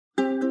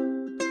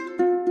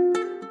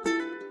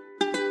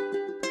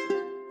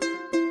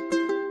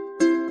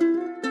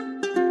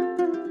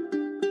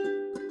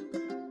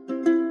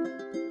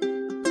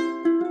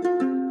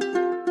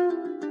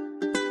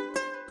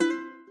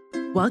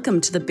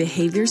Welcome to the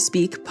Behavior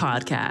Speak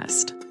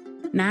podcast.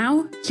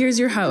 Now, here's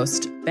your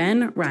host,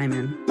 Ben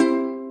Ryman.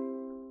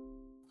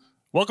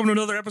 Welcome to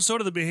another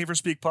episode of the Behavior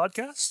Speak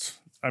podcast.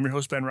 I'm your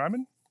host, Ben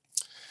Ryman.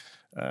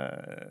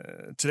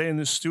 Today in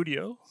this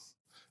studio,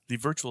 the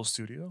virtual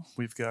studio,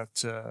 we've got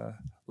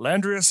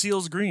Landria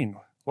Seals Green.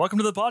 Welcome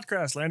to the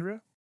podcast,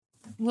 Landria.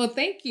 Well,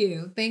 thank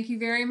you. Thank you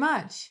very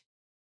much.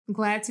 I'm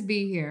glad to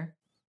be here.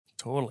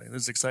 Totally.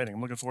 This is exciting.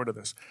 I'm looking forward to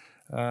this.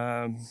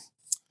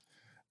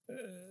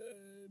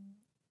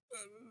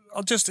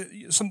 I'll just,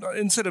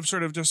 instead of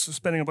sort of just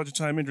spending a bunch of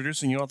time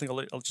introducing you, I'll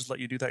just let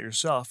you do that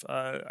yourself.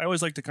 I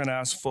always like to kind of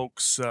ask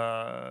folks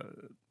kind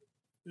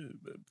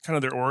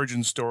of their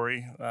origin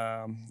story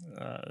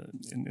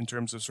in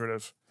terms of sort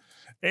of,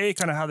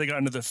 kind of how they got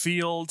into the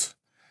field,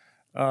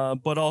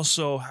 but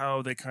also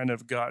how they kind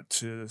of got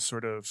to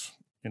sort of,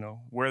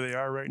 where they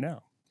are right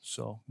now.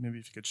 So maybe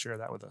if you could share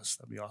that with us,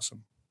 that'd be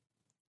awesome.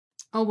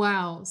 Oh,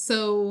 wow.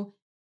 So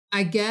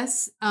I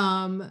guess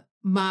my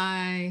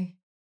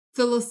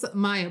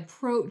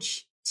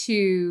approach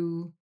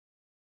to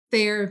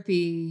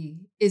therapy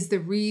is the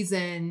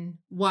reason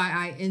why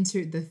I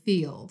entered the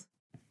field.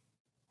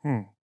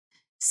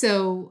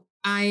 So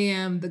I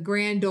am the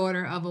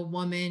granddaughter of a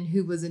woman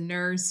who was a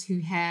nurse who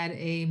had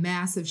a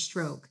massive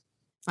stroke,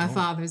 my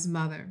father's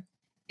mother.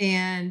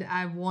 And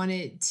I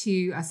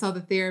saw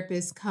the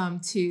therapist come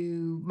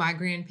to my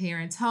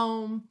grandparents'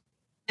 home,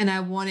 and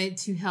I wanted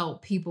to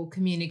help people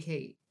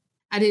communicate.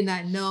 I did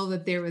not know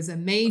that there was a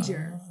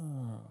major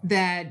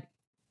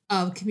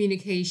of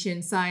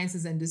communication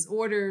sciences and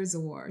disorders,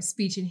 or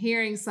speech and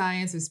hearing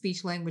science, or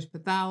speech language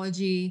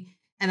pathology.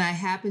 And I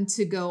happened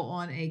to go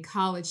on a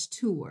college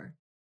tour.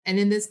 And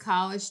in this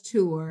college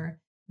tour,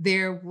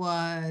 there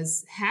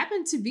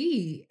happened to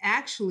be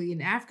actually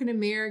an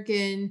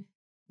African-American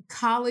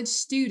college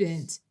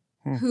student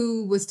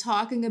who was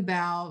talking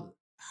about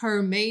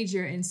her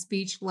major in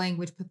speech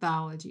language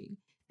pathology.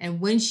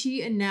 And when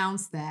she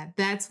announced that,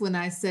 that's when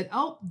I said,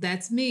 oh,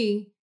 that's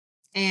me.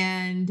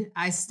 And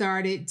I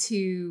started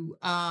to,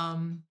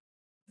 I'd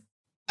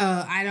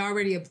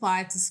already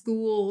applied to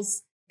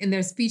schools in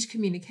their speech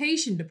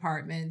communication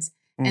departments.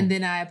 And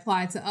then I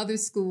applied to other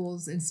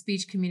schools in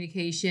speech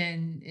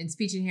communication and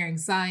speech and hearing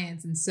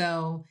science. And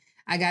so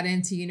I got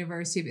into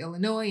University of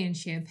Illinois in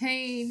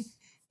Champaign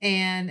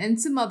and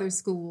some other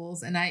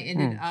schools. And I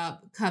ended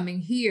up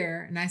coming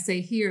here. And I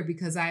say here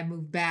because I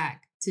moved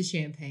back to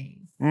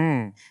Champaign.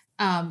 And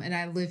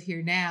I live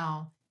here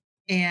now.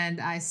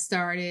 And I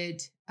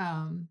started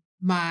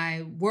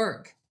my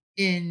work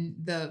in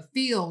the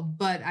field,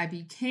 but I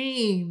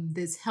became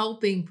this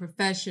helping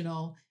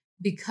professional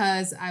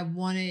because I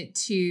wanted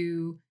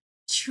to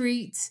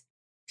treat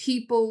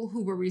people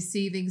who were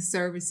receiving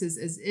services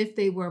as if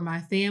they were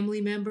my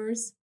family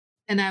members.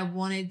 And I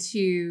wanted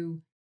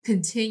to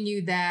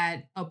continue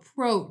that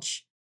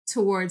approach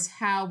towards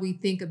how we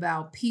think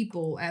about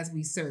people as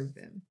we serve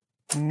them.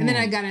 And then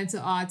I got into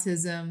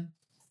autism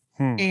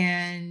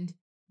and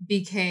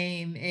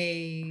became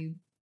a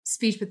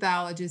speech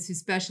pathologist who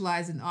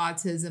specialized in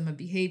autism, a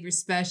behavior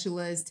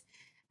specialist.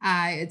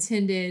 I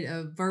attended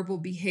a verbal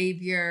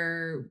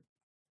behavior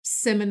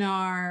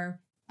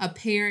seminar. A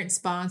parent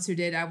sponsored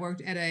it. I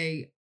worked at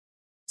a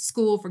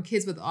school for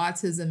kids with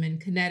autism in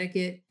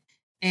Connecticut,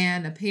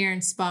 and a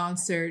parent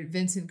sponsored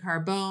Vincent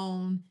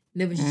Carbone.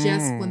 And it was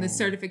just when the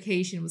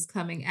certification was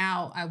coming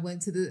out, I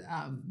went to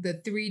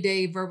the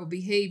 3-day verbal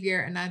behavior,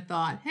 and I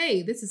thought,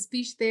 hey, this is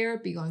speech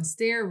therapy on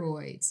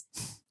steroids.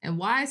 And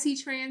why is he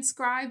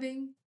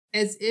transcribing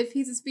as if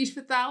he's a speech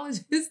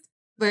pathologist?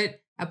 But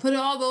I put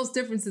all those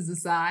differences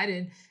aside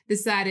and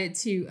decided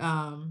to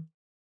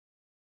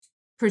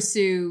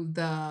pursue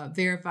the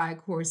verified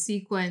course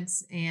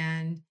sequence.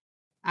 And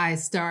I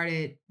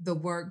started the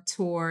work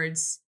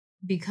towards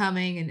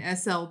becoming an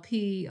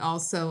SLP,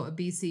 also a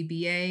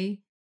BCBA.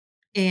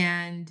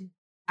 And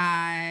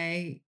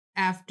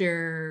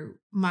after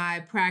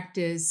my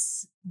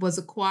practice was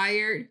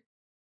acquired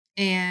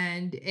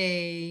and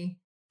a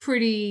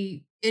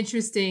pretty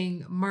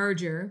interesting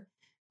merger,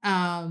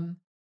 I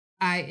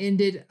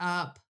ended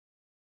up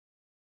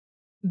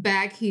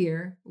back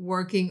here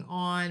working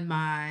on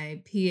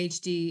my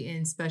PhD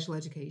in special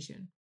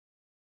education.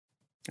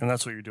 And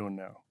that's what you're doing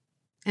now.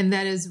 And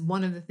that is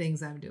one of the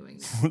things I'm doing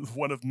now.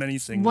 One of many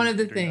things. One of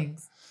the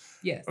things.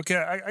 Yes. Okay,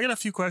 I got a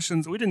few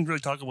questions. We didn't really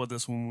talk about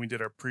this when we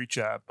did our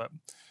pre-chat, but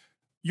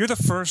you're the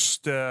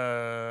first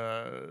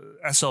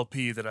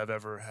SLP that I've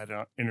ever had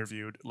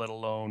interviewed, let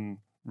alone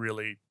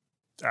really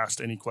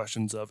asked any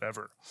questions of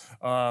ever.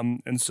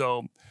 And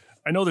so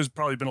I know there's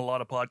probably been a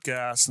lot of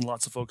podcasts and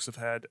lots of folks have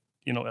had,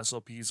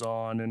 SLPs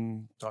on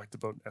and talked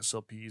about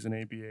SLPs and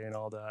ABA and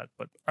all that,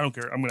 but I don't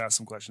care. I'm going to ask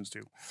some questions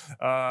too.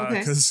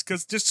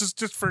 Because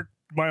just for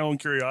my own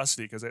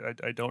curiosity, because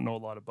I don't know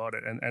a lot about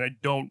it. And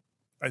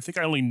I think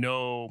I only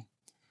know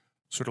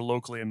sort of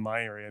locally in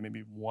my area,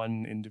 maybe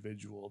one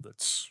individual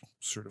that's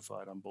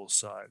certified on both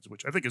sides,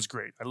 which I think is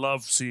great. I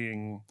love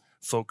seeing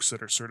folks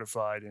that are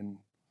certified in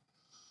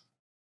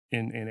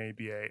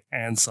ABA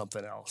and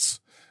something else,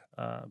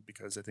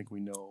 because I think we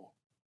know,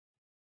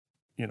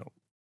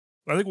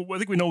 I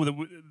think we know that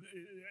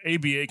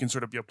ABA can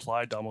sort of be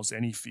applied to almost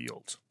any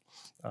field.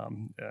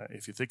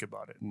 If you think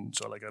about it. And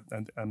so like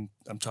I'm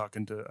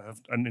talking to, I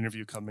have an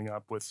interview coming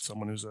up with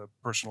someone who's a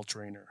personal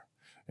trainer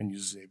and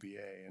uses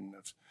ABA, and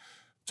I've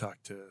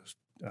talked to,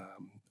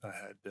 I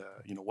had,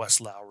 Wes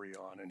Lowry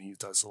on, and he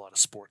does a lot of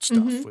sports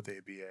stuff with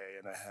ABA.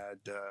 And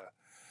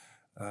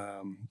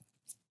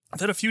I've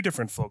had a few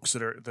different folks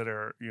that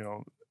are,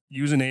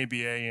 using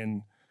ABA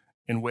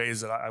in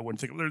ways that I wouldn't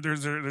think of.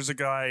 There's a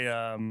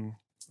guy,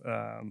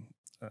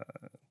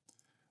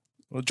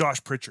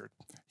 Josh Pritchard.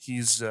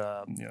 He's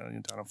down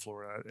in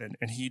Florida,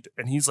 and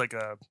he's like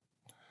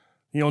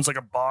he owns like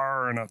a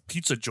bar and a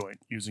pizza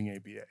joint using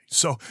ABA.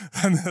 So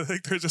I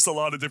think there's just a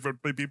lot of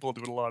different people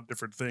doing a lot of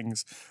different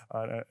things,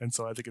 and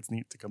so I think it's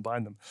neat to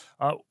combine them.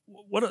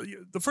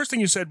 The first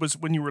thing you said was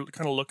when you were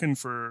kind of looking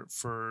for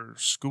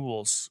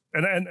schools,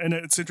 and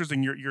it's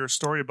interesting your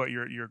story about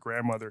your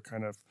grandmother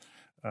kind of,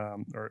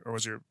 or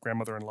was your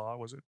grandmother-in-law,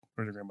 was it,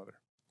 or your grandmother?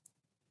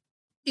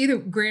 Either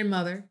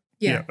grandmother.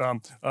 Yeah.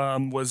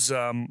 Was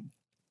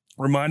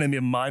reminded me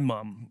of my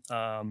mom.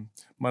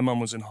 My mom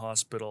was in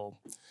hospital,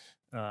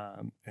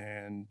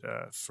 and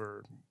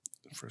for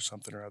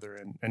something or other,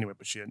 and anyway,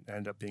 but she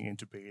ended up being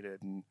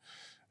intubated and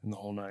the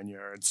whole 9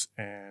 yards.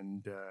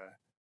 And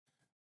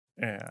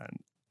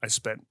I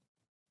spent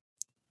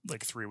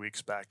like 3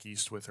 weeks back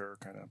east with her,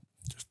 kind of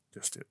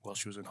just while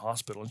she was in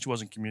hospital, and she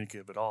wasn't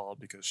communicative at all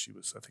because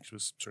I think she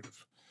was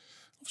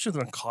she was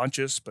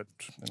unconscious, but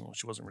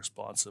she wasn't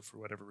responsive for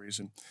whatever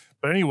reason.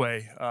 But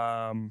anyway,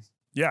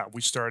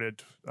 we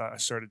started. I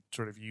started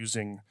sort of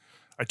using.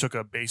 I took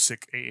a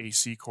basic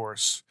AAC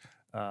course,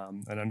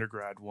 an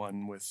undergrad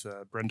one with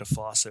Brenda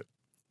Fawcett,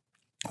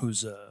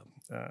 who's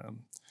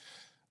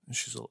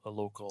she's a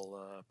local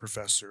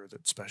professor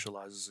that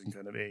specializes in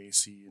kind of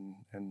AAC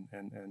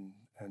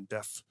and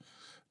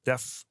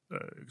deaf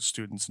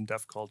students and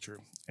deaf culture,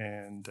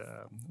 and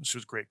she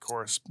was a great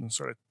course. And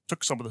sort of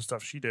took some of the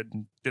stuff she did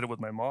and did it with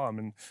my mom,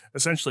 and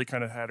essentially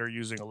kind of had her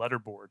using a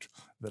letterboard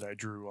that I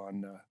drew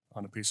on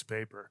a piece of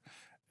paper,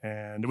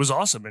 and it was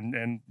awesome.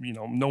 And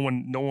no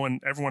one,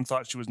 everyone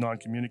thought she was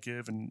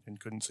non-communicative and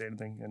couldn't say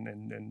anything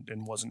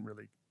and wasn't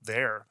really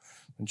there.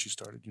 And she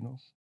started,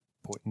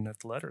 pointing at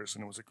the letters,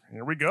 and it was like,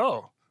 here we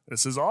go.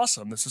 This is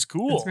awesome. This is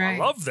cool. That's right. I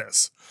love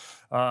this.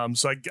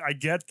 So I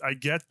get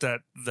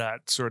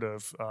that sort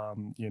of,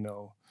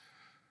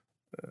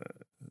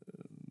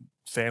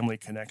 family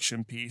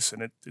connection piece.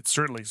 And it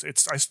certainly,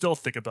 I still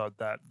think about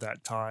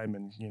that time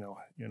and,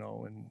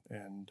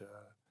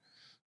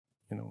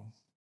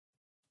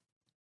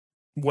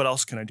 what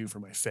else can I do for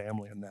my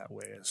family in that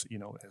way as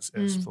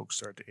folks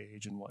start to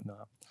age and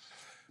whatnot.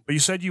 But you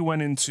said you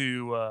went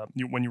into,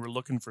 when you were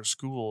looking for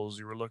schools,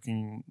 you were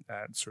looking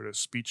at sort of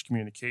speech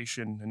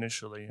communication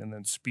initially and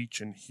then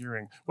speech and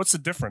hearing. What's the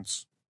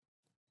difference?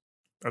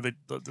 Are they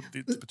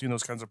between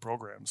those kinds of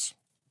programs?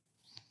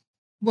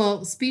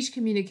 Well, speech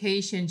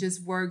communication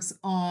just works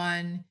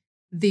on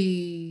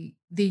the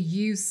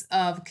use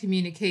of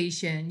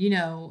communication,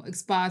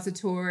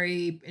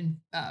 expository and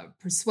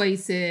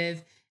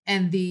persuasive,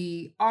 and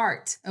the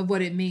art of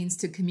what it means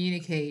to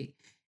communicate.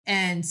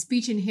 And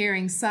speech and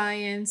hearing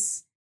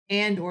science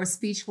and or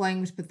speech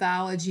language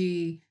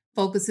pathology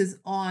focuses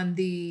on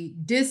the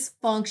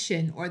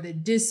dysfunction or the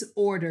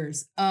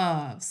disorders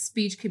of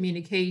speech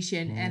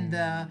communication and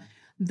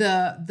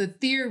the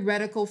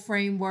theoretical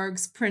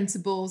frameworks,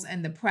 principles,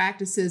 and the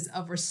practices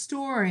of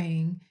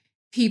restoring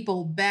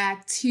people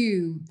back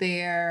to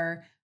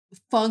their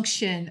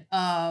function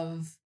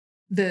of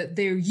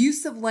their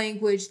use of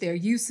language, their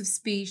use of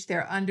speech,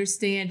 their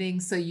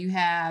understanding. So you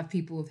have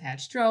people who've had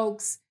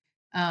strokes,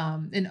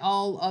 and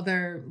all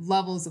other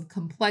levels of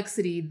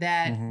complexity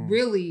that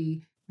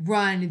really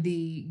run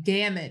the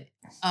gamut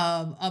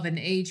of an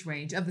age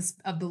range of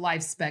the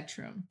life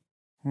spectrum.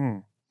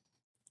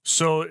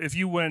 So if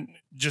you went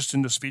just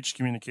into speech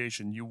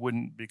communication, you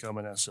wouldn't become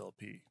an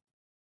SLP.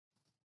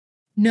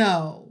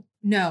 No.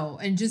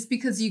 And just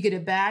because you get a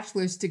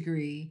bachelor's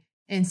degree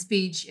in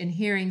speech and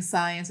hearing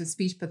science or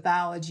speech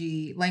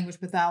pathology, language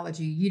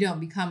pathology, you don't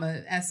become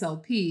a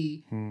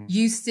SLP.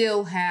 You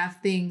still have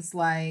things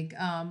like,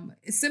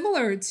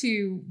 similar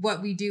to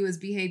what we do as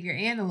behavior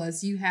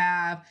analysts, you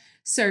have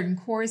certain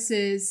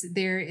courses.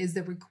 There is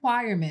the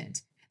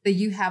requirement that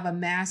you have a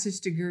master's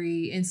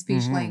degree in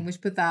speech language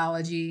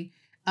pathology.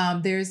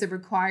 There's a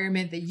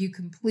requirement that you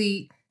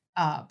complete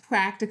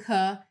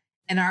practica,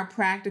 and our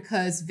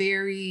practica is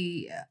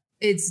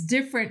it's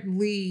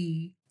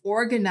differently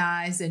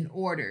organized and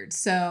ordered.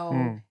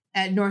 So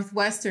at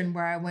Northwestern,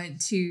 where I went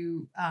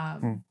to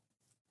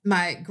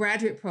my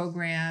graduate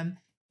program,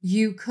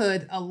 you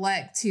could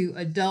elect to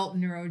adult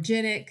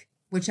neurogenic,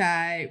 which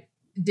I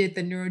did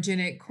the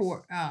neurogenic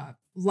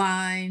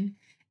line,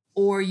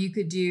 or you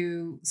could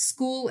do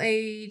school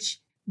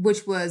age,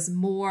 which was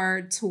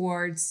more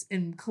towards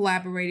in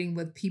collaborating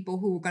with people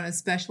who were going to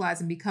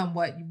specialize and become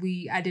what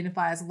we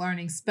identify as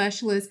learning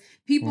specialists,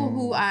 people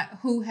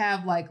who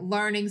have like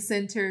learning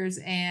centers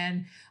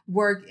and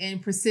work in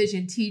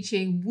precision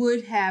teaching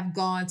would have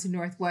gone to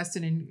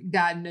Northwestern and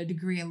gotten a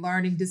degree in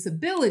learning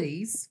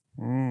disabilities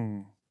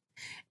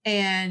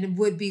and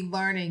would be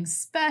learning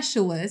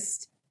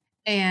specialists.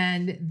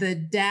 And the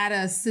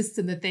data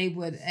system that they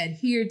would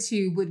adhere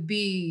to would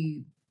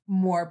be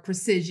more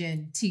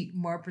precision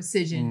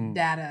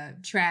data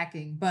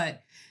tracking,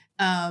 but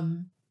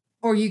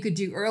or you could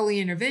do early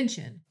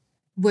intervention,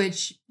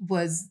 which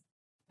was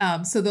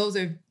so those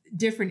are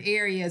different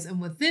areas,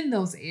 and within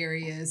those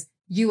areas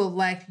you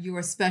elect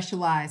your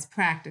specialized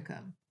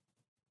practicum.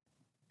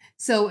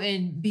 So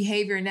in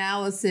behavior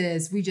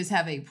analysis we just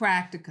have a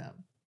practicum,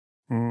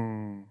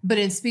 but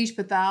in speech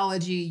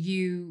pathology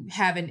you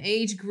have an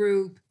age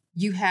group,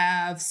 you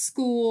have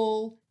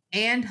school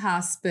and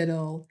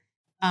hospital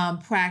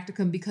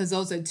practicum, because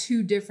those are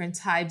two different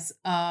types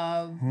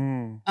of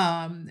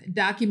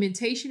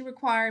documentation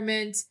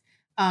requirements,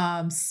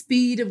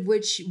 speed of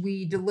which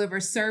we deliver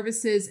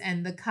services,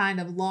 and the kind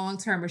of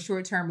long-term or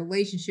short-term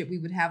relationship we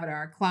would have with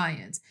our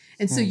clients.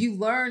 And so you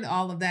learn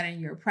all of that in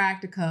your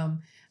practicum.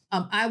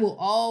 I will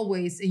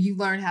always, and you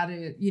learn how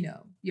to,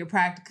 your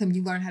practicum,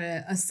 you learn how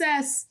to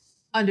assess,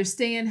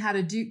 understand how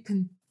to do,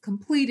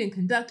 complete and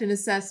conduct an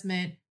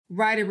assessment,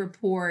 write a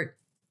report,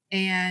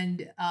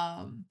 and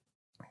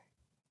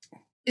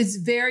it's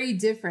very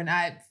different.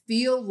 I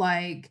feel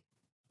like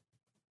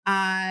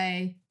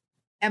I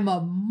am a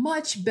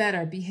much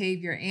better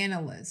behavior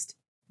analyst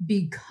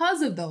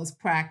because of those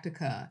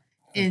practica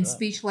in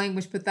speech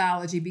language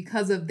pathology,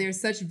 because of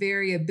there's such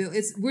variability.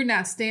 We're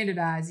not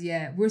standardized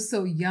yet. We're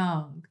so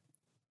young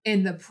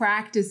in the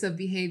practice of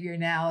behavior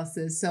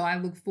analysis. So I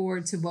look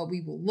forward to what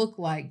we will look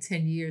like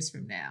 10 years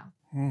from now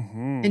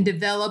and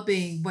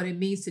developing what it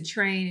means to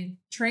train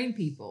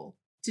people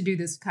to do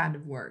this kind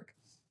of work.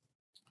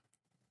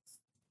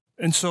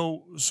 And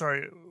so,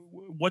 sorry,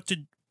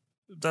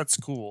 that's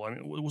cool. I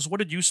mean, what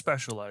did you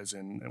specialize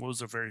in? And what was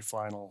the very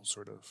final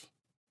sort of,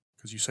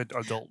 because you said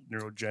adult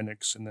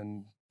neurogenics and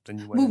then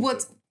you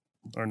went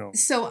or no?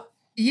 So,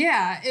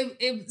 yeah,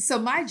 so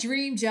my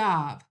dream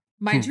job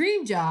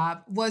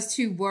was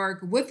to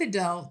work with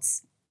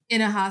adults in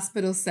a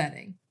hospital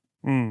setting.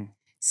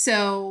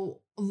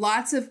 So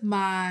lots of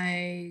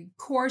my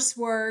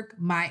coursework,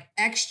 my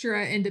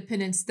extra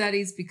independent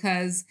studies,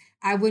 because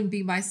I wouldn't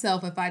be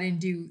myself if I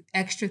didn't do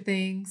extra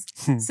things.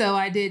 So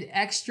I did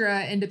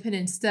extra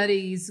independent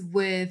studies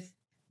with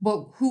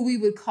who we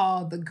would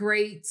call the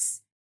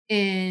greats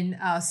in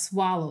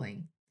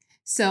swallowing.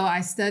 So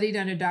I studied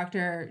under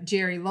Dr.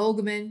 Jerry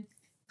Logeman,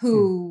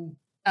 who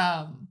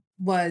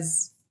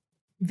was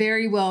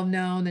very well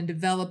known in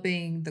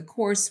developing the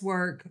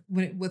coursework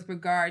with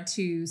regard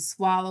to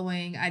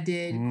swallowing. I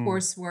did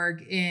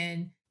coursework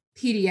in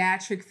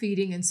pediatric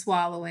feeding and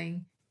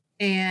swallowing,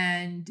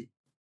 and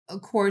a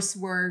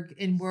coursework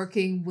in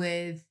working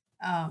with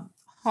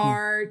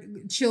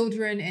hard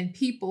children and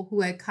people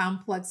who had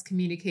complex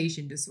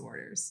communication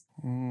disorders.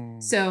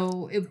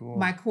 So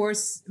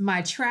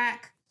my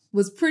track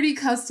was pretty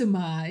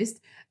customized,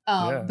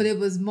 but it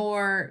was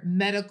more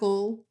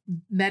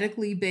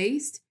medically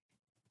based.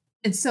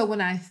 And so when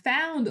I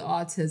found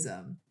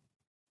autism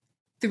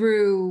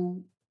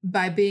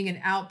by being an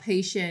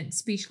outpatient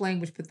speech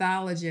language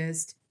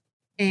pathologist,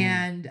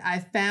 and I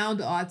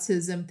found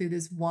autism through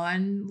this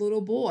one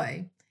little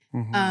boy,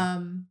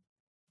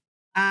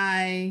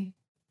 I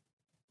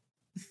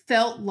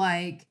felt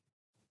like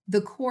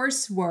the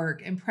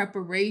coursework and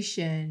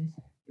preparation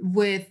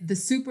with the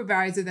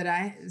supervisors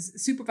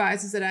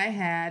that I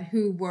had,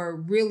 who were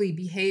really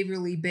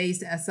behaviorally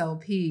based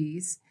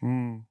SLPs,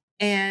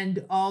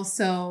 and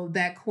also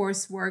that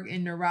coursework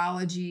in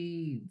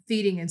neurology,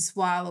 feeding and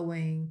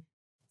swallowing,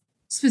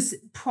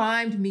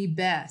 primed me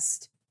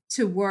best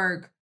to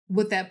work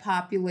with that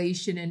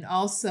population, and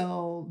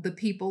also the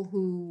people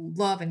who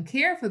love and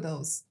care for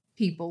those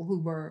people who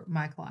were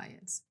my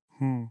clients.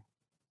 Do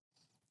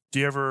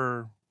you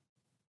ever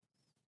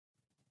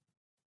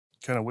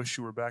kind of wish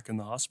you were back in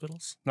the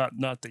hospitals?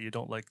 Not that you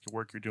don't like the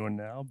work you're doing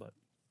now, but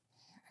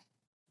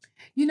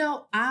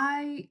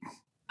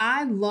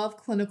I love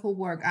clinical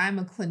work. I'm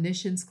a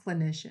clinician's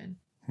clinician.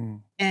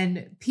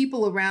 And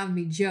people around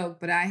me joke,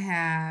 but I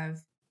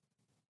have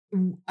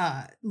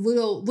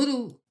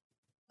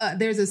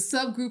there's a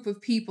subgroup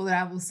of people that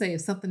I will say,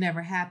 if something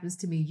ever happens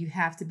to me, you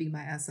have to be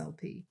my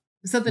SLP.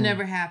 If something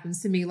ever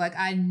happens to me, like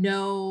I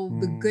know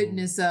the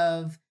goodness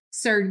of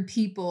certain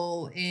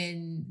people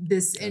in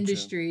this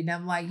industry. And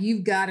I'm like,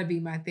 you've got to be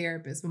my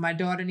therapist. When my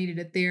daughter needed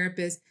a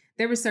therapist,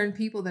 there were certain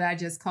people that I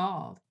just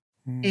called.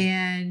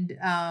 And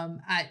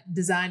I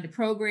designed a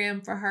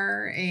program for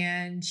her,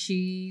 and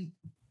she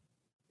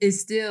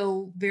is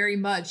still very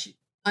much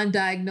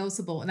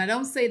undiagnosable. And I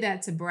don't say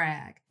that to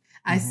brag.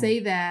 I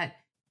say that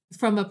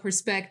from a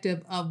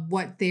perspective of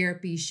what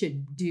therapy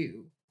should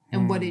do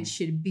and what it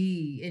should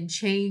be in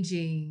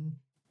changing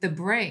the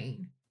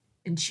brain.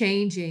 and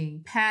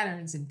changing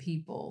patterns in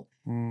people.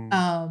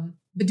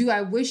 But do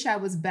I wish I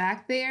was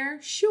back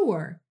there?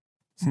 Sure.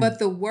 But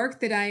the work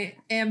that I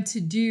am to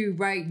do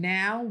right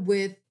now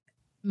with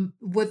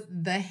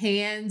the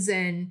hands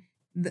and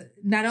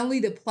not only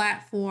the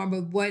platform,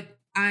 but what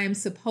I'm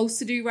supposed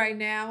to do right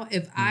now,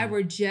 if I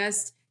were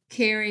just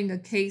carrying a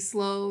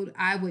caseload,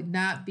 I would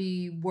not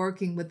be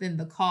working within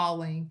the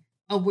calling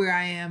of where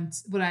I am,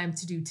 what I am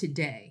to do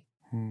today.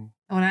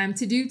 What I'm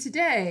to do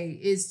today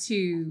is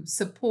to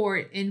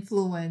support,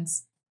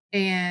 influence,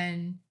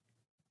 and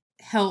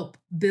help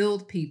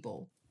build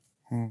people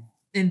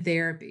in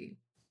therapy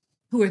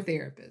who are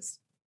therapists.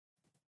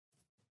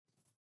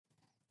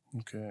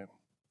 Okay.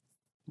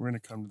 We're going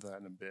to come to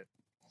that in a bit,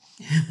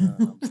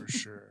 for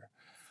sure.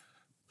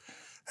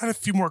 I had a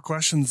few more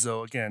questions,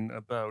 though, again,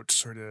 about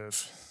sort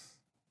of,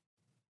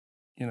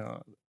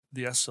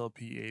 the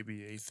SLP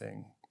ABA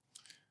thing.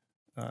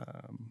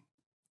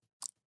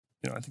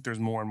 I think there's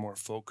more and more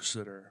folks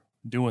that are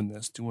doing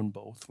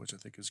both, which I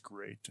think is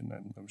great.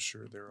 And I'm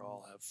sure they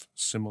all have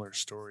similar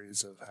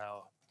stories of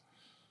how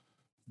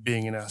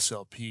being an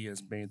SLP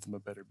has made them a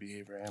better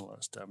behavior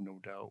analyst. I have no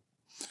doubt.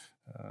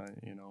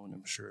 And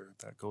I'm sure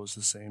that goes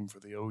the same for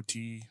the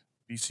OT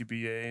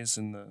BCBAs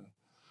and the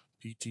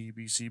PT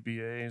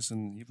BCBAs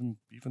and even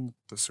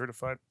the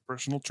certified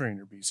personal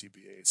trainer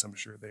BCBAs. I'm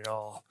sure they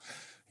all,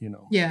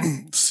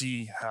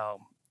 see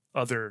how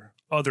other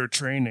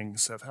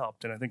trainings have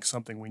helped. And I think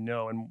something we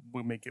know, and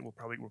we'll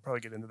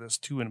probably get into this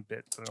too in a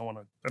bit, but I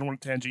don't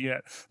want to tangent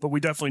yet, but we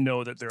definitely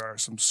know that there are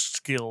some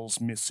skills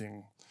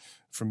missing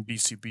from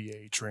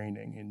BCBA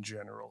training in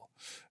general,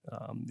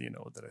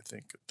 that I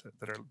think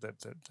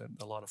that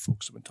a lot of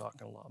folks have been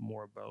talking a lot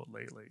more about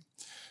lately.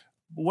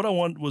 But what I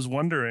was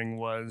wondering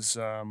was,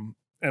 and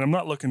I'm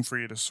not looking for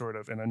you to sort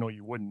of, and I know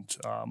you wouldn't,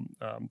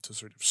 to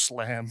sort of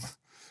slam,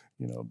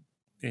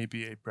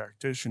 ABA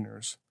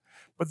practitioners,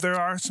 but there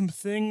are some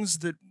things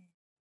that,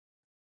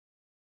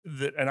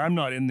 and I'm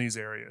not in these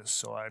areas,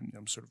 so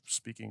I'm sort of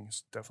speaking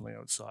definitely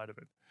outside of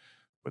it.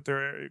 But there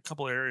are a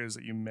couple areas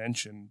that you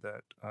mentioned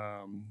that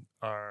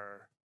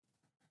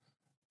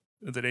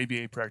that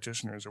ABA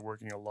practitioners are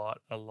working a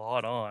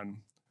lot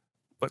on,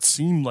 but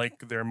seem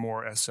like they're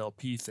more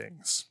SLP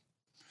things.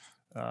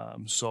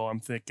 So I'm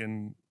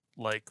thinking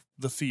like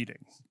the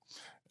feeding.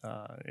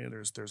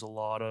 There's a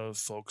lot of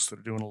folks that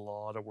are doing a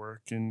lot of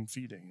work in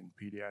feeding and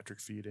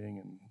pediatric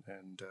feeding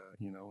and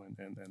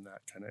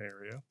that kind of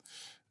area.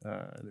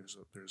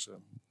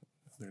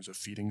 There's a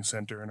feeding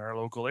center in our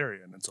local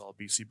area, and it's all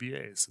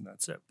BCBAs, and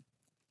that's it.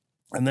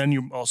 And then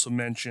you also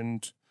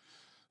mentioned,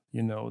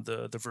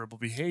 the verbal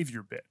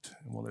behavior bit.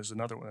 Well, there's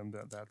another one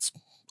that's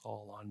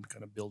all on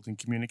kind of building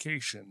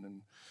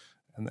communication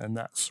and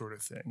that sort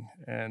of thing.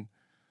 And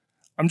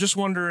I'm just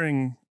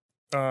wondering,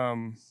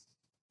 I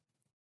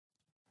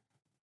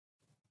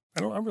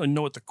don't really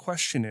know what the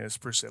question is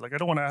per se. Like, I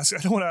don't want to ask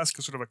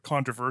a sort of a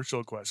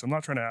controversial question. I'm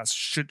not trying to ask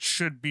should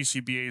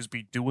BCBAs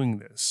be doing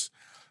this.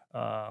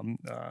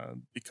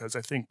 Because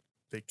I think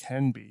they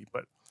can be,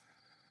 but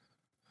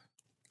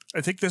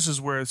I think this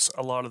is where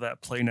a lot of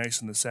that play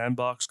nice in the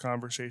sandbox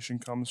conversation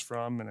comes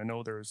from. And I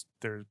know there's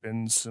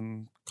been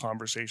some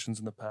conversations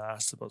in the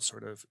past about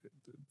sort of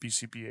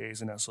BCBAs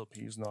and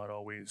SLPs not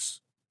always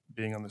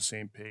being on the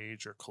same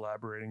page or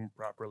collaborating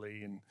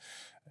properly and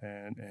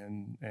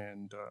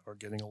or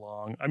getting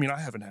along. I mean, I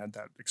haven't had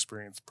that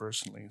experience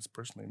personally.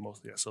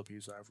 Most of the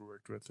SLPs I've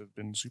worked with have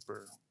been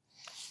super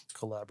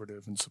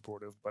collaborative and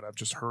supportive, but I've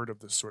just heard of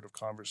this sort of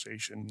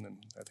conversation,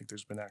 and I think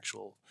there's been a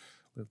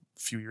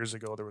few years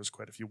ago there was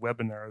quite a few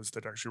webinars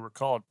that actually were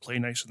called "Play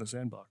Nice in the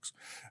Sandbox,"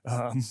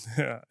 as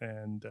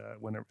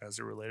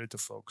it related to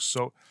folks.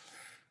 So,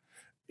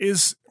 I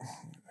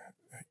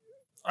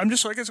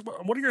guess,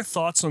 what are your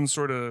thoughts on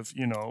sort of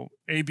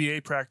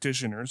ABA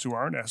practitioners who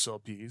aren't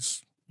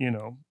SLPs,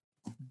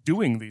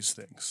 doing these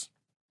things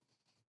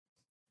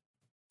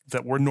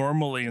that were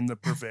normally in the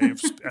purvey of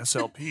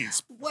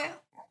SLPs?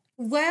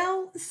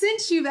 Well,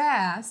 since you've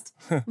asked,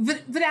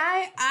 but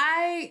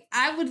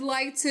I would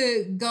like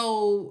to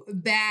go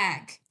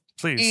back,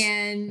 please,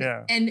 and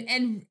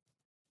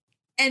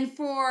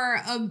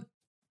for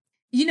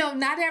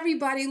not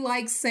everybody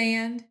likes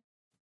sand,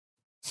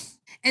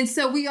 and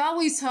so we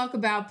always talk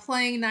about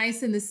playing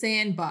nice in the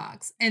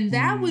sandbox, and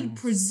that would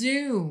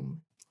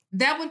presume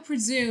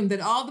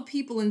that all the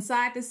people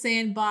inside the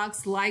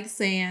sandbox like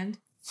sand.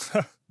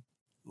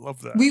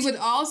 Love that. We would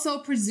also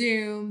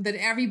presume that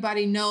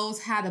everybody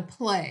knows how to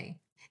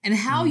play, and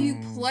how you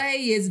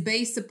play is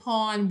based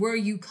upon where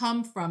you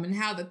come from and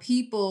how the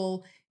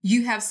people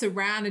you have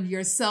surrounded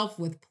yourself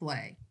with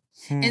play.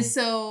 And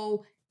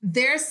so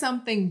there's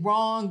something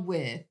wrong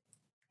with,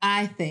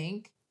 I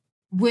think,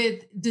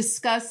 with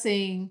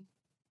discussing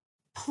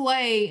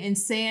play and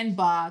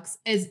sandbox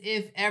as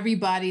if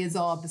everybody is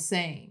all the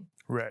same.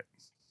 Right.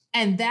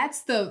 And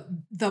that's the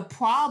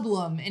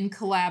problem in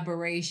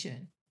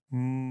collaboration.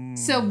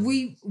 So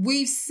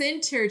we've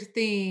centered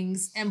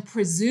things and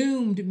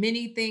presumed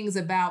many things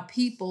about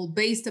people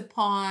based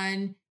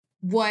upon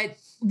what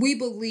we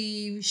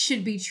believe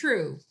should be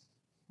true.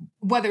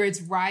 whether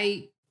it's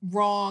right,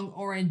 wrong,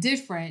 or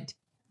indifferent,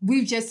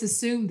 we've just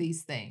assumed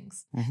these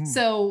things. Mm-hmm.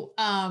 So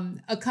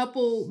a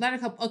couple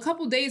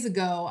days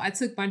ago, I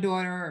took my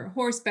daughter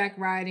horseback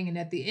riding, and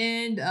at the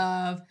end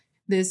of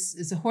this,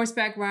 it's a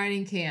horseback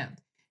riding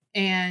camp.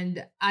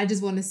 And I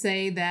just want to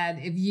say that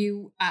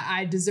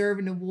I deserve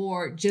an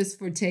award just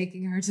for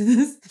taking her to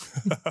this.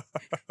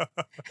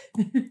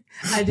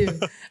 I do.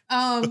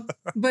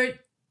 But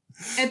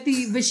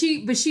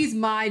she's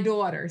my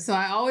daughter. So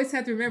I always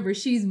have to remember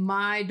she's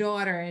my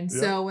daughter. And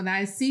so when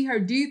I see her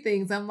do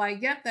things, I'm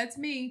like, yep, that's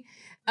me.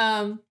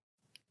 And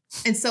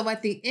so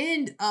at the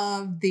end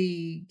of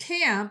the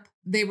camp,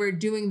 they were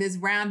doing this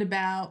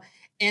roundabout,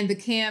 and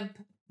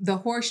the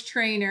horse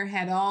trainer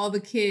had all the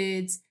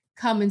kids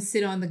come and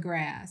sit on the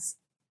grass.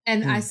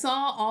 And I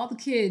saw all the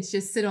kids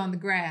just sit on the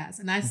grass,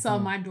 and I saw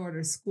my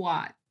daughter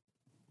squat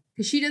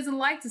because she doesn't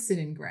like to sit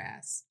in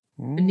grass.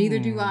 But neither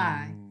do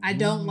I. I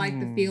don't like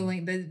the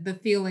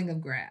feeling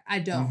of grass. I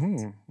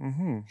don't.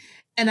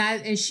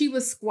 And she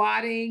was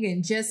squatting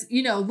and just,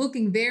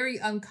 looking very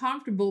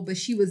uncomfortable, but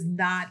she was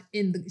not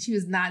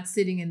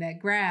sitting in that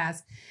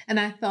grass. And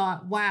I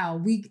thought, wow,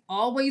 we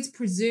always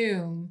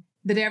presume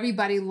that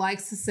everybody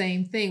likes the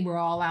same thing. We're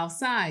all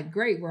outside.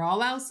 Great. We're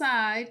all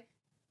outside.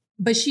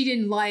 But she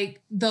didn't like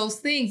those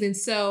things. And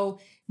so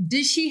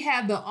did she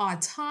have the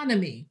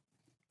autonomy?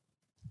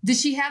 Did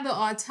she have the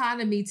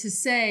autonomy to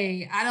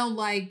say, I don't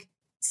like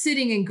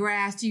sitting in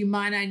grass. Do you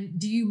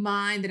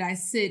mind that I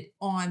sit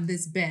on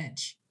this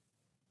bench?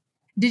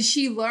 Did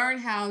she learn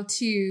how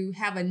to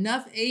have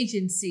enough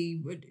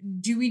agency?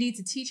 Do we need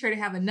to teach her to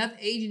have enough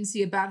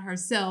agency about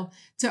herself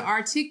to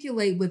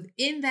articulate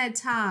within that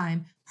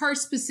time her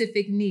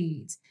specific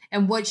needs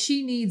and what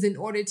she needs in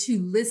order to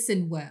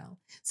listen well?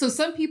 So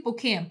some people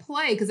can't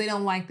play because they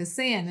don't like the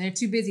sand, and they're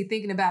too busy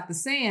thinking about the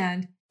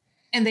sand,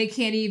 and they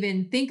can't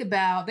even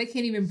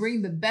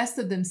bring the best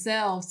of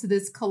themselves to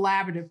this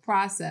collaborative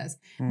process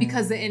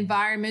because the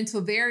environmental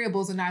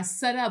variables are not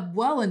set up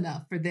well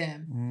enough for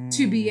them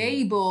to be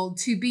able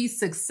to be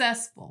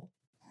successful.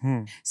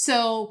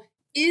 So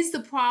is the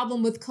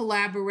problem with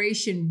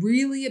collaboration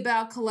really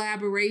about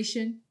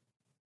collaboration?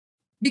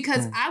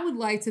 Because I would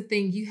like to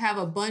think you have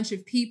a bunch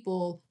of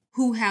people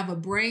who have a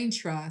brain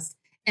trust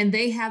and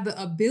they have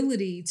the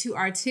ability to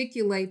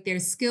articulate their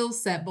skill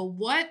set. But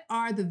what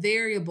are the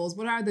variables?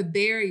 What are the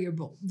barriers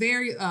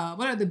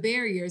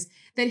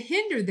that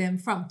hinder them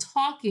from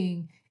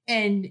talking?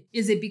 And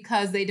is it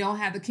because they don't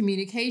have the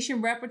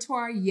communication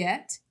repertoire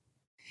yet?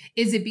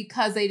 Is it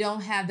because they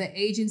don't have the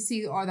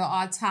agency or the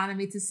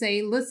autonomy to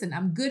say, listen,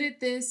 I'm good at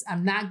this.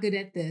 I'm not good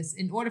at this.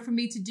 In order for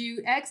me to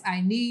do X,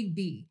 I need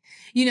B.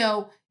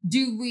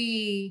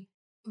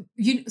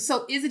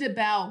 So is it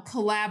about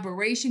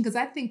collaboration? Because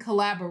I think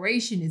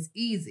collaboration is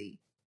easy.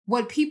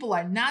 What people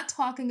are not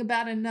talking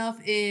about enough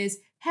is,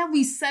 have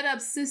we set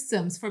up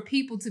systems for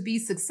people to be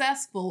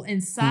successful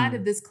inside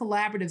of this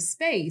collaborative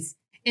space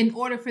in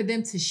order for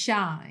them to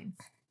shine?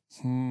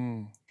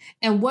 And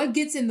what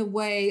gets in the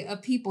way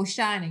of people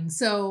shining?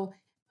 So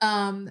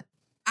I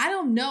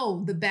don't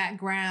know the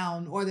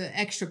background or the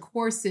extra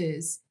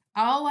courses.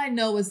 All I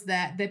know is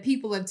that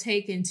people have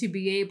taken to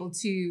be able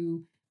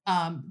to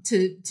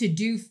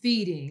do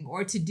feeding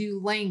or to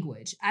do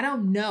language. I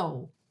don't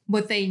know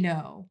what they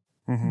know.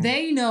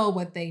 They know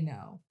what they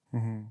know.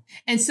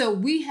 And so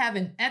we have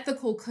an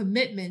ethical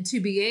commitment to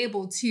be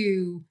able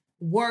to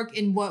work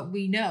in what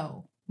we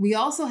know. We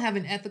also have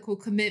an ethical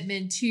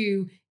commitment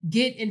to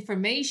get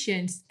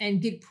information and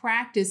get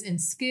practice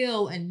and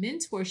skill and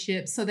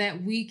mentorship so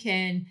that we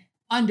can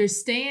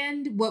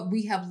understand what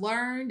we have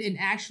learned and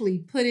actually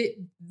put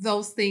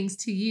those things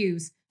to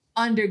use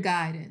under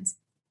guidance.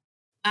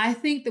 I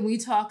think that we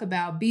talk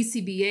about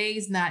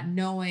BCBAs not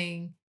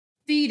knowing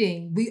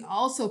feeding, we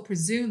also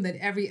presume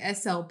that every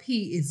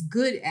SLP is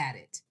good at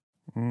it.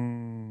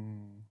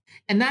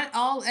 And not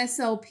all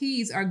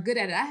SLPs are good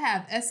at it. I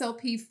have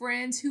SLP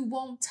friends who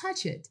won't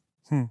touch it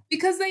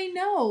because they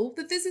know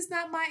that this is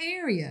not my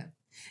area.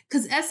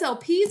 Because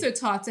SLPs are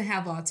taught to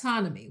have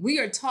autonomy. We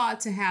are taught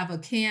to have a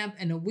camp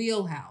and a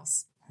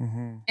wheelhouse.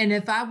 And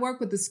if I work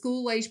with the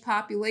school-age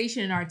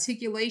population and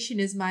articulation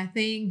is my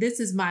thing,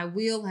 this is my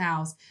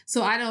wheelhouse.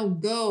 So I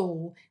don't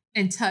go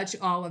and touch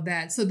all of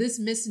that. So this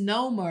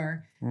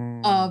misnomer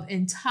of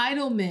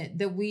entitlement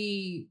that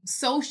we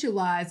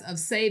socialize of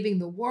saving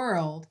the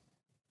world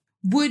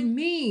would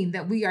mean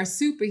that we are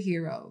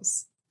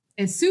superheroes.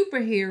 And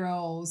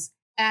superheroes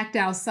act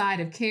outside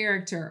of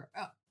character,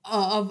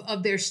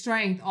 of their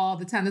strength all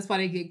the time. That's why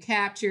they get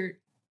captured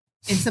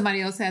and somebody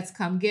else has to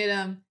come get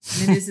them.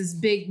 And then there's this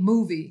big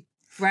movie,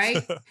 right?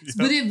 Yep.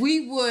 But if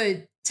we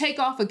would take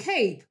off a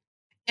cape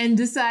and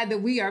decide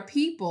that we are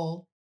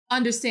people,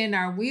 understand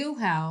our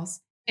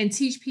wheelhouse, and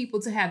teach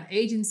people to have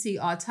agency,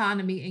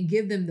 autonomy, and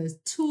give them the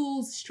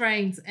tools,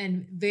 strengths,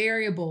 and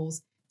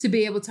variables to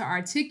be able to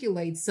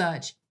articulate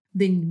such,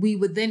 then we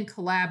would then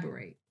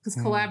collaborate, because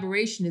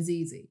collaboration is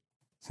easy.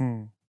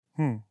 Right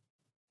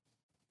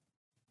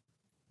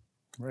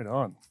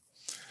on.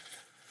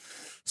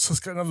 So it's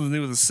got nothing to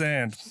do with the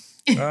sand.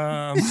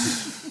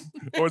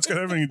 Or it's got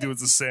everything to do with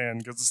the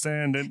sand, because the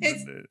sand, it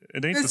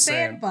ain't the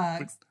sand.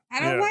 Sandbox. I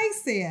don't like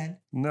sand.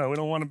 No, we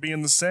don't want to be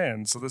in the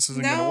sand, so this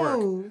isn't going to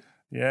work.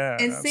 Yeah,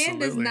 and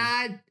absolutely.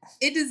 Sand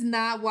does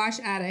not wash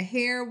out a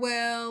hair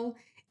well.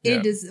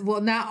 Yeah.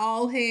 Not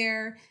all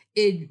hair.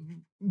 It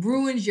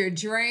ruins your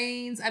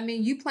drains. I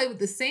mean, you play with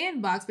the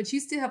sandbox, but you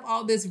still have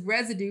all this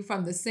residue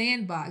from the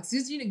sandbox.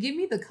 Just, give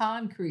me the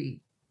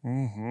concrete.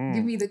 Mm-hmm.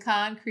 Give me the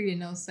concrete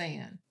and no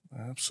sand.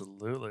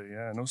 Absolutely.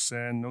 Yeah. No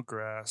sand, no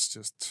grass,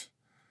 just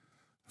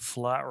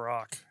flat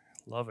rock.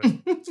 Love it.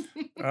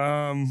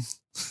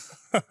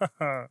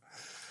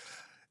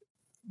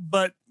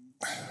 But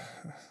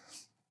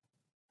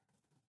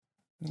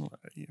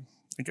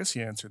I guess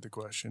you answered the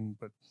question,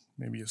 but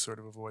maybe you sort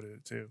of avoided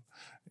it too,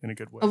 in a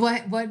good way.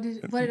 What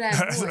did I avoid?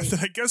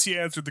 I guess you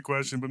answered the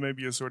question, but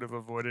maybe you sort of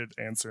avoided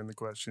answering the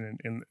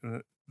question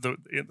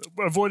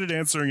avoided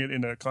answering it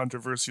in a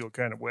controversial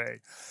kind of way.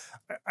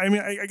 I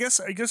mean, I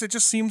guess it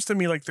just seems to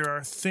me like there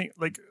are things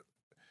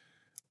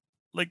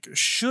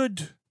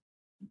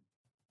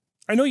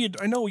I know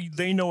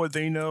they know what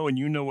they know, and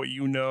you know what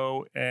you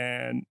know,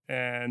 and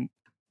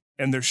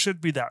there should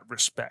be that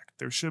respect.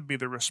 There should be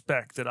the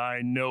respect that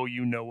I know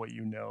you know what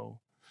you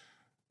know.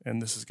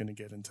 And this is going to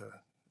get into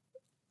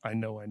I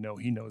know,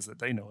 he knows that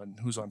they know, and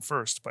who's on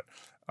first. But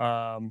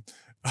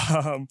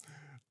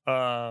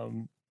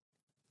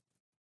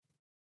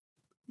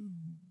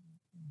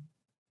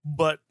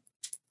but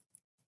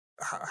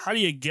how do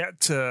you get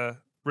to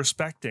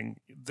respecting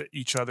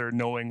each other,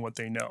 knowing what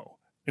they know,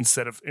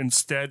 instead of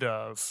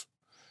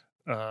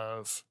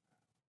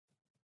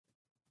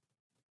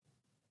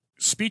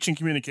speech and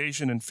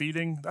communication and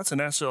feeding? That's an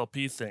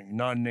SLP thing,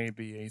 not an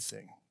ABA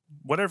thing.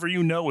 Whatever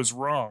you know is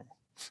wrong.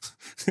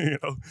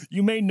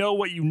 You may know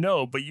what you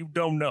know, but you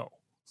don't know.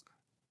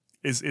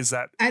 Could be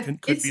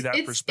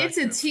that perspective? It's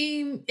a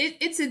team.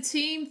 It's a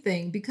team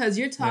thing, because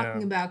you're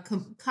talking about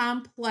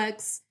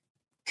complex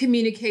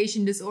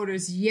communication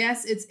disorders.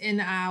 Yes, it's in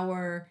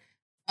our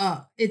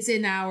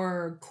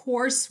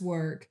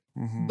coursework,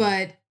 mm-hmm.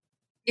 but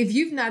if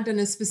you've not done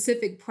a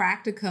specific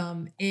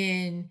practicum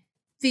in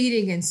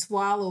feeding and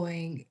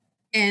swallowing,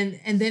 and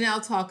then I'll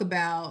talk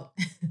about.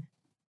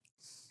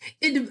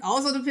 It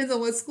also depends on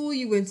what school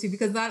you went to,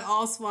 because not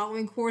all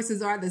swallowing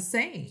courses are the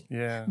same.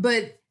 Yeah.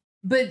 But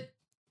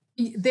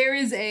there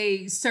is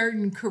a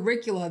certain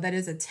curricula that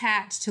is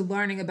attached to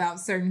learning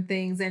about certain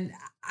things. And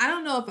I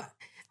don't know if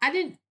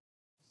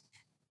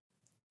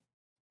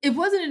it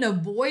wasn't an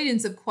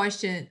avoidance of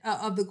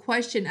the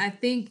question. I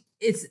think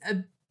it's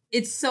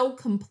so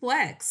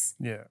complex.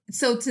 Yeah.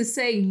 So to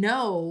say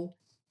no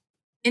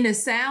in a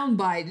sound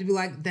bite, to be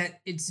like that,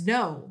 it's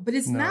no, but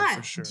it's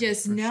not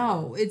just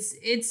no. Sure.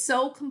 It's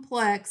so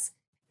complex,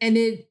 and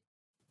it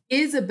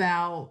is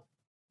about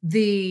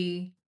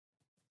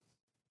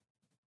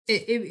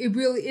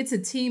it's a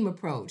team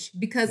approach,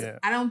 because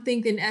I don't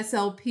think in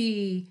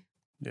SLP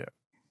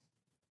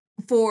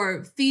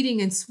for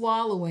feeding and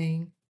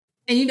swallowing,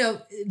 and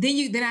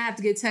then I have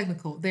to get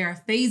technical. There are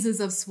phases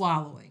of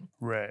swallowing,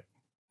 right?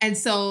 And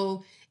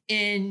so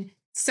in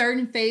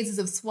certain phases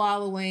of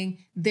swallowing,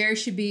 there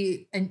should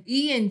be an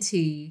ENT,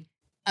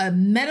 a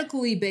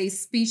medically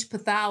based speech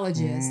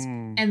pathologist,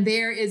 and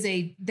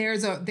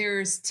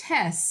there's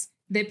tests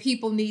that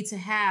people need to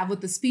have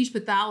with the speech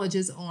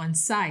pathologist on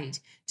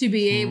site to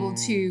be able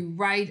to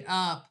write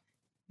up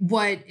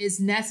what is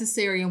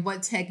necessary and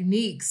what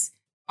techniques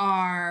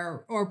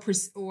are or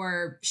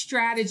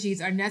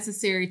strategies are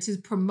necessary to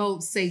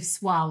promote safe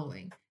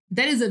swallowing.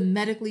 That is a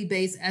medically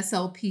based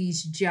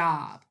SLP's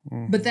job,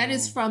 but that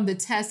is from the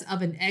test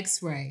of an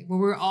X-ray when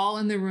we're all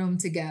in the room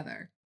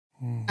together.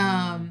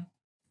 And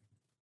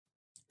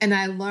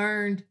I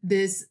learned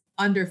this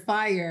under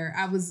fire.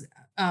 I was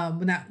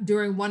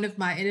during one of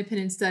my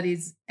independent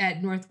studies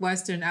at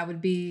Northwestern, I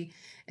would be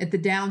at the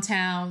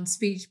downtown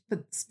speech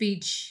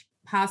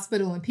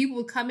hospital, and people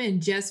would come in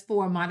just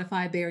for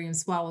modified barium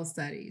swallow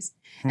studies.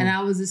 And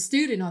I was a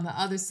student on the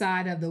other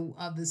side of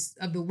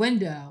the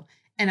window.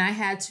 And I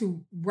had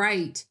to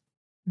write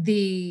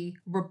the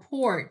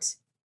report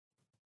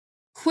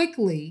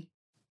quickly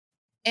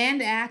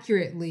and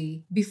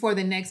accurately before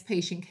the next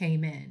patient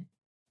came in.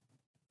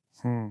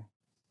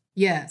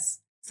 Yes.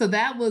 So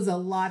that was a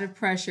lot of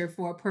pressure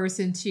for a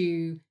person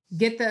to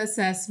get the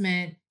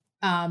assessment,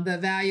 the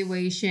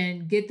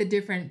evaluation, do the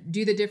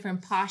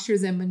different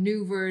postures and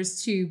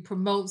maneuvers to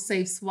promote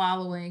safe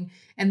swallowing,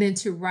 and then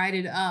to write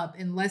it up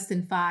in less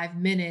than 5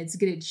 minutes,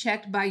 get it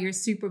checked by your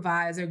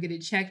supervisor, get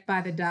it checked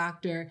by the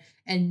doctor,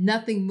 and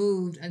nothing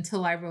moved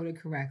until I wrote it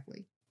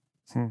correctly.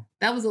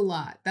 That was a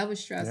lot. That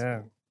was stressful.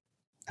 Yeah.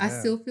 I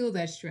still feel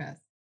that stress.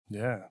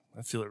 Yeah,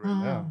 I feel it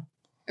right now.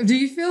 Do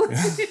you feel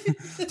it?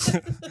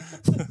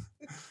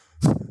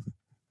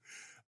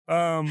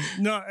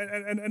 No,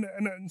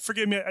 and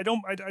forgive me. I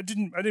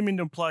didn't mean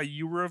to imply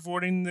you were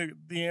avoiding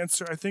the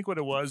answer. I think what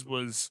it was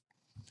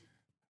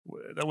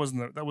that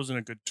wasn't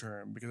a good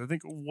term, because I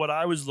think what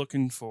I was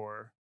looking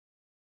for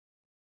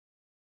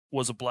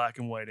was a black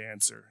and white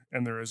answer,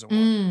 and there isn't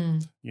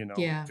one.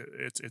 Yeah.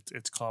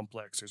 It's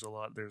complex. There's a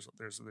lot.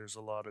 There's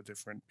a lot of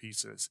different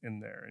pieces in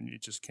there, and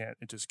it just can't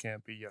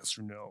be yes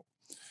or no.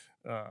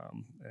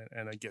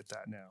 And I get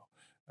that now,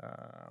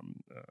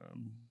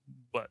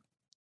 but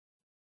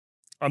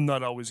I'm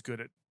not always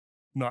good at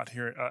not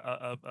hearing.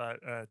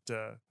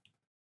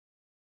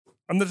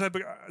 I'm the type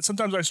of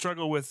sometimes I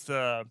struggle with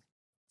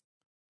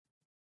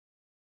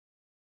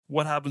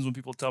what happens when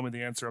people tell me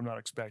the answer I'm not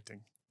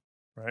expecting.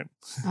 Right.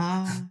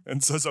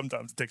 And so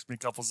sometimes it takes me a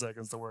couple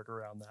seconds to work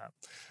around that.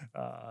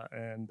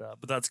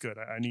 But that's good.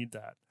 I need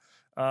that.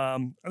 I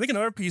think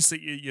another piece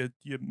that you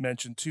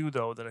mentioned too,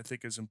 though, that I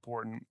think is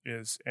important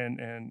is,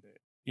 and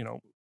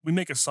we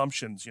make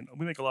assumptions,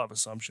 we make a lot of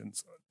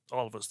assumptions.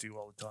 All of us do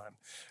all the time.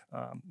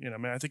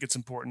 I think it's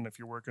important if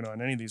you're working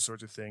on any of these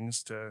sorts of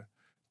things to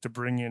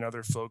bring in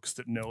other folks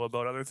that know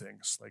about other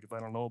things. Like if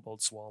I don't know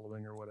about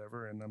swallowing or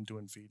whatever, and I'm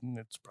doing feeding,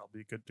 it's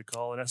probably good to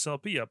call an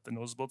SLP up that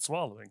knows about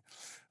swallowing.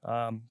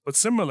 But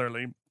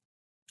similarly,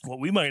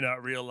 what we might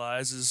not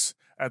realize is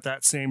at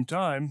that same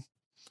time,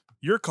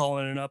 you're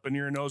calling it up an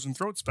ear, nose, and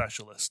throat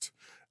specialist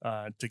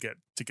to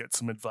get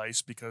some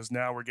advice, because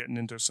now we're getting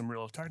into some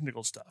real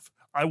technical stuff.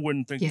 I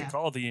wouldn't think to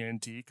call the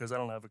ENT because I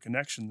don't have a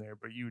connection there,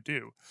 but you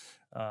do.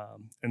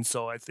 And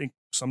so I think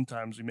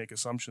sometimes we make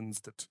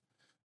assumptions that,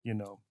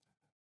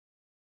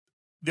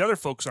 the other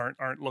folks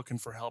aren't looking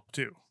for help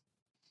too,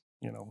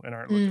 and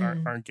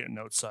aren't getting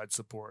outside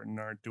support and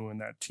aren't doing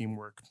that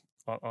teamwork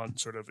on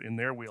sort of in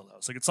their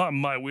wheelhouse. Like it's not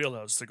in my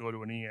wheelhouse to go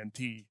to an ENT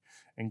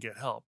and get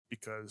help,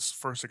 because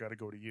first I got to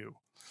go to you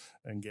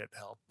and get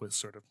help with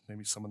sort of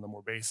maybe some of the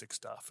more basic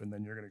stuff, and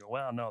then you're going to go,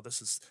 well, no,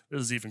 this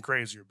is even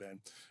crazier, Ben.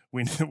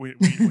 We need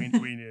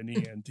an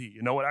ENT.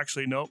 You know what?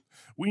 Actually, no,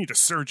 we need a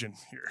surgeon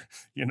here.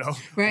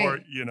 Right. Or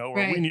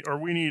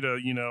we need a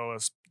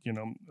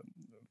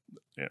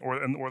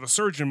or the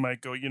surgeon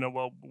might go,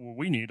 well,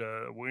 we need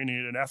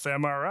an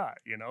fMRI,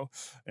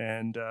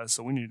 and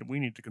so we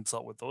need to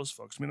consult with those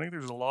folks. I think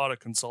there's a lot of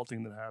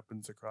consulting that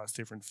happens across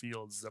different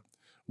fields that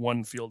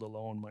one field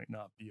alone might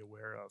not be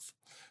aware of,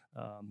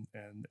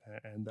 and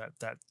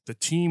that the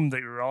team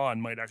that you're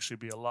on might actually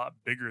be a lot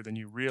bigger than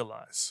you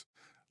realize.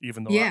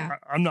 Even though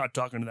I'm not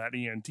talking to that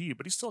ENT,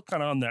 but he's still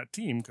kind of on that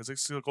team, because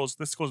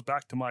this goes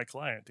back to my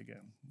client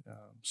again.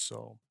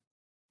 So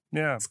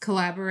yeah, it's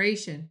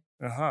collaboration.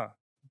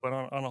 But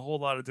on a whole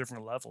lot of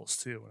different levels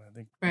too, and I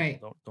think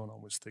people don't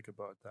always think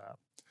about that.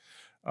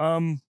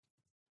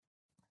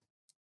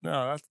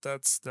 No,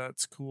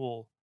 that's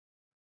cool.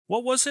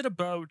 What was it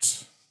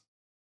about?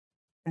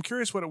 I'm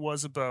curious what it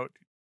was about,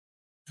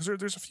 because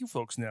there's a few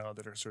folks now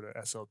that are sort of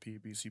SLP,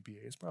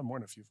 BCBA. It's probably more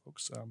than a few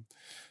folks.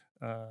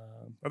 Are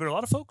there a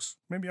lot of folks?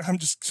 Maybe I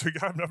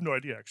have no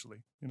idea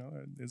actually.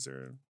 Is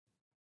there?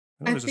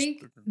 I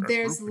think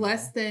there's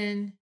less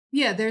than.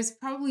 Yeah, there's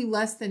probably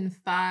less than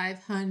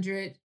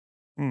 500.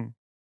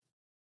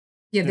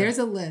 Yeah, there's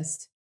a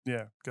list.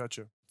 Yeah,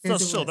 gotcha.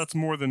 So that's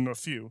more than a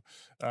few.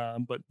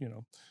 But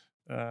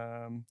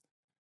are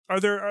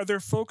there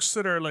folks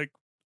that are like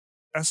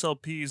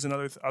SLPs and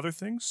other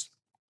things?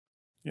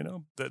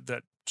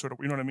 That sort of,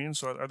 you know what I mean?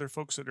 So are there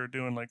folks that are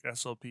doing like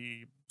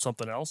SLP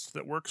something else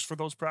that works for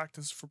those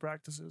practices,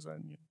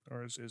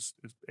 or is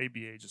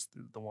ABA just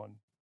the one?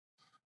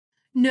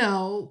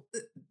 No,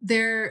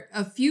 there are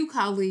a few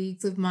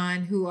colleagues of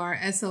mine who are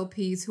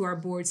SLPs who are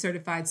board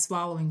certified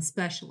swallowing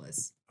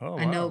specialists. Oh, wow.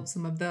 I know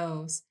some of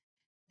those.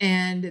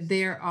 And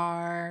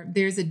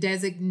there's a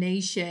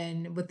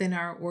designation within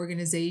our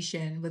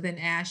organization, within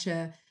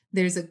ASHA.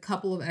 There's a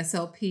couple of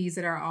SLPs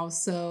that are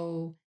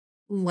also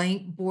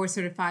board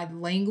certified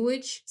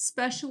language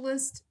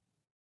specialist.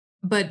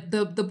 But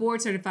the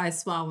board certified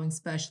swallowing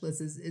specialist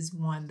is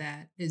one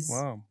that is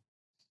wow.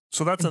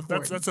 So that's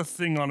a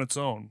thing on its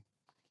own.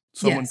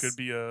 Someone could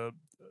be a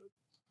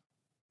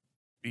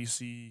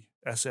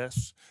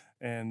BCSS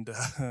and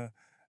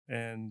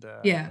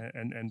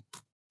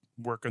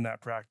work on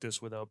that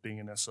practice without being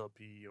an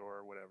SLP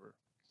or whatever.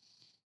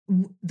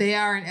 They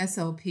are an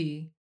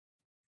SLP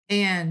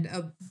and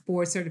a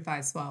board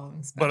certified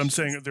swallowing specialist. But I'm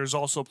saying that there's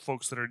also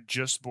folks that are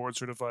just board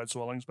certified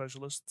swallowing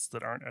specialists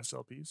that aren't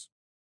SLPs.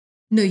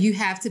 No, you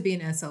have to be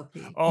an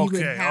SLP.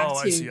 Okay.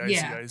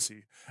 I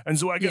see. And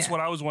so I guess what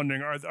I was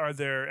wondering, are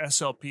there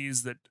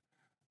SLPs that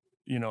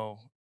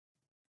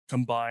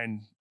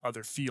combine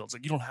other fields?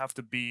 Like you don't have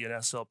to be an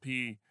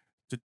SLP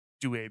to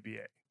do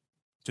ABA,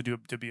 to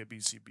be a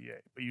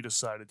BCBA, but you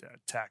decided to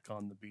tack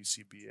on the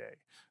BCBA.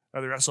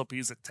 Are there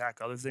SLPs that tack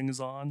other things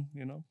on,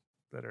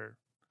 that are,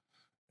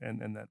 and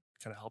that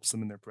kind of helps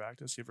them in their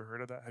practice? You ever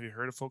heard of that? Have you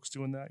heard of folks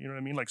doing that? You know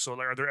what I mean? Like, so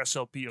are there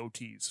SLP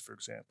OTs, for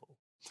example,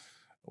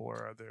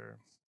 or are there,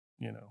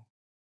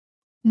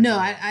 No,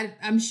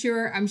 I'm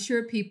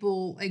sure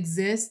people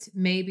exist,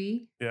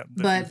 maybe. Yeah,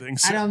 but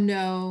I don't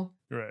know.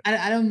 Right.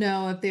 I don't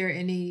know if there are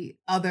any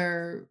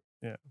other.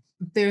 Yeah.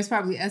 There's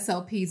probably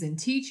SLPs and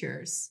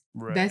teachers.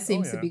 Right. That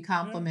seems to be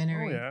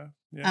complementary. Yeah.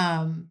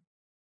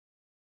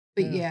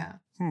 But yeah.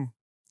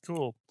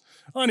 Cool.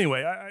 Well,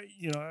 anyway, I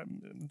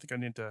think I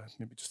need to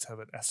maybe just have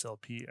an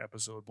SLP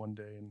episode one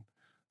day and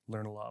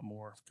learn a lot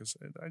more, because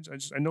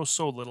I know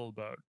so little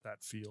about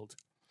that field,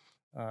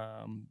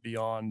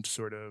 beyond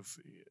sort of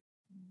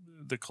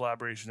the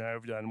collaboration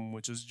I've done,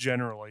 which has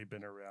generally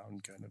been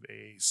around kind of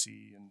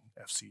AAC and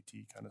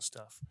FCT kind of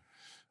stuff,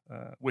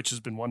 which has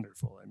been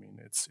wonderful. I mean,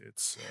 it's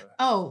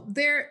I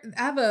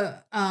have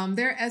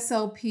their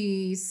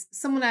SLPs,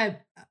 someone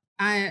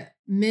I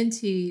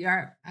mentee,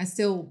 or I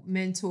still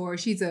mentor.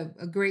 She's a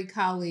great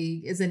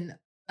colleague, is an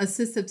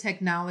assistive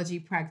technology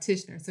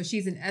practitioner. So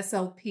she's an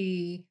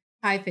SLP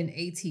hyphen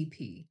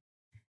ATP.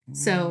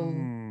 So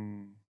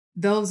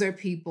those are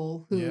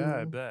people who, yeah,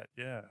 I bet.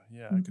 Yeah.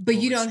 But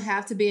you don't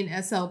have to be an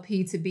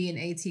SLP to be an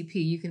ATP.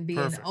 You can be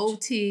an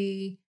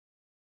OT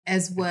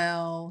as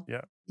well.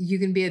 Yeah. You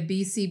can be a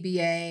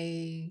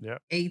BCBA,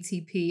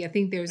 ATP. I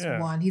think there's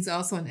one. He's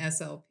also an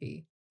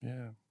SLP.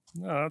 Yeah.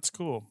 No, that's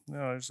cool.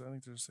 No, I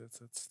think there's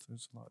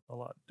a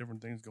lot of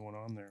different things going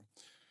on there.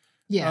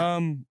 Yeah.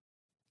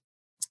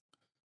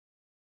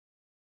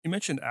 You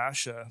mentioned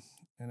ASHA,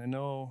 and I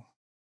know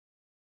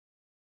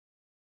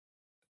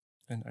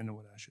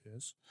what ASHA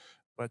is,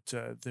 but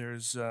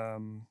there's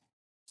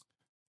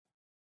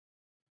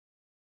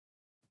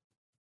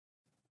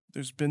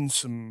been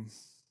some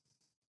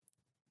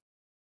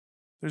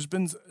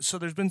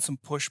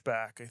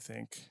pushback, I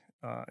think.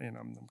 I'm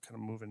kind of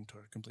moving to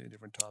a completely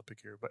different topic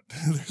here, but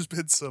there's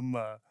been some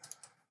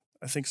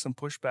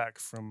pushback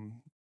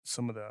from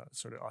some of the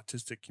sort of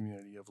autistic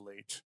community of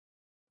late,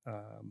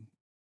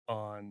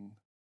 on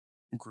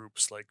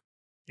groups like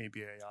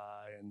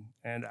ABAI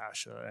and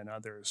ASHA and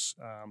others,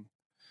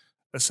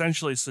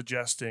 essentially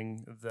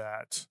suggesting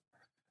that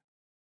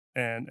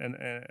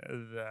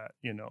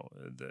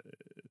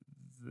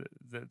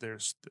that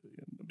there's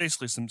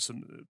basically some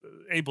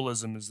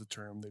ableism is the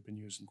term they've been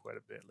using quite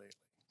a bit lately,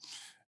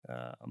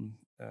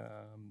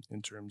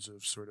 in terms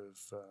of sort of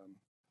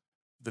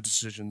the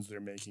decisions they're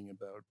making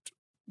about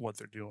what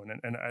they're doing,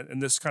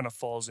 and this kind of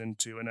falls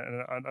into, and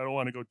I don't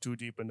want to go too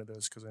deep into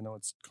this because I know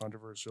it's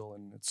controversial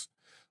and it's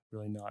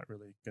really not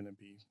really going to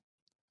be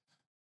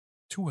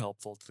too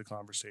helpful to the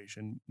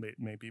conversation,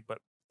 maybe,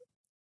 but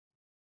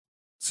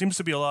seems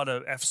to be a lot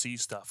of FC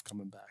stuff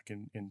coming back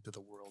into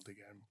the world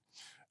again.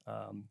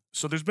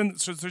 So there's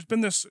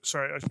been this.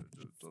 Sorry, I should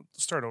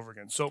start over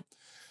again. So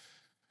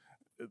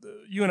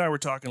you and I were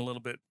talking a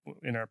little bit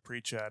in our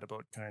pre-chat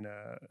about kind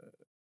of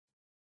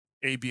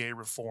ABA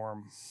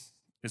reform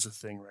is a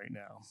thing right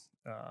now,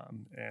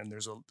 and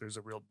there's a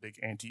real big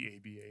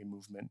anti-ABA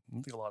movement.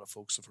 I think a lot of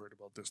folks have heard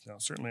about this now.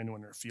 Certainly,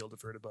 anyone in our field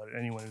have heard about it.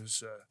 Anyone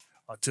who's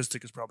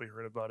autistic has probably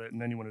heard about it,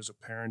 and anyone who's a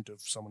parent of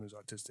someone who's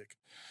autistic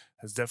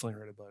has definitely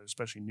heard about it,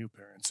 especially new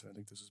parents. And I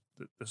think this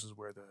is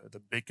where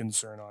the big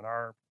concern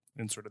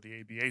in sort of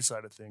the ABA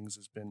side of things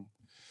has been.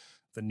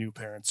 The new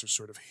parents are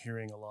sort of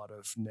hearing a lot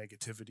of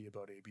negativity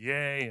about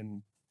ABA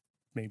and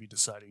maybe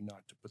deciding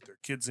not to put their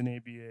kids in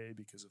ABA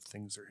because of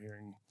things they're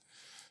hearing,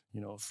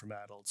 from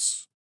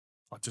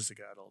autistic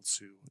adults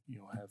who,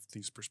 have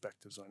these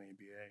perspectives on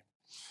ABA.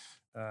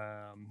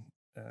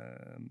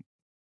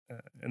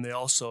 And they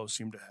also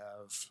seem to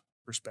have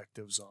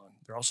perspectives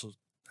they're also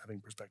having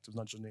perspectives,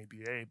 not just on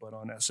ABA, but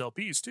on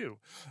SLPs too,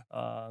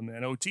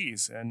 and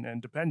OTs,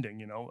 and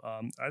depending,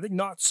 I think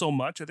not so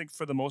much. I think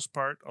for the most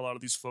part, a lot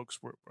of these folks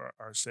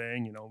are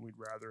saying, we'd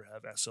rather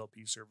have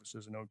SLP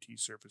services and OT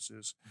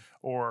services,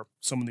 or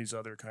some of these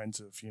other kinds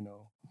of,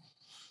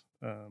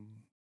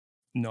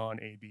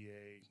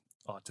 non-ABA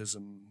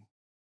autism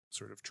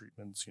sort of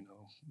treatments,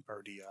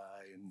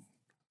 RDI and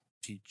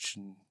teach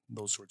and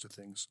those sorts of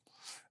things,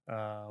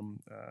 and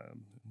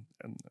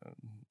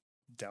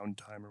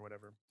downtime or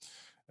whatever,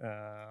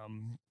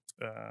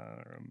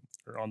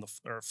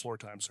 or floor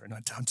time. Sorry,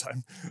 not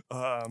downtime.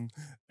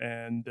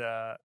 And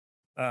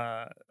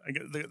I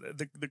get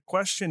the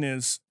question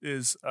is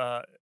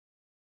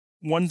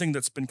one thing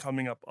that's been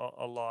coming up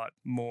a lot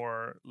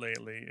more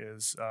lately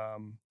is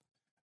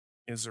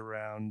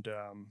around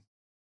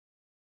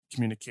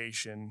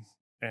communication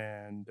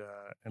and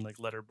like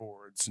letter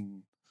boards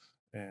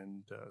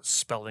and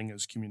spelling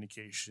as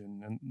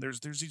communication, and there's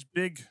these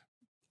big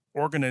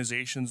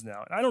organizations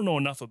now. I don't know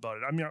enough about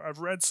it. I mean, I've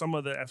read some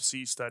of the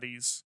FC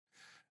studies.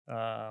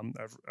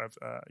 I've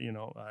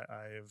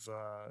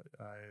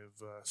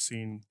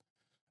seen.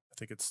 I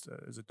think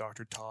is it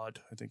Dr.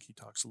 Todd? I think he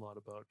talks a lot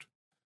about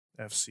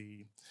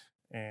FC,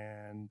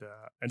 and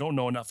I don't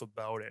know enough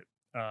about it.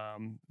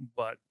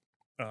 But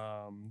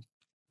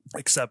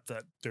except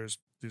that there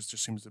just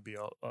seems to be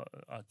a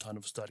ton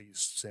of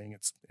studies saying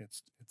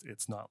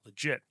it's not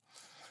legit.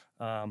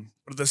 But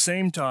at the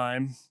same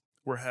time,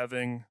 we're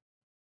having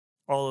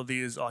all of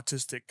these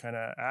autistic kind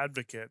of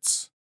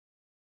advocates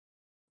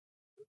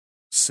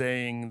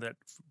saying that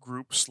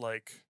groups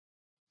like,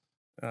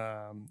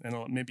 and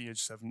maybe I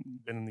just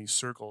haven't been in these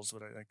circles,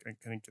 but I kind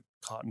of get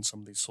caught in some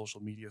of these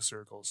social media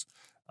circles,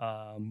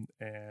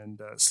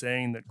 and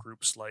saying that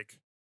groups like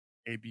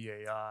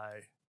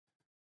ABAI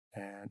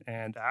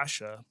and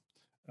ASHA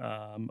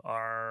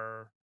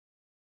are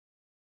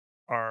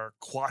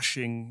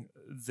quashing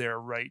their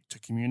right to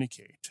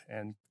communicate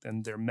and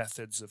their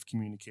methods of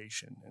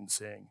communication,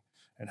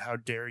 and And how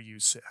dare you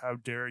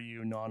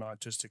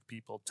non-autistic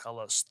people tell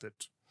us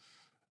that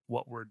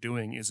what we're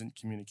doing isn't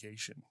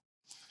communication?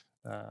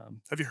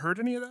 Have you heard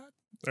any of that?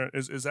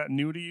 Is that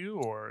new to you,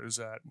 or is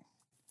that?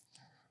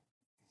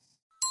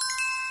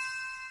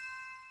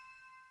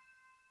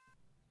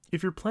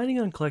 If you're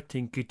planning on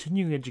collecting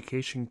continuing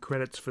education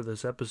credits for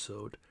this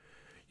episode,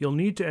 you'll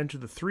need to enter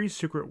the 3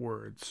 secret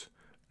words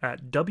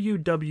at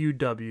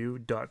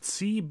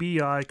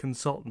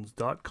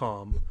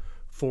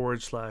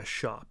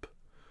www.cbiconsultants.com/shop.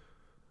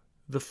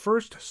 The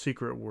first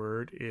secret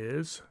word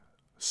is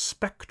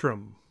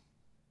spectrum.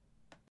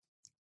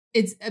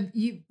 It's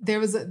there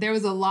was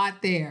a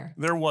lot there.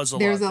 There was a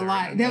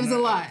lot. It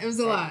was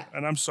a lot.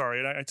 And I'm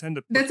sorry. I tend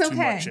to put too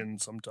much in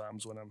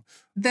sometimes when I'm.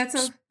 That's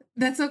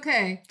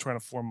okay. Trying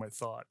to form my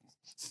thought.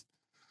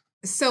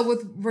 So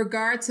with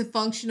regard to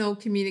functional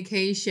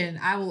communication,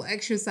 I will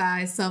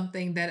exercise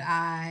something that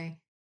I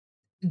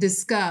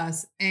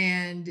discuss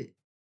and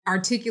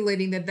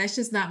articulating that's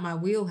just not my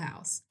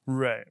wheelhouse.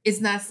 Right.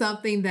 It's not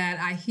something that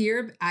I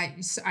hear.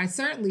 I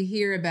certainly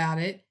hear about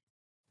it,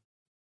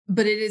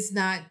 but it is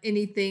not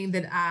anything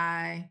that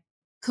I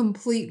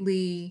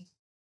completely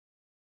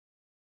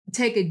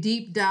take a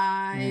deep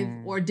dive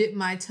or dip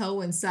my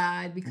toe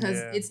inside, because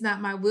it's not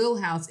my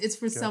wheelhouse. It's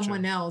for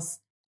someone else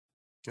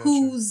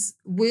whose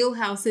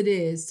wheelhouse it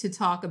is to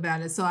talk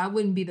about it. So I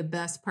wouldn't be the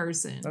best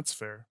person. That's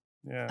fair.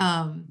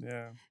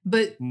 Yeah.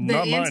 But the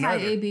not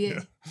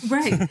anti-ABA,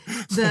 right?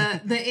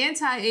 The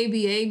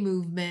anti-ABA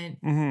movement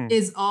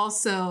is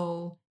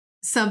also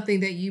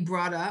something that you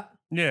brought up.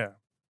 Yeah.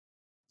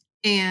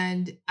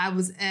 And I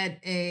was at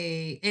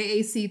a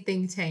AAC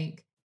think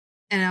tank,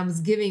 and I was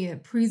giving a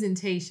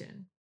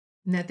presentation.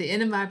 And at the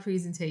end of my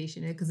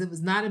presentation, because it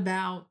was not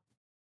about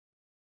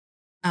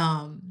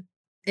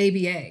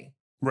ABA.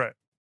 Right.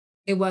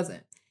 It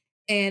wasn't.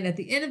 And at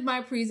the end of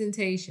my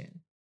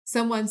presentation,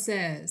 someone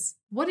says,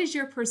 "What is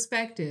your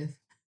perspective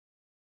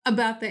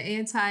about the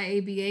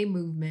anti-ABA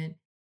movement?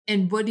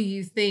 And what do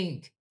you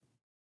think?"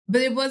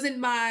 But it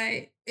wasn't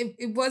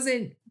it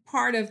wasn't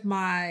part of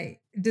my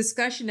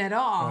discussion at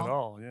all. At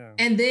all, yeah.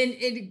 And then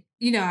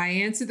I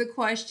answered the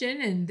question,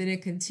 and then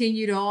it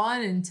continued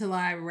on until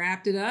I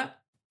wrapped it up.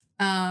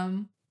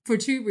 For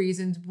 2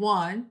 reasons.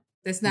 1,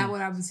 that's not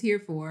what I was here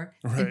for.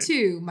 Right. And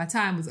 2, my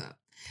time was up.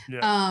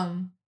 Yeah.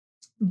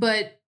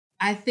 But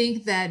I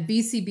think that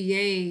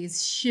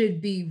BCBAs should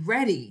be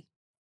ready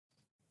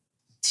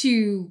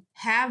to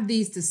have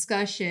these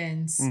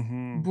discussions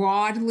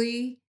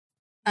broadly,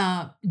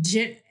 and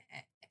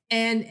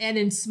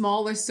in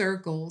smaller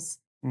circles,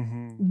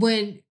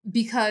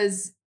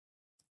 because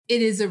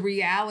it is a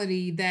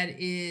reality that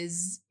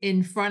is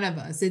in front of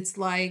us. It's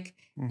like,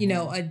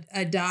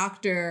 a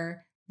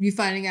doctor, you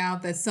finding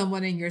out that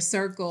someone in your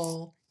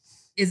circle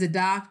is a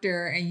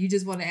doctor, and you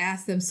just want to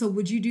ask them, "So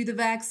would you do the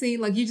vaccine?"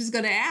 Like, you're just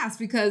going to ask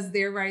because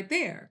they're right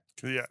there.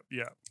 Yeah.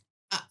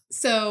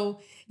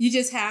 So you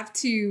just have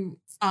to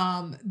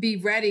be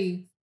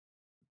ready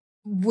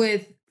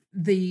with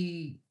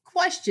the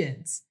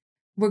questions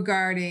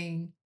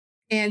regarding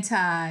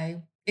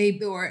or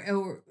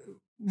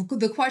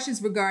the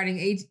questions regarding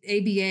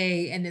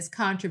ABA and this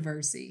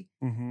controversy.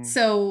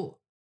 So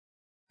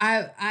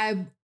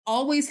I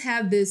always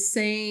have this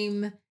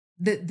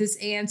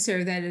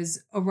answer that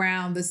is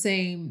around the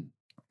same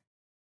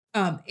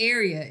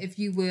area, if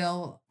you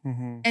will.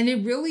 And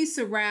it really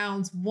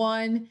surrounds,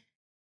 1,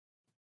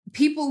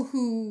 people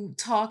who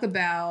talk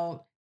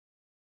about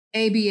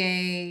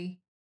ABA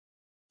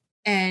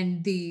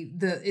and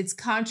its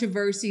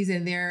controversies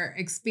and their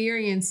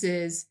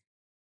experiences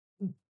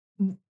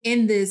in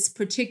using this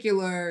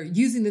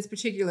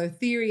particular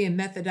theory and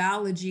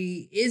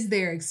methodology is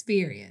their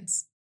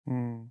experience.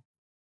 And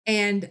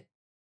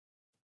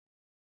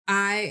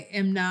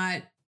I'm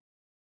not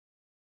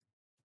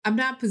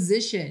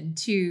positioned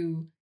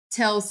to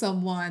tell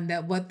someone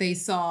that what they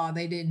saw,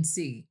 they didn't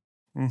see,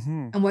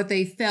 and what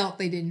they felt,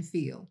 they didn't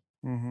feel.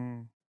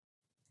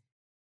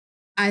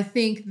 I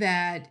think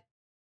that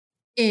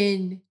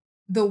in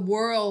the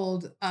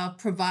world of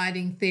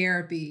providing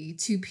therapy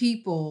to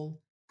people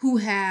who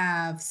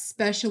have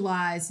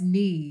specialized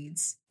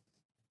needs,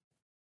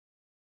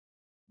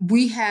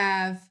 we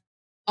have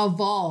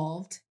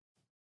evolved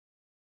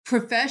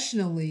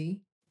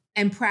professionally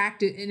and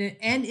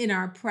in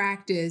our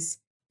practice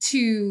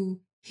to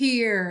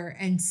hear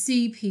and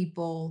see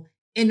people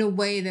in a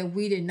way that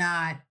we did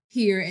not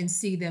hear and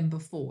see them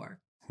before.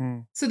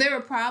 So there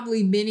were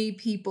probably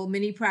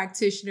many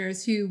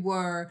practitioners who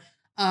were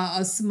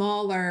a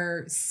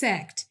smaller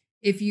sect,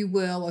 if you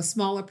will, a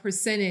smaller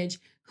percentage,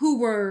 who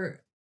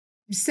were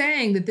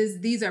saying that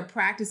these are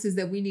practices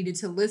that we needed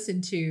to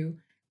listen to,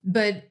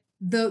 but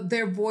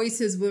their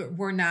voices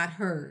were not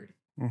heard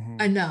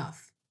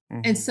enough.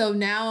 And so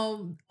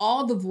now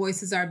all the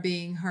voices are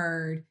being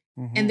heard.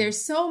 And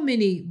there's so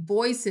many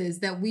voices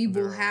that we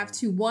will have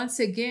to once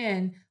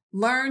again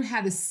learn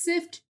how to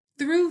sift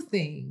through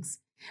things.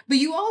 But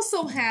you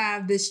also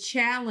have this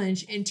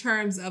challenge in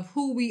terms of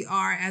who we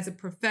are as a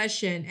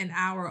profession and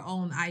our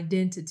own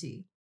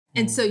identity.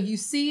 And so you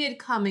see it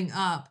coming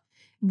up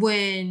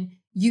when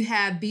you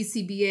have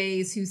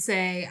BCBAs who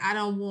say, I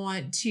don't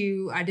want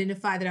to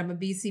identify that I'm a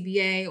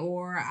BCBA,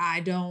 or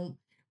I don't,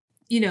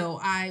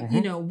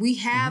 we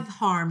have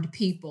harmed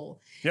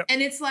people. Yep.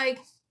 And it's like,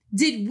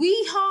 did we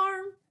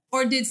harm,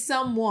 or did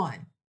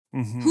someone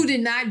who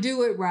did not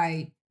do it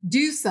right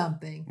do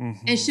something?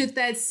 And should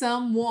that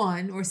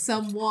someone or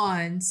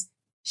someone's,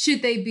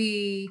 should they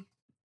be,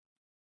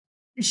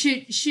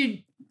 should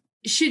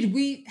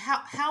we,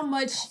 how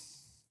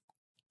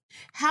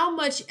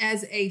much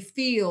as a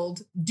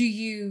field do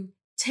you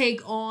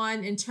take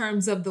on in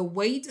terms of the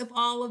weight of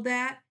all of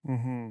that?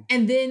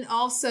 And then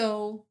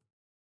also,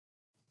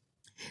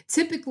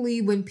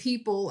 typically when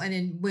people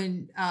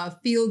when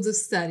fields of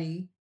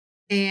study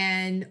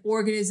and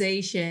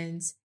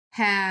organizations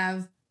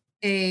have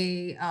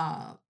a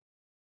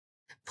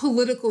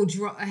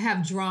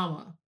have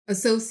drama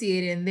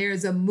associated, and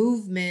there's a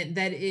movement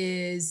that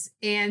is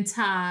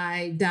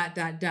anti ...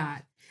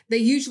 They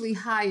usually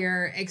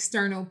hire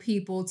external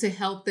people to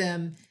help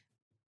them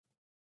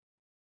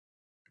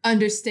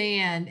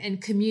understand and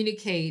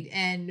communicate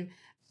and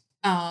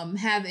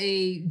have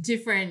a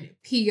different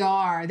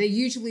PR. They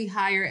usually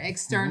hire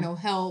external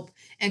help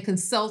and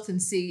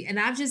consultancy. And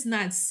I've just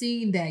not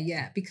seen that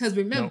yet, because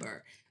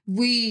remember,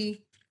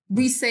 we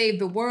save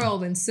the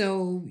world. And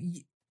so,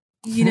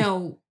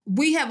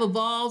 we have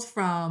evolved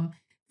from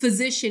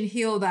physician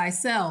heal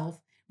thyself,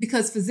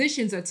 because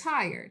physicians are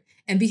tired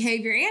and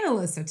behavior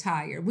analysts are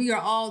tired. We are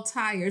all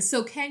tired.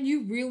 So can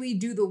you really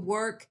do the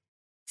work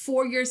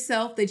for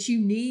yourself that you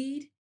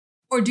need?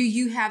 Or do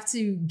you have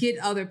to get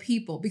other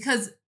people?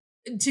 Because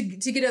to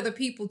get other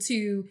people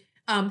to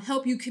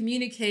help you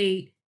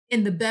communicate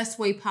in the best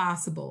way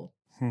possible,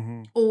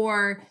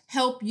 or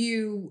help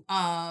you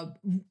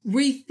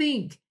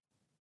rethink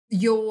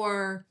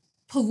your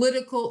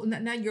political,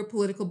 not your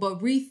political, but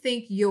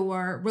rethink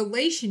your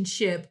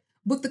relationship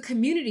with the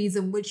communities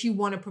in which you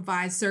want to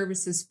provide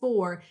services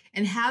for,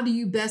 and how do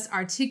you best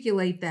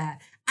articulate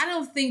that? I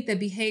don't think that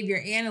behavior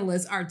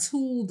analysts are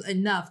tooled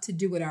enough to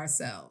do it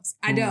ourselves.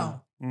 I don't.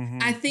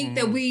 I think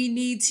that we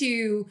need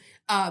to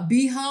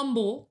be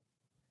humble,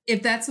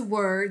 if that's a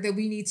word that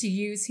we need to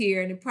use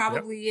here, and it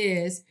probably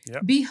is.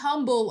 Be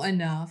humble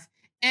enough,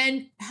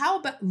 and how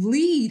about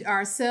lead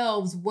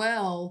ourselves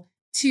well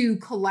to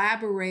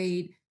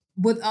collaborate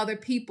with other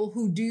people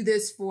who do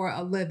this for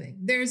a living.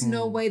 There's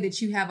no way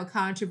that you have a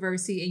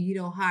controversy and you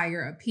don't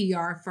hire a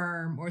PR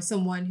firm or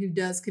someone who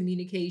does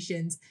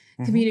communications,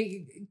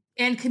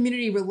 and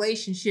community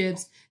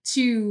relationships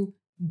to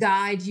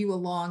guide you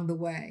along the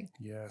way.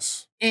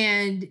 Yes.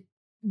 And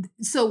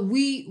so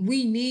we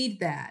need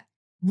that.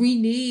 We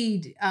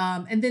need,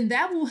 and then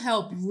that will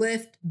help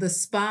lift the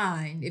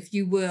spine, if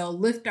you will,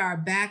 lift our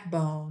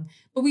backbone.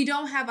 But we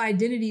don't have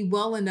identity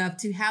well enough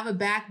to have a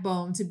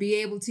backbone to be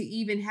able to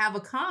even have a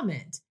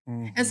comment.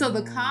 And so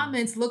the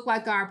comments look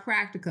like our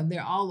practicum.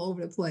 They're all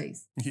over the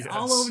place. Yes.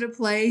 All over the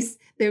place.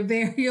 They're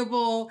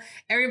variable.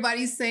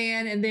 Everybody's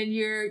saying, and then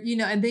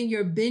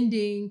you're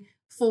bending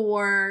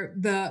for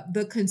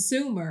the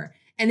consumer.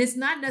 And it's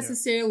not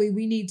necessarily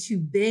we need to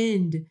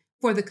bend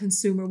for the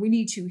consumer. We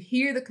need to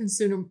hear the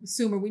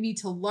consumer. We need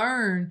to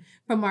learn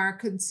from our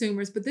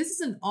consumers. But this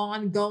is an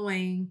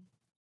ongoing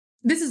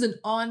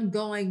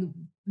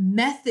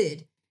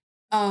method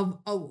of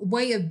a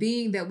way of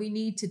being that we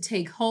need to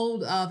take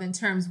hold of, in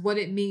terms of what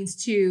it means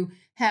to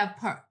have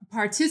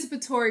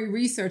participatory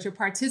research or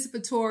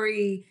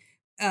participatory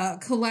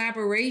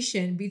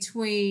collaboration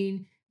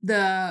between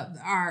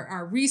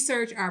our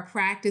research, our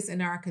practice,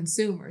 and our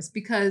consumers,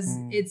 because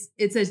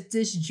it's as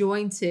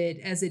disjointed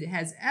as it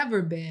has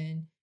ever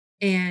been.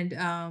 And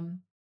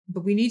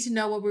but we need to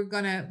know what we're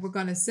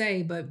gonna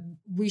say, but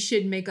we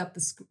should make up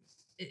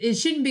it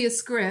shouldn't be a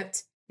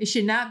script. It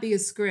should not be a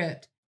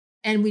script,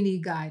 and we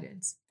need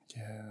guidance.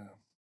 Yeah.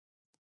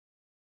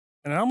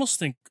 And I almost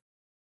think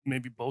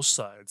maybe both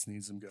sides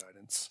need some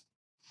guidance.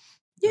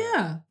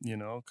 Yeah.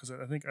 Because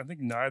I think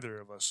neither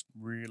of us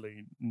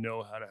really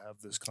know how to have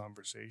this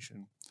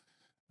conversation.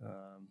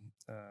 A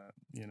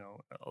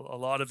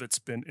lot of it's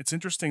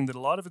interesting that a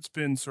lot of it's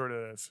been sort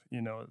of,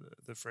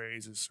 the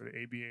phrase is sort of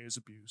ABA is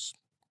abuse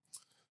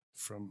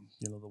from,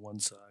 the one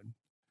side.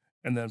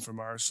 And then from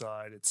our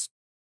side, it's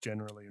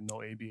generally no,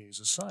 ABA is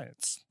a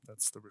science.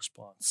 That's the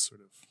response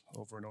sort of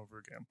over and over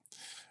again.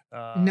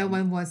 No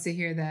one wants to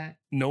hear that.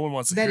 No one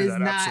wants to hear that.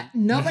 That is not,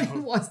 nobody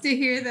wants to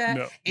hear that.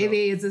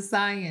 ABA is a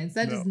science.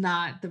 That is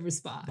not the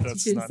response. You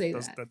shouldn't say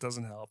that. That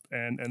doesn't help.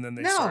 And then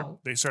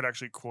they start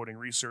actually quoting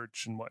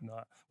research and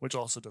whatnot, which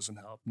also doesn't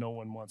help. No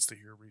one wants to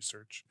hear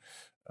research.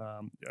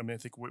 I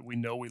think we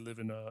know we live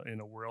in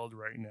a world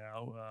right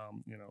now,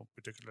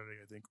 particularly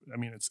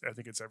I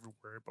think it's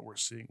everywhere, but we've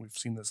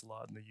seen this a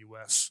lot in the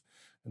US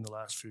in the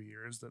last few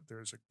years, that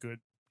there's a good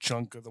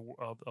chunk of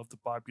the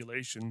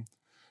population,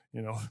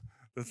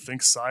 that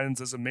thinks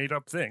science is a made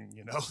up thing,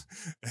 and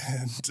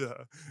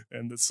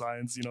that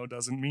science,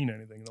 doesn't mean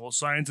anything. Well,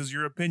 science is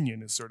your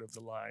opinion is sort of the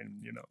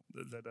line,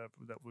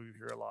 that we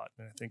hear a lot.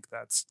 And I think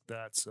that's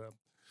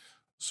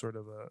sort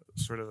of a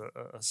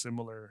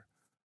similar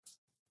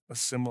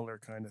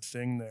kind of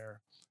thing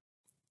there.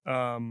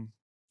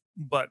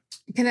 But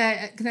can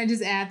I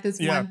just add this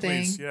one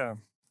thing? Please, yeah.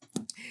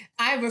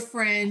 I have a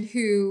friend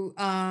who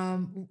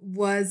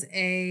was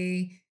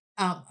a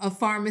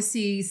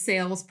pharmacy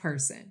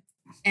salesperson,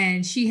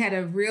 and she had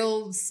a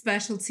real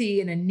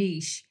specialty and a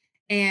niche,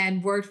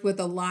 and worked with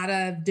a lot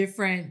of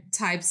different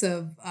types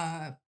of.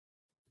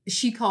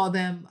 She called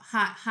them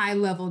high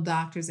level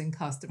doctors and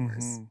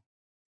customers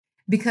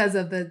because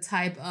of the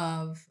type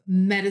of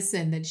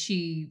medicine that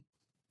she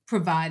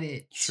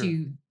provided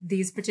to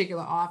these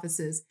particular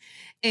offices.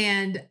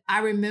 And I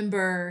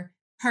remember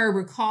her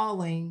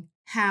recalling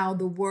how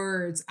the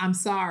words, "I'm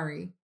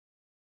sorry,"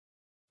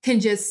 can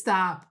just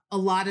stop a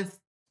lot of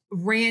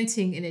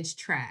ranting in its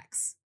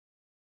tracks.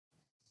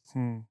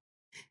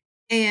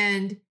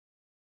 And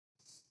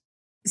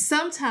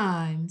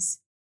sometimes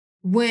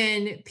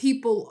when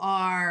people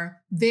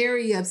are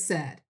very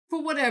upset,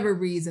 for whatever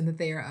reason that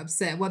they are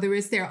upset, whether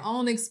it's their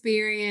own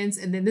experience,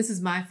 and then this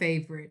is my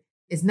favorite,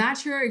 it's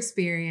not your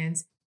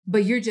experience,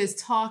 but you're just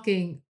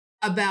talking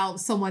about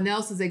someone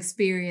else's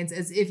experience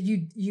as if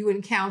you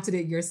encountered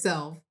it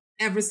yourself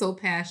ever so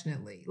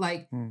passionately.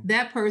 Like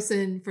that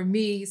person, for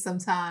me,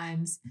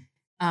 sometimes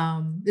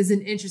is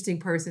an interesting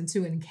person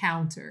to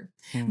encounter.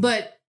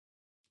 But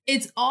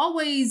it's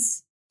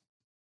always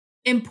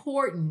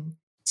important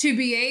to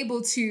be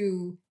able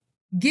to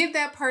give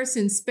that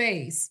person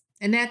space.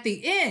 And at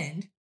the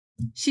end,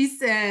 she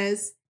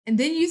says, and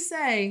then you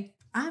say,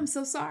 "I'm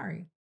so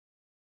sorry."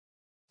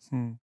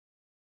 And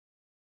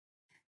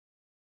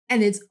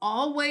it's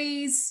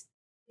always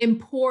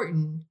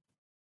important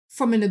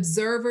from an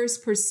observer's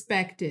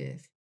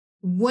perspective,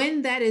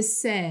 when that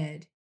is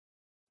said,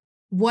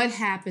 what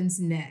happens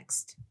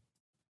next?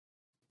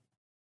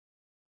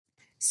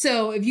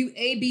 So if you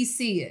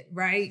ABC it,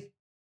 right?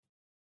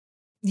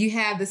 You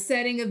have the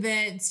setting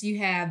events, you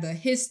have the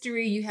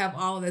history, you have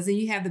all of this, and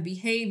you have the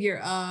behavior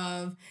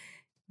of,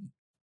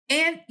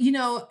 and,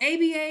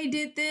 ABA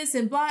did this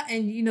and blah,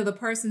 and, the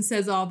person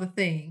says all the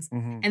things.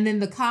 And then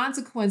the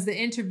consequence, the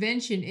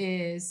intervention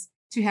is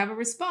to have a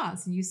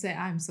response. And you say,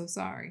 "I'm so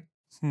sorry."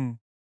 And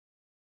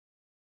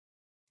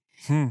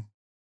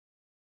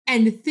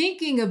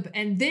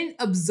then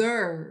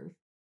observe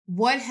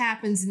what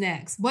happens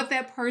next, what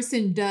that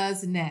person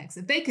does next.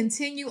 If they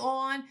continue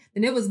on,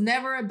 then it was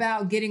never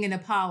about getting an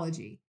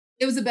apology.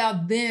 It was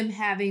about them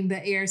having the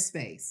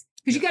airspace.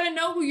 Because you got to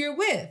know who you're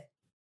with.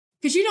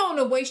 Because you don't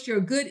want to waste your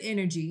good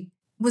energy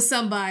with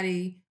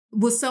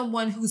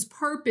someone whose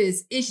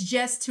purpose is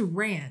just to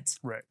rant.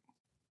 Right.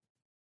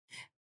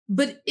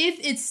 But if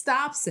it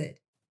stops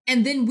it,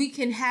 and then we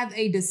can have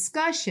a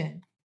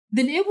discussion,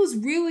 then it was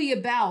really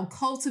about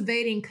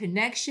cultivating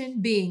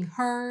connection, being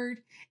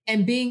heard,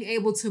 and being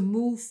able to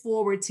move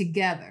forward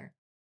together.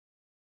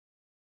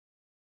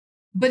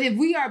 But if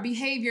we are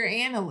behavior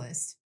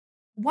analysts,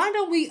 why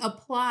don't we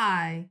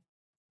apply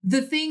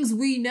the things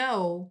we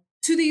know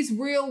to these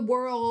real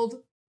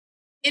world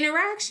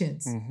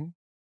interactions?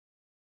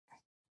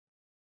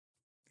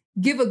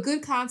 Give a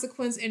good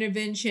consequence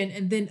intervention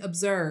and then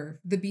observe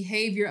the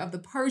behavior of the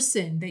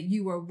person that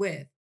you are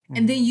with.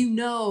 And then you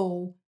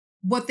know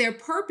what their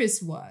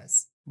purpose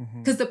was.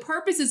 Because the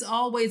purpose is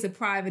always a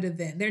private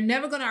event. They're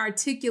never going to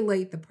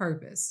articulate the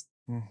purpose.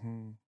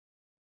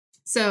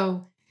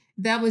 So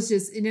that was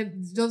just,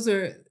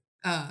 that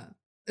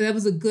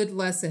was a good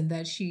lesson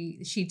that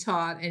she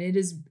taught, and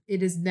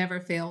it has never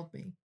failed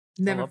me.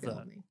 Never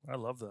failed me. I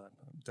love that.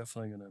 I'm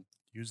definitely going to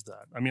use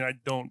that. I mean, I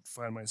don't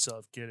find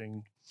myself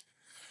getting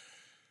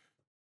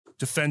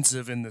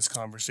defensive in this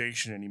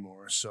conversation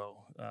anymore.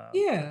 So,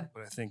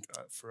 but I think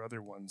for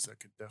other ones that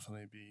could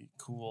definitely be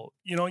cool.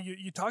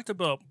 You talked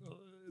about,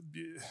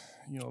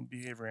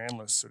 behavior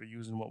analysts sort of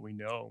using what we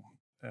know.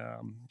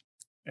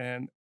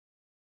 And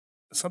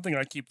something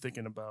I keep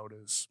thinking about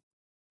is,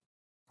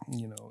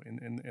 in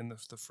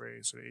the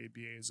phrase sort of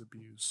ABA is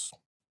abuse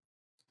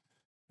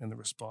and the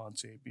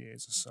response ABA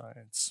is a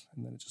science,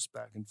 and then it's just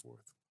back and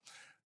forth,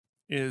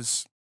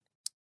 is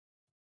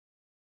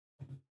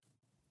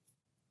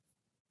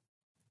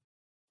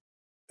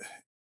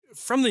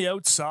from the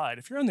outside,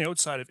 if you're on the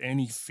outside of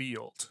any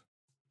field,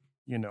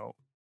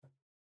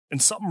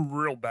 and something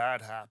real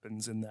bad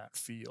happens in that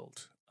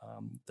field,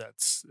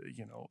 that's,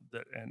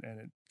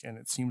 and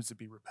it seems to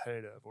be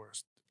repetitive, or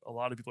a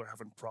lot of people are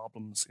having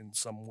problems in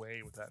some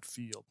way with that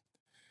field.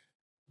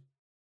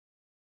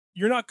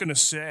 You're not going to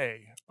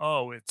say,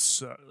 it's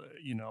the,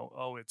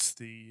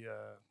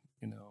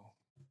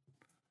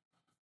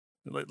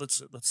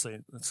 let's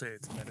say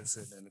it's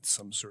medicine and it's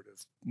some sort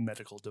of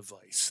medical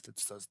device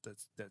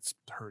that's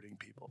hurting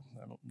people.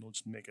 We'll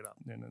just make it up.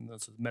 And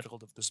this medical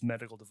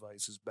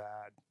device is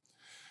bad.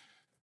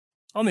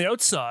 On the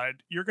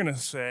outside, you're going to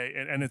say,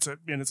 and it's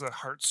a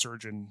heart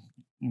surgeon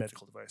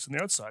medical device. On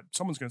the outside,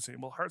 someone's going to say,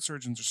 well, heart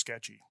surgeons are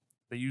sketchy.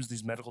 They use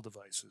these medical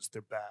devices.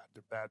 They're bad.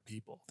 They're bad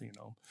people.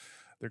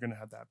 They're going to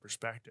have that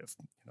perspective.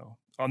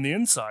 On the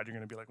inside, you're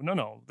going to be like,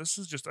 no, this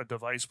is just a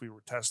device we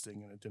were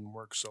testing and it didn't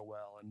work so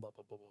well, and blah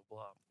blah blah blah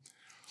blah.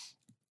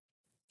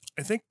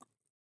 I think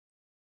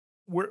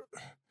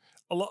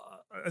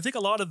I think a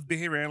lot of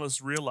behavior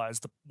analysts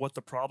realize what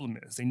the problem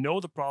is. They know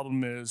the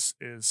problem is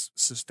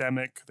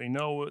systemic. They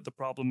know the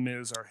problem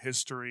is our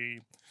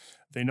history.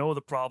 They know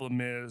the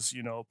problem is,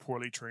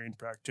 poorly trained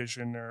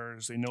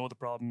practitioners. They know the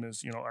problem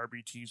is,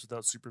 RBTs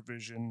without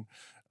supervision.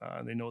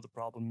 They know the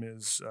problem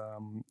is,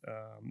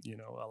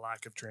 a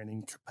lack of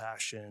training,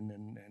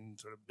 compassion, and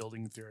sort of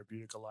building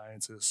therapeutic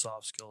alliances,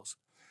 soft skills.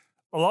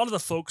 A lot of the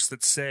folks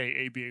that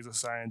say ABA is a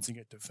science and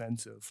get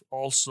defensive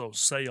also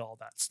say all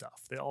that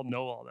stuff. They all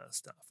know all that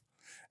stuff.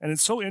 And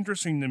it's so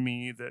interesting to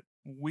me that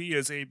we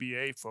as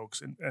ABA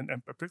folks, and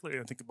particularly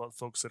I think about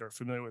folks that are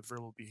familiar with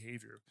verbal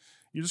behavior,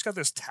 you just got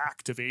this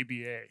tact of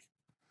ABA,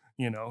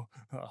 of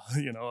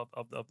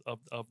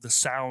the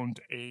sound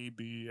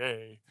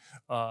ABA,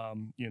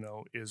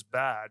 is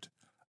bad.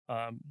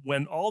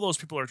 When all those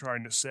people are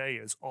trying to say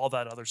is all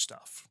that other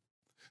stuff,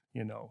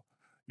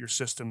 your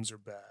systems are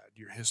bad,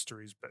 your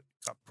history's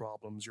got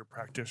problems, your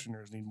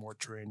practitioners need more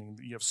training,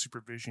 you have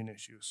supervision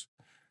issues.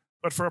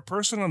 But for a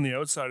person on the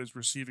outside who's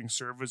receiving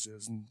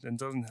services and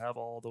doesn't have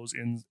all those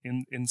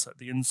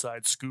the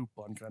inside scoop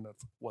on kind of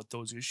what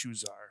those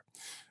issues are,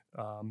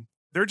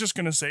 they're just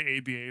going to say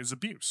ABA is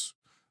abuse,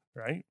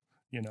 right?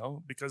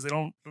 Because they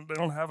don't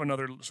have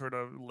another sort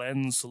of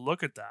lens to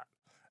look at that.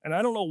 And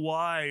I don't know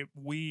why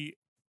we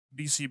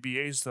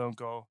BCBAs don't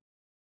go,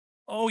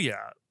 oh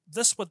yeah,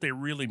 this is what they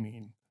really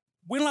mean.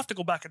 We don't have to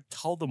go back and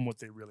tell them what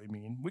they really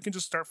mean. We can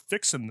just start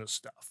fixing this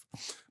stuff.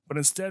 But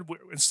instead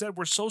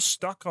we're so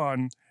stuck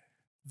on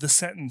the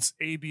sentence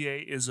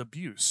ABA is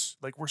abuse.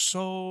 Like there's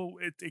so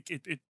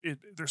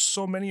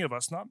many of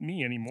us, not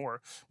me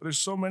anymore, but there's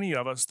so many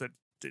of us that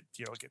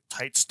get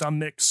tight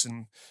stomachs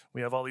and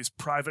we have all these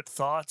private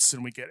thoughts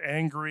and we get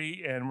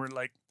angry and we're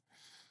like,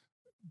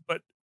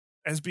 but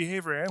as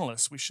behavior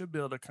analysts, we should be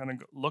able to kind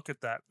of look at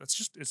that. It's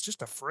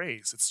just a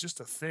phrase. It's just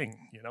a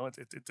thing.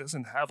 It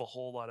doesn't have a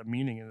whole lot of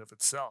meaning in and of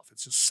itself.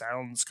 It's just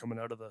sounds coming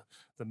out of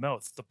the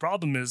mouth. The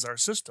problem is our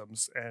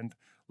systems. And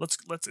let's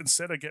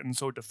instead of getting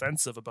so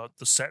defensive about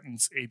the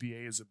sentence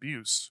ABA is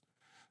abuse,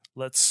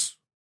 let's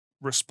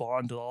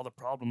respond to all the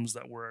problems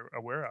that we're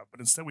aware of. But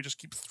instead we just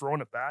keep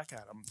throwing it back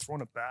at them.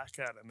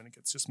 And it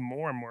gets just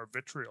more and more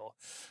vitriol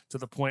to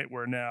the point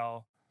where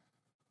now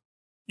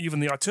even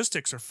the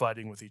autistics are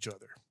fighting with each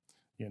other.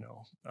 And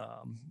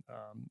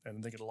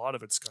I think a lot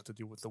of it's got to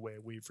do with the way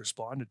we've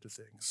responded to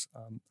things.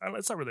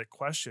 It's not really a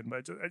question,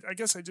 but I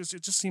guess it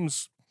just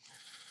seems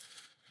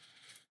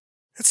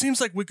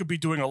like we could be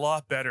doing a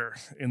lot better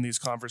in these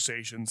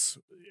conversations.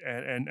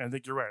 And I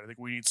think you're right. I think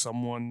we need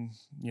someone,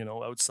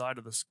 outside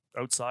of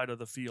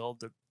the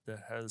field that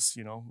has,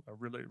 a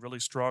really, really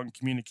strong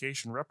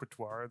communication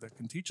repertoire that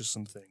can teach us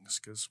some things,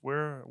 because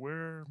we're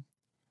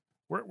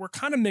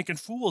kind of making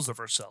fools of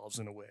ourselves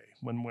in a way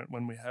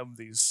when we have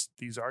these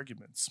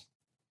arguments.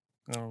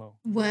 I don't know.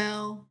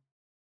 Well,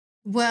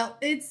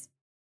 it's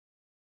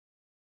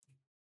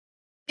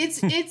a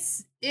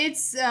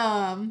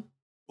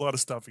lot of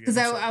stuff again. Because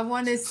I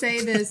want to say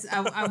this.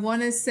 I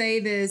want to say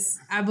this.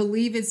 I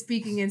believe in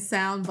speaking in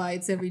sound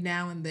bites every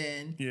now and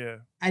then. Yeah,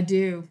 I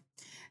do.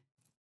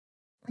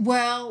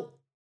 Well,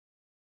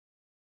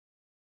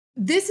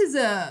 this is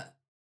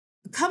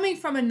coming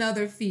from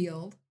another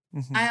field.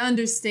 Mm-hmm. I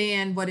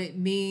understand what it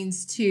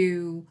means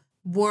to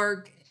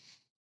work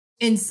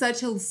in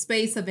such a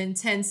space of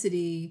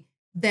intensity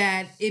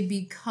that it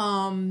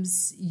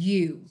becomes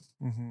you.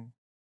 Mm-hmm.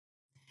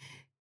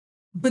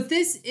 But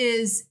this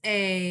is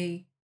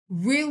a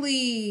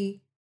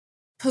really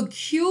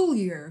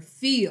peculiar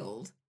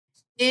field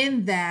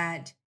in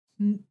that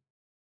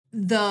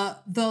the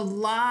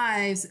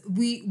lives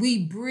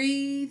we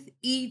breathe,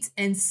 eat,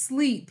 and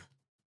sleep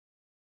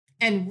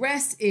and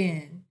rest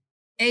in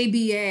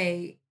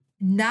ABA,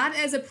 not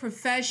as a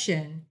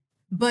profession,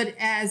 but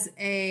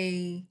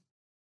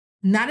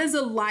not as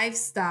a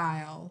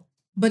lifestyle,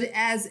 but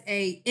as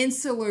a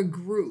insular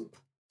group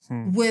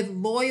with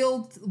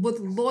loyalist,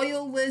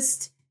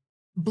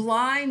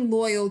 blind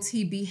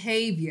loyalty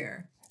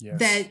behavior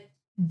that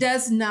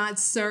does not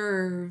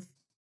serve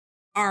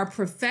our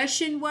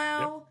profession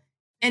well. Yep.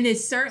 And it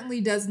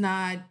certainly does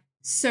not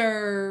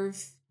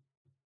serve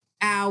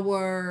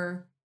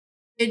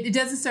it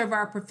doesn't serve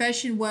our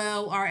profession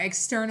well, our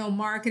external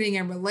marketing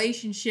and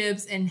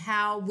relationships, and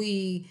how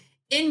we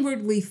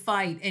inwardly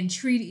fight and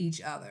treat each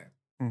other.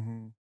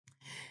 Mm-hmm.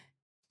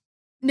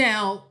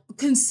 Now,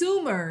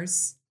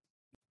 consumers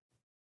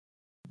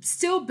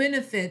still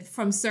benefit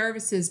from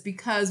services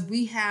because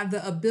we have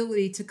the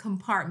ability to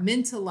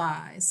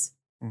compartmentalize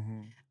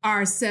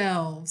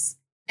ourselves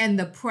and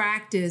the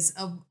practice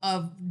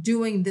of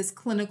doing this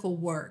clinical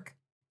work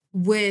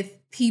with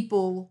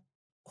people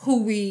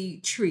who we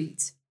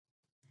treat.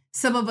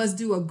 Some of us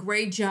do a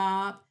great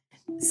job.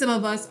 Some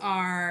of us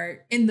are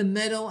in the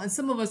middle, and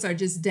some of us are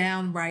just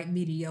downright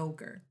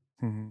mediocre.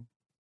 Mm-hmm.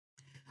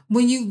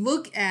 When you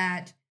look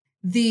at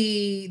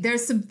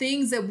there's some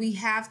things that we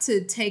have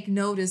to take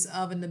notice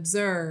of and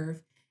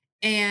observe.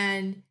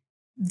 And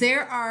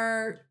there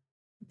are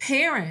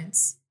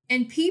parents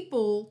and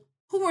people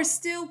who are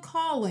still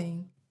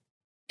calling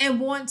and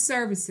want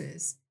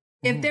services.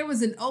 If there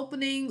was an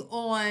opening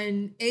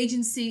on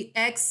agency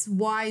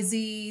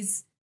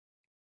XYZ's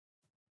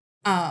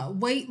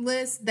wait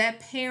list, that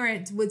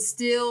parent would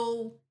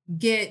still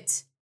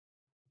get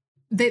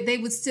they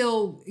would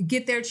still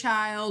get their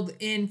child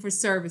in for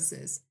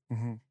services.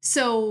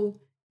 So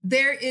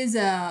there is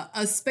a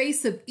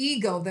space of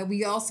ego that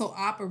we also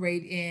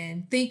operate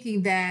in,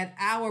 thinking that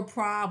our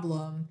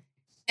problem,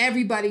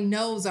 everybody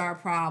knows our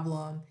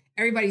problem,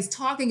 everybody's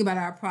talking about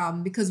our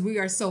problem because we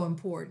are so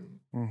important.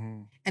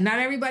 And not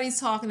everybody's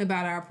talking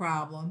about our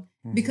problem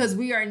because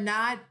we are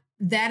not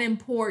that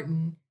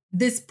important.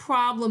 This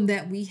problem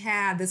that we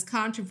have, this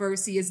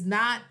controversy, is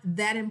not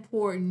that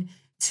important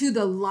to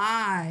the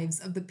lives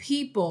of the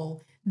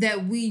people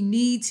that we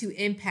need to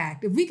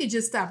impact. If we could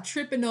just stop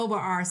tripping over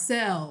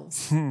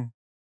ourselves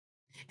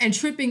and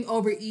tripping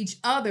over each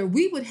other,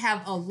 we would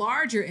have a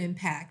larger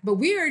impact. But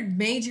we are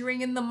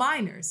majoring in the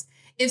minors.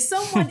 If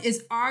someone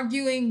is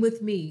arguing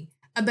with me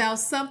about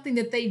something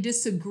that they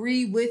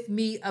disagree with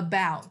me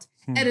about,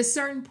 at a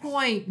certain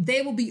point,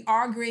 they will be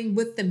arguing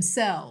with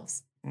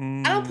themselves.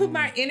 I don't put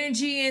my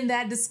energy in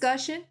that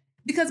discussion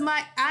because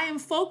I am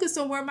focused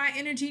on where my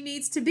energy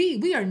needs to be.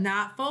 We are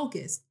not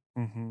focused.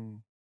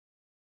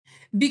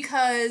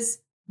 Because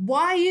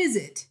why is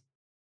it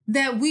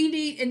that we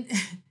need,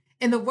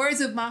 in the words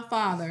of my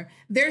father,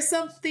 there's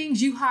some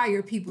things you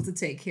hire people to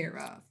take care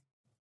of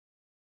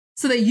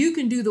so that you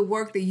can do the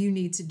work that you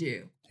need to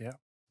do. Yeah.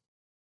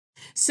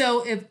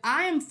 So if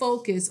I am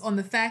focused on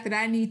the fact that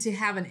I need to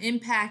have an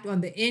impact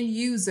on the end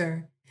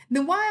user,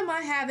 then why am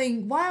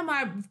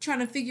I trying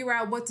to figure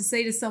out what to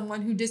say to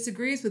someone who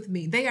disagrees with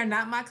me? They are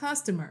not my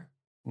customer.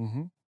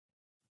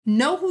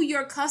 Know who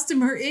your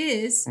customer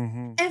is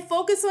and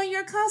focus on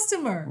your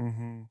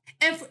customer.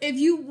 And if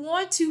you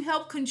want to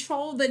help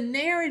control the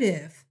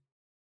narrative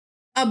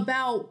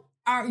about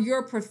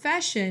your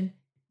profession,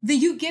 then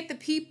you get the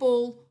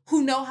people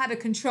who know how to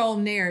control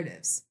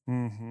narratives.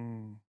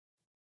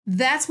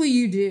 That's what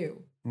you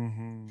do.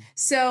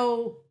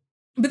 So,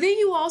 but then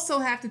you also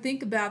have to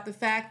think about the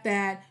fact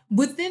that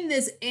within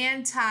this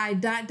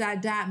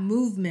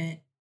movement,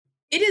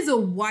 it is a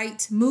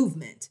white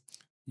movement.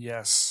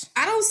 Yes.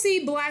 I don't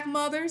see Black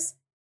mothers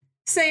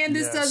saying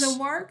this doesn't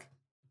work.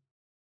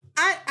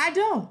 I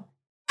don't.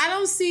 I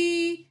don't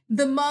see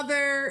the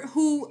mother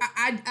who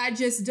I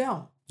just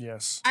don't.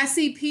 Yes. I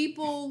see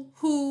people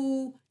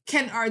who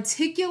can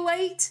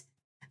articulate.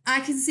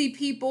 I can see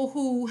people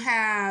who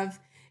have,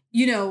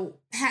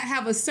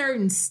 have a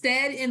certain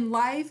stead in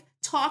life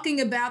talking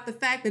about the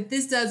fact that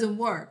this doesn't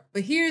work.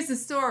 But here's the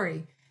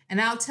story.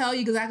 And I'll tell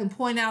you because I can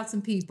point out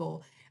some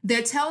people.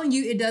 They're telling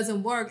you it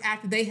doesn't work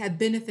after they have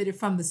benefited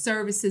from the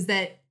services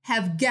that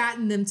have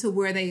gotten them to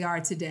where they are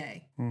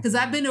today. Because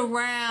I've been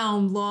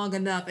around long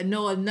enough and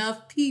know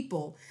enough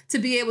people to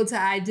be able to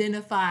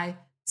identify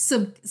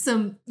some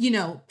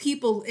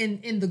people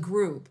in the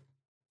group.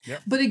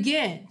 Yep. But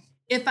again,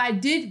 if I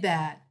did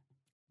that,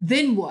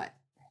 then what?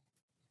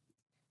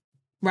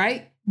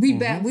 Right? We'd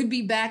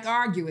be back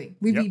arguing.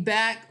 We'd be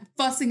back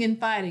fussing and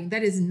fighting.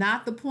 That is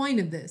not the point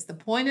of this. The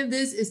point of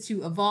this is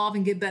to evolve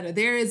and get better.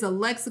 There is a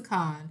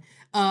lexicon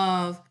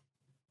of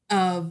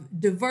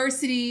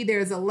diversity.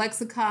 There's a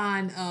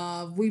lexicon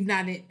of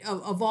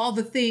of all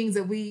the things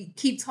that we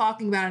keep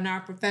talking about in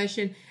our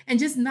profession, and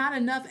just not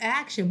enough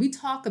action. We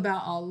talk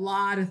about a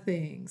lot of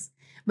things,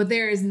 but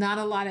there is not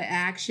a lot of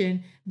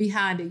action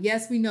behind it.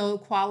 Yes, we know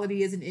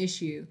quality is an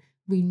issue.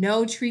 We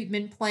know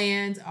treatment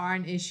plans are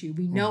an issue.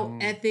 We know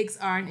ethics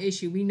are an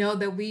issue. We know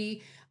that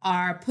we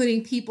are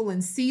putting people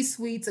in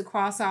C-suites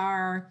across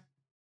our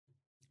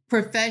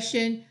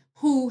profession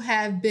who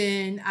have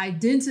been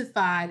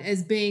identified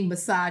as being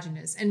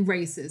misogynist and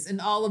racist and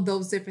all of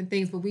those different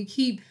things, but we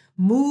keep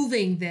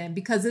moving them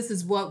because this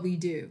is what we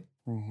do.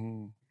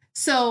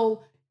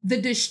 So the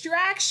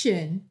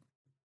distraction,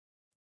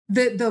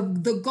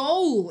 the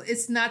goal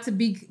is not to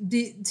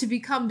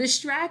become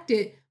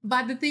distracted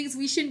by the things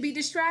we shouldn't be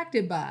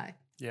distracted by.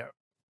 Yeah.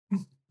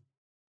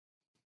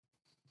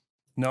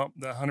 No,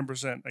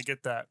 100%. I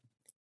get that,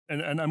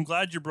 and I'm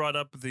glad you brought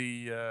up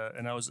the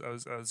and I was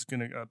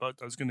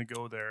gonna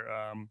go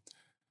there.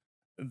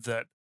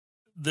 That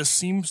this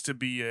seems to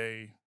be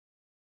a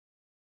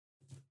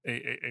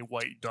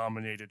white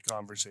dominated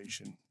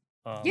conversation.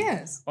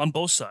 Yes. On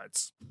both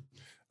sides.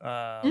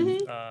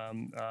 And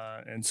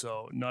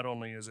so not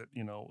only is it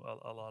a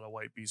lot of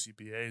white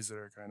BCBAs that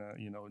are kind of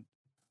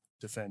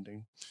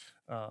defending,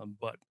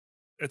 but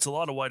it's a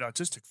lot of white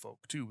autistic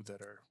folk too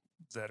that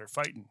are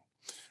fighting.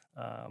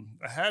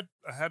 I had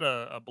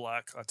a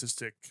Black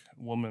autistic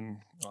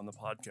woman on the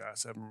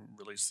podcast. I haven't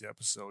released the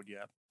episode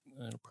yet.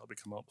 It'll probably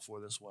come out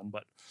before this one,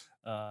 but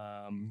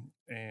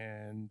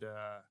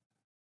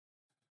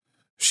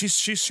she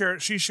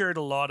shared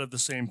a lot of the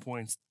same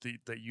points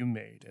that you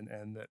made,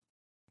 and that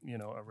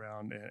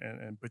around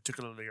and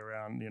particularly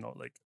around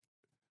like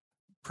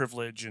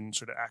privilege and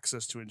sort of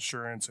access to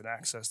insurance and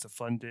access to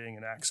funding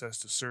and access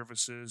to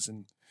services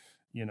and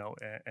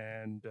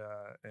and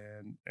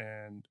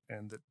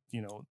that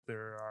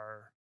there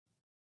are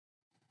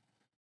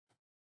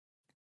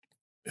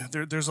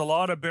there's a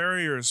lot of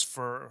barriers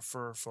for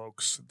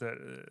folks that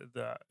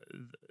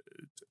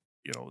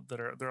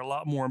they're a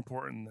lot more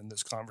important than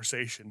this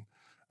conversation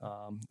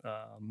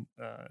that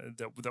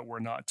we're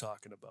not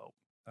talking about.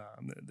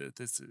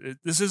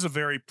 This is a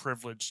very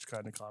privileged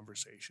kind of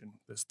conversation,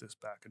 this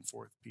back and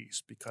forth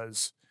piece,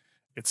 because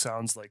it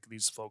sounds like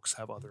these folks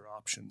have other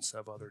options,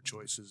 have other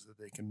choices that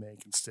they can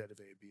make instead of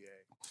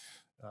ABA.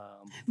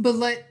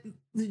 But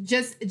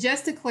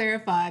just to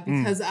clarify,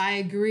 because I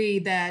agree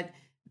that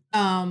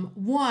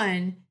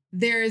one,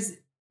 there's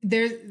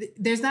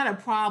not a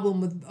problem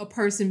with a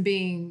person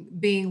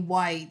being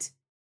white,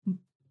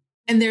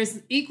 and there's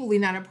equally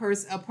not a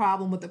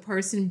problem with a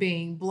person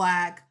being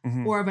Black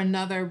or of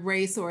another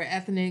race or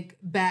ethnic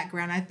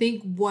background. I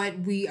think what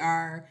we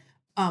are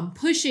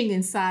pushing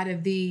inside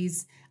of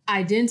these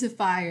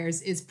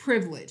identifiers is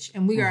privilege,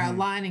 and we are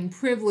aligning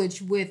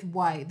privilege with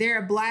white. There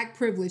are Black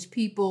privileged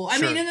people. I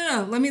mean,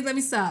 no. Let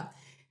me stop.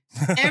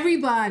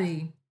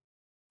 Everybody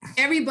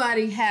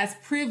has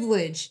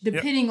privilege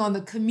depending on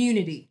the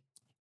community.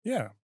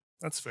 Yeah,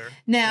 that's fair.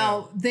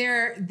 Now,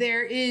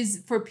 there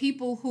is for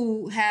people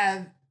who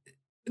have,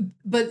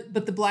 but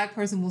the Black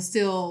person will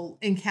still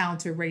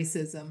encounter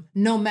racism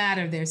no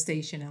matter their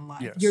station in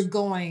life. Yes. You're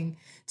going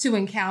to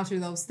encounter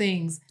those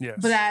things. Yes.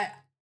 But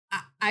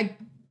I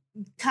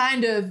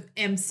kind of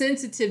am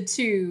sensitive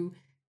to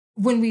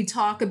when we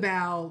talk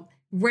about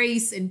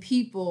race and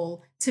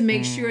people to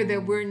make sure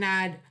that we're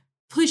not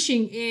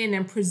pushing in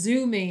and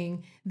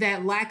presuming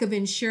that lack of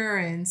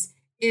insurance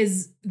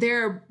is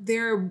there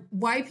are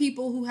white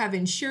people who have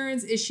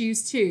insurance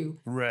issues too.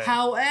 Right.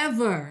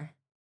 However,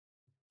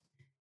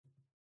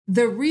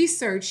 the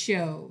research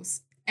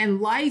shows and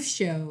life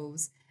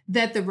shows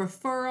that the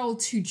referral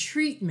to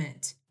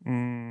treatment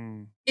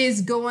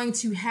is going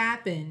to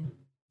happen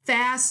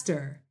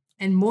faster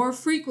and more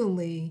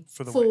frequently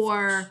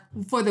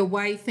for the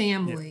white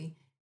family.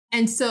 Yeah.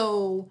 And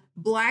so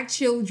Black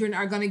children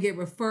are going to get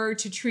referred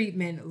to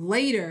treatment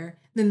later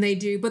than they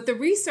do. But the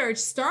research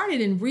started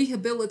in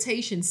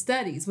rehabilitation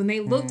studies when they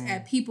looked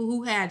at people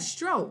who had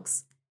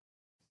strokes.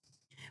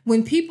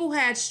 When people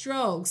had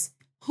strokes,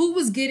 who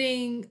was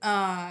getting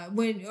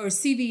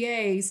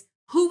CVAs,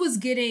 who was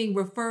getting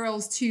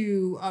referrals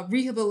to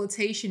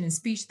rehabilitation and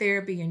speech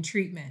therapy and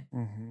treatment?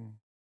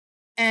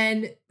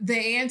 And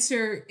the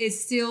answer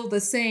is still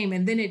the same.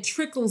 And then it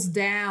trickles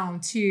down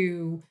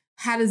to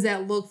how does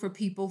that look for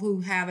people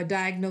who have a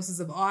diagnosis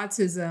of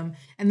autism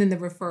and then the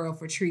referral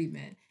for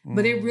treatment.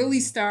 But it really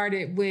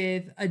started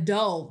with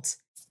adults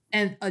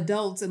and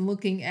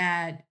looking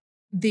at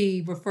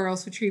the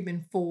referrals for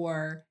treatment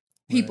for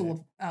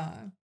people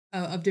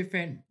of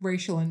different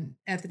racial and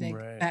ethnic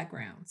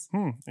backgrounds.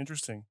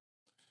 Interesting.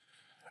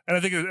 And I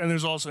think,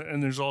 there's also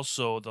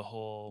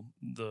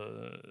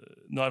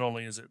not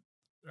only is it,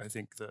 I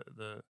think the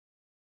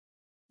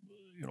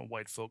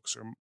white folks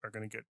are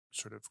going to get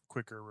sort of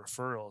quicker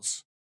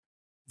referrals.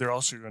 They're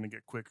also going to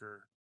get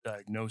quicker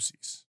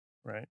diagnoses,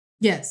 right?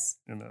 Yes.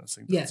 And I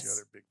think that's the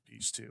other big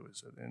piece too,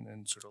 is that,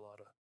 and sort of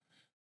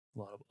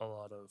a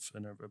lot of,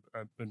 and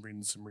I've been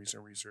reading some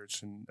recent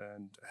research and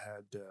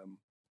had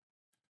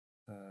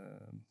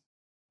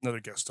another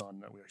guest on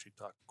that we actually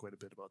talked quite a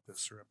bit about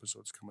this. Her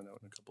episode's coming out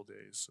in a couple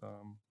days.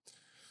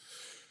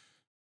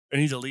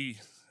 Anita Lee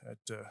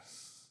at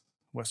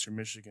Western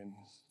Michigan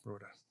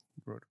wrote a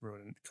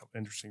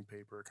interesting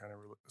paper, kind of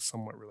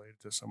somewhat related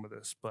to some of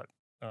this, but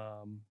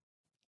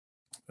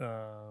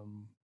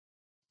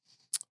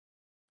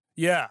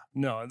it's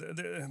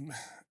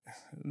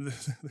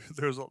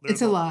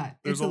a lot.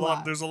 There's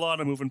a lot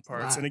of moving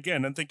parts, and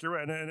again, I think you're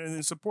right, and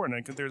it's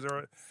important because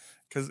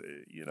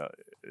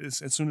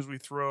as soon as we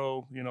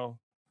throw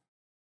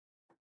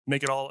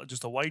make it all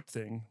just a white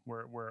thing,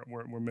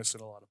 we're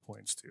missing a lot of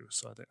points too.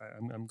 So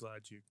I'm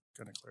glad you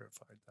kind of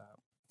clarified that.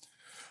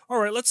 All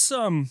right, let's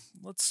kind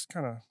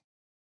of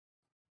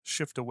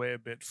shift away a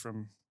bit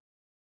from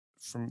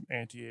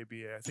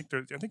anti-ABA. I think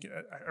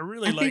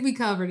we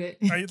covered it.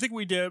 I think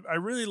we did. I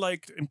really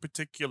liked in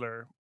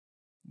particular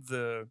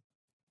the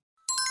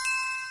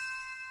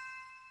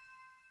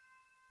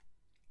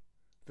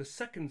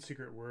second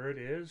secret word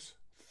is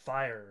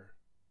fire.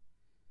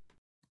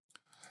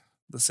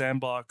 The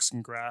sandbox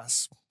and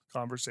grass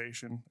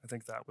conversation. I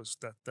think that was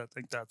that. I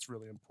think that's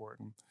really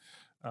important.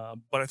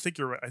 But I think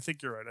you're right. I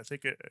think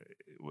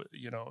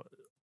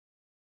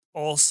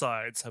all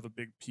sides have a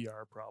big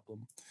PR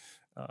problem.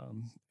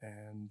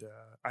 And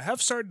I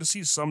have started to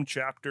see some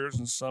chapters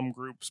and some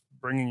groups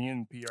bringing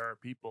in PR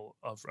people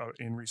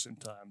in recent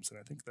times. And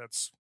I think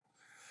that's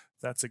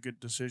a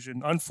good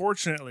decision.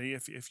 Unfortunately,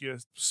 if you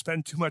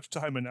spend too much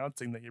time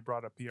announcing that you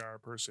brought a PR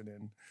person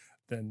in,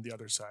 then the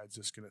other side's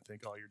just going to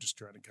think, oh, you're just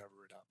trying to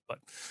cover it up.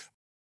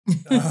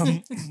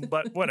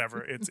 But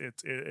whatever.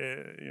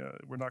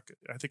 We're not.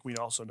 I think we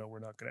also know we're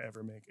not going to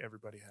ever make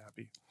everybody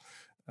happy.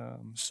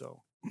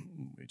 So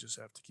we just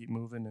have to keep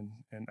moving.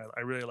 And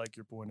I really like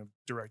your point of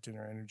directing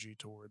our energy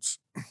towards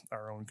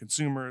our own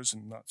consumers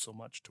and not so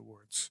much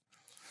towards,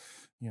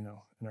 an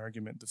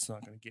argument that's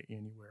not going to get you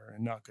anywhere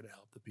and not going to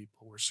help the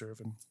people we're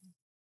serving.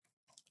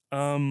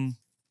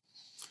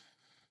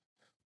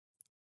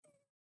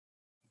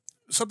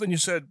 something you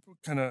said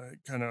kind of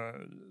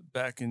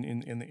back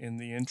in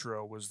the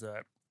intro was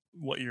that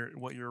what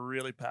you're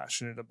really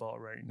passionate about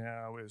right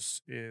now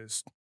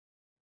is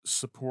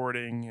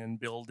supporting and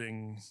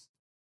building,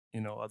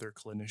 other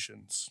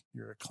clinicians.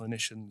 You're a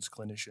clinician's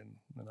clinician,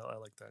 and I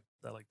like that.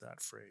 I like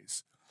that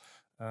phrase.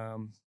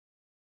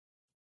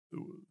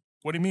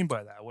 What do you mean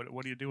by that? What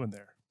are you doing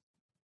there?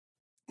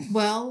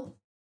 Well,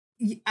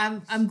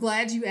 I'm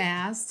glad you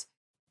asked.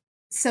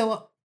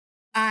 So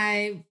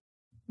I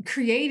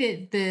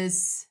created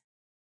this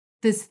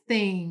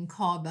thing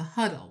called the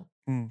Huddle.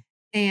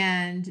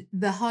 And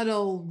the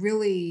Huddle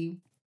really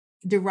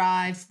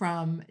derived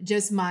from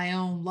just my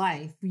own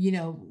life.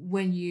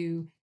 When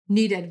you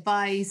need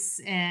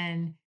advice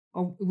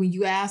or when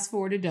you ask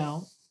for it or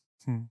don't,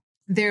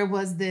 there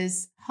was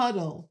this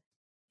huddle.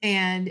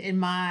 And in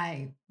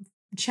my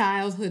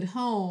childhood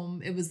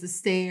home, it was the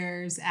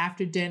stairs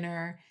after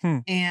dinner.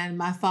 And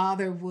my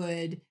father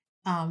would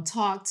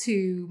talk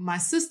to my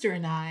sister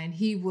and I, and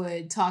he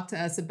would talk to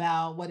us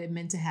about what it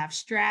meant to have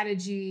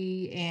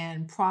strategy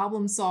and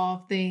problem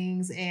solve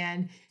things.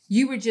 And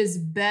you were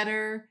just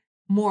better,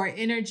 more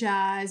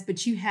energized,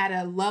 but you had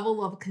a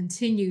level of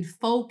continued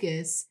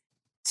focus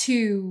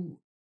to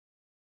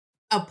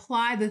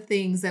apply the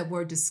things that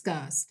were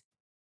discussed.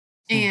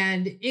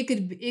 And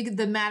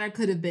the matter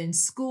could have been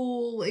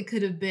school. It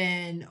could have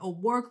been a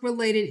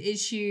work-related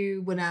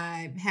issue when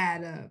I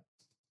had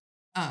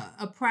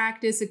a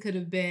practice. It could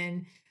have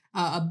been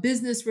a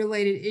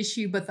business-related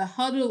issue, but the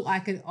Huddle I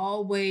could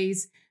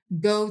always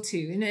go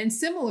to. And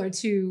similar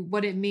to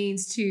what it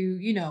means to,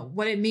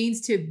 what it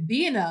means to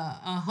be in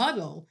a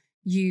huddle,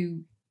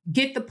 you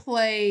get the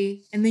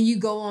play and then you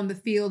go on the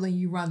field and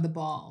you run the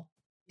ball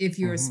if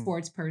you're a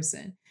sports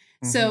person.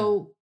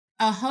 So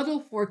a Huddle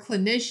for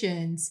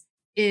clinicians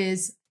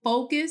is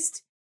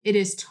focused. It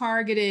is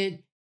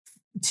targeted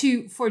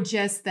for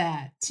just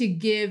that, to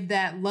give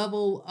that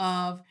level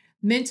of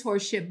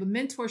mentorship. But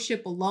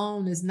mentorship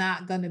alone is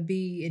not going to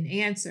be an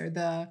answer.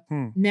 The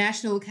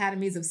National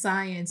Academies of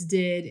Science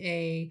did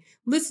a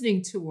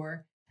listening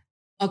tour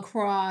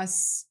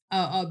across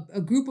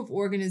a group of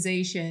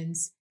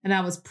organizations, and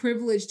I was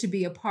privileged to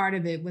be a part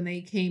of it when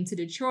they came to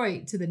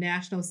Detroit to the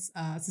National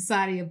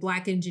Society of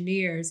Black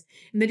Engineers,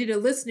 and they did a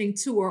listening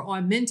tour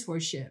on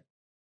mentorship.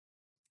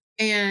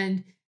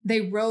 And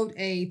they wrote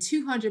a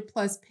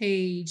 200+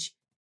 page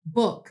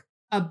book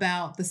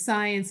about the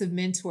science of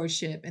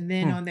mentorship. And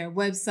then on their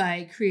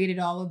website created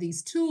all of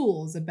these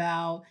tools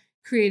about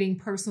creating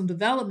personal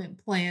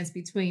development plans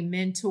between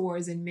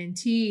mentors and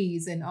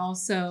mentees, and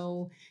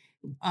also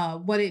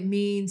what it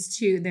means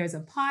there's a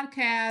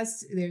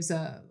podcast, there's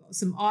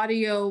some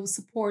audio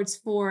supports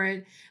for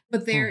it,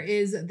 but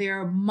there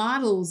are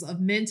models of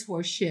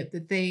mentorship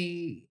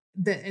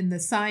and the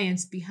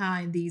science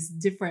behind these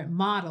different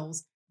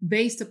models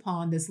based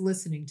upon this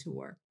listening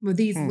tour, or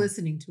these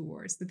listening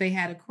tours that they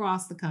had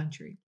across the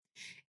country.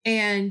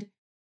 And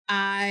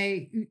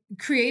I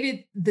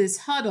created this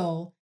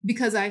Huddle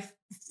because I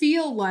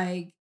feel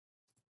like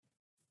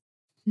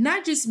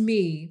not just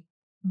me,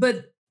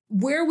 but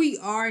where we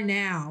are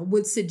now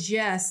would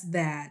suggest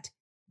that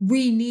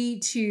we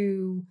need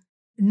to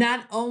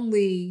not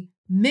only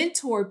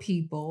mentor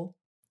people.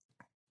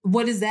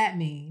 What does that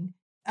mean?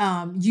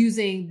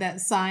 Using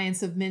that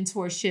science of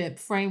mentorship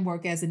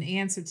framework as an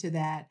answer to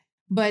that.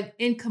 But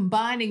in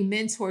combining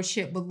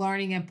mentorship with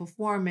learning and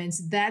performance,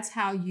 that's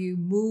how you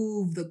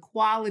move the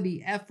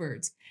quality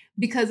efforts.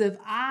 Because if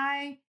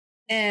I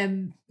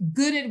am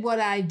good at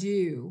what I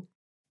do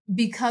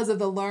because of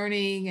the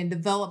learning and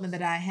development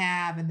that I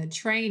have and the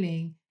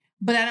training,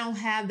 but I don't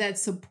have that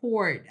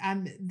support,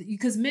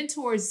 because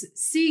mentors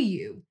see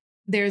you.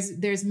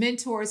 There's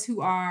mentors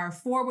who are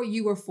for what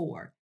you are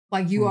for.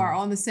 Like you are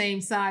on the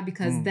same side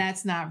because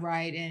that's not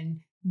right.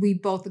 And we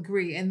both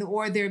agree.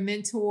 Or they're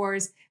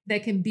mentors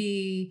that can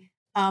be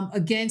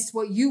against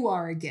what you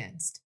are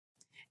against.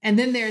 And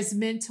then there's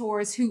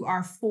mentors who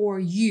are for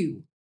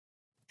you.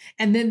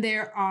 And then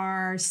there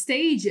are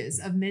stages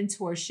of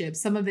mentorship.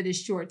 Some of it is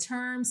short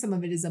term, some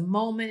of it is a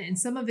moment, and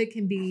some of it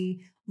can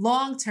be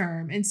long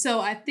term. And so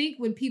I think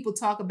when people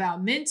talk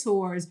about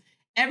mentors,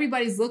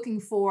 everybody's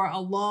looking for a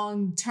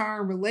long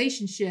term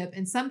relationship.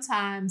 And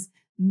sometimes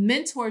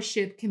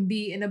mentorship can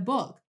be in a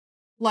book.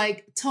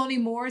 Like Toni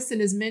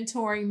Morrison is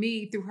mentoring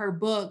me through her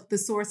book, The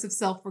Source of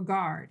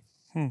Self-Regard.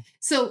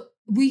 So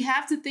we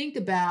have to think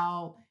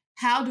about,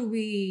 how do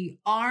we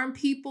arm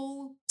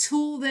people,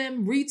 tool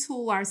them,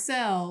 retool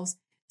ourselves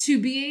to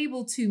be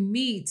able to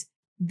meet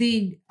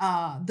the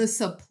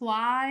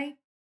supply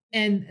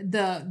and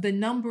the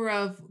number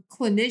of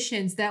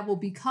clinicians that will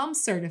become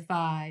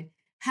certified?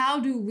 How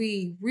do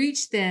we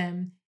reach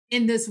them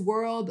in this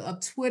world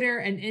of Twitter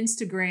and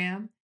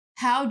Instagram?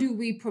 How do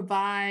we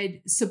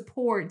provide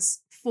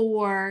supports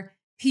for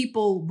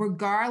people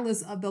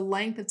regardless of the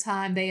length of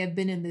time they have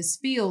been in this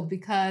field?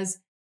 Because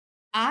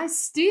I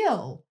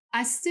still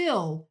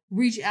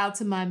reach out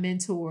to my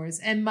mentors,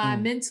 and my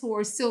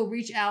mentors still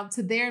reach out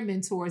to their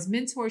mentors.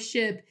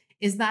 Mentorship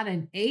is not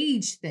an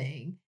age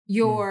thing.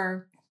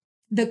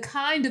 The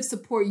kind of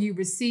support you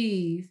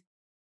receive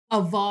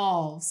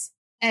evolves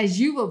as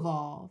you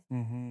evolve.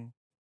 Mm-hmm.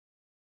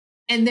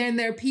 And then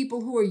there are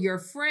people who are your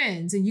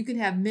friends and you can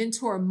have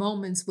mentor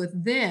moments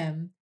with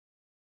them.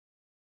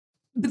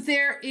 But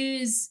there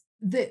needs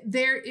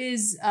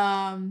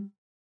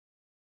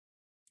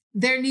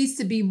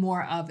to be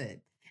more of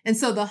it. And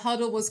so the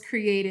Huddle was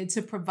created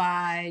to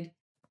provide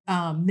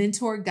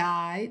mentor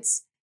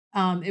guides.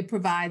 It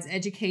provides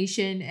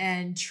education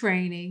and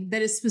training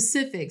that is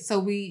specific. So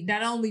we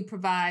not only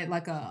provide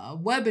like a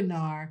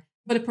webinar,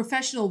 but a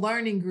professional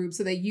learning group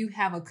so that you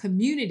have a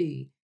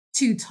community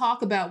to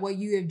talk about what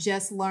you have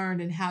just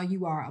learned and how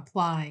you are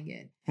applying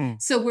it.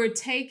 So we're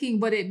taking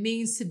what it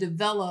means to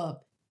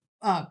develop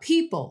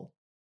people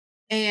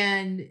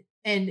and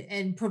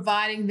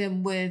providing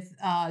them with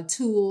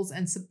tools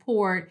and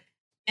support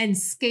and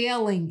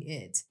scaling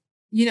it.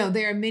 You know,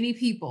 there are many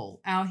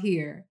people out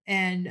here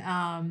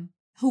and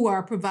who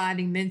are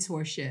providing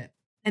mentorship,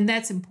 and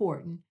that's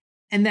important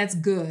and that's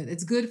good.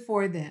 It's good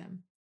for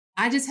them.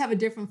 I just have a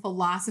different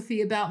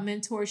philosophy about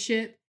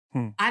mentorship.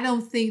 I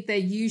don't think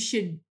that you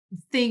should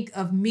think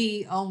of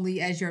me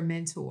only as your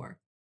mentor,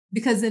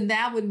 because then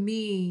that would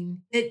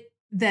mean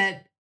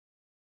that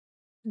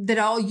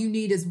all you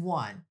need is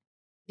one.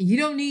 You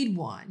don't need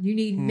one. You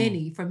need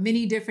many for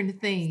many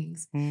different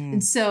things.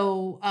 And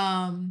so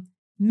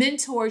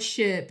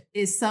mentorship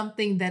is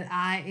something that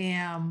I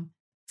am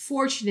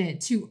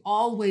fortunate to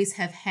always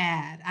have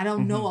had. I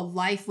don't know a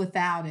life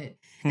without it.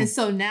 And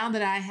so now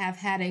that I have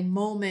had a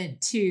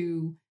moment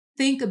to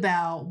think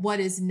about what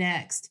is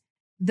next,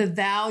 the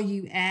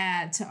value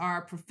add to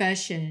our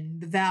profession,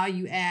 the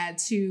value add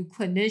to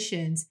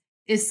clinicians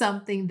is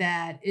something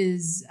that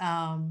is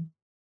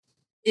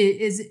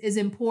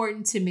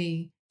important to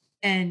me.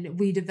 And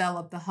we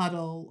developed the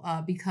Huddle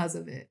because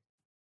of it.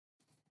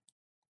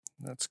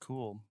 That's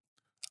cool.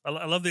 I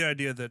love the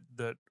idea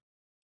that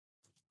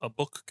a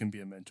book can be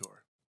a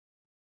mentor.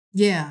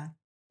 Yeah.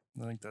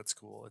 I think that's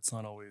cool. It's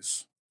not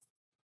always,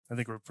 I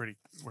think we're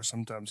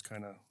sometimes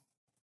kind of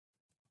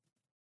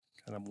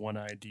one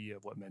idea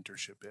of what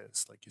mentorship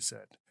is, like you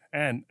said.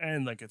 And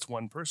like it's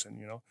one person,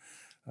 you know.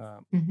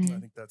 I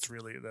think that's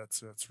really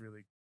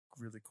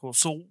cool.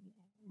 So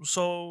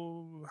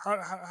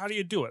how do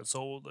you do it?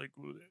 So like,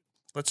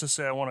 let's just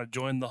say I want to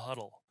join the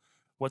Huddle.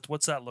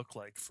 What's that look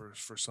like for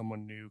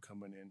someone new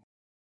coming in?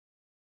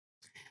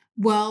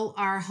 Well,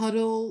 our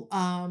Huddle,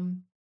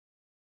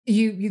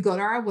 you go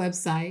to our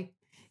website,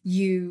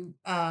 you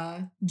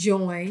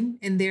join,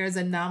 and there's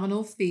a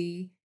nominal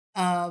fee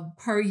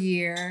per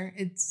year.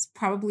 It's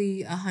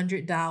probably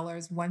 $100,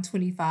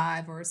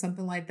 $125 or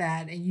something like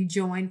that. And you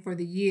join for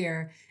the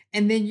year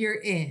and then you're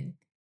in.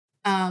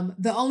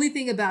 The only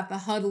thing about the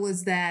Huddle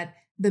is that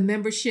the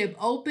membership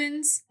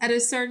opens at a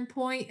certain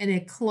point and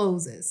it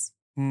closes.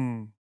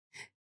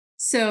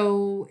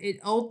 So it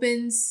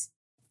opens,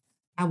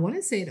 I want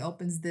to say it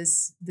opens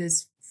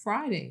this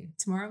Friday.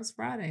 Tomorrow's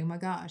Friday. Oh my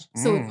gosh.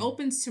 So it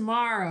opens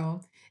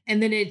tomorrow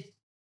and then it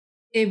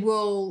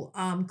will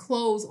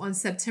close on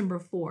September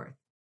 4th.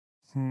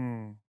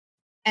 And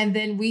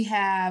then we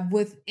have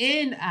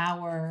within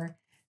our,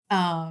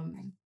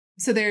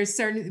 so there's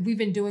we've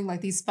been doing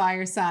like these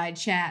fireside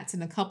chats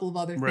and a couple of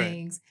other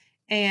things.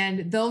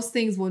 And those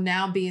things will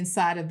now be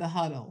inside of the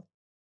Huddle.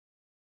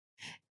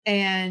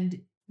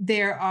 And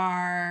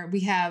we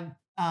have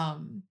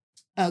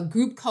a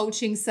group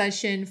coaching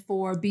session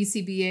for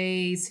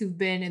BCBAs who've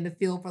been in the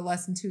field for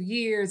less than 2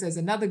 years. There's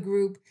another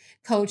group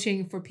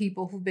coaching for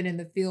people who've been in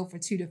the field for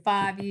 2 to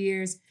 5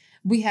 years.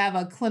 We have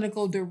a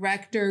clinical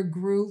director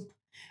group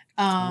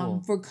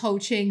for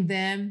coaching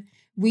them.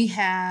 We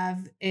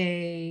have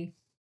a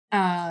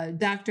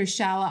Dr.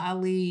 Shala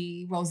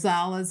Ali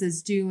Rosales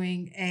is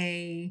doing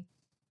a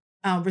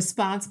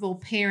responsible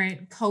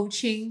parent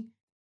coaching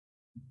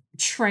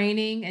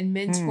training and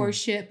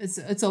mentorship.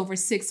 It's over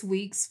 6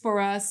 weeks for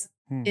us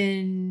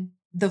in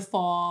the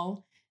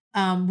fall.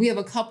 We have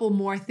a couple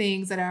more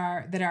things that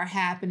are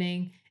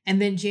happening,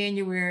 and then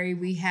January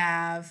we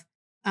have,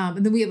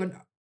 and then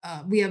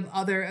we have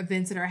other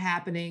events that are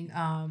happening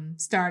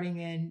starting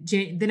in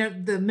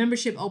then the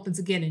membership opens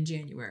again in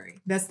January.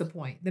 That's the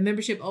point. The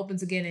membership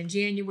opens again in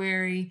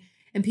January,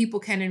 and people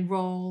can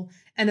enroll.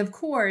 And of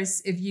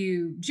course, if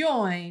you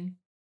join,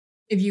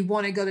 if you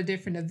want to go to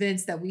different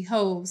events that we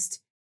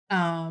host,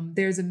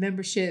 there's a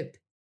membership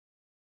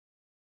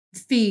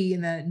fee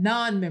and a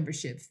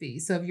non-membership fee.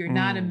 So if you're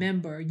not a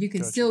member, you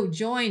can still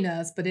join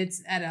us, but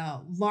it's at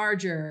a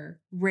larger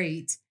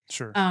rate.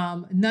 Sure.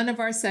 None of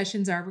our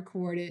sessions are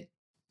recorded.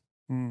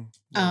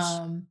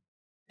 Yes.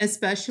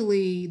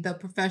 Especially the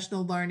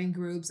professional learning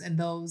groups and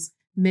those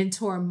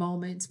mentor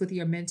moments with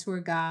your mentor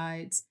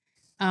guides.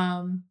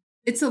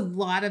 It's a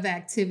lot of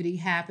activity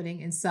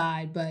happening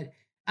inside, but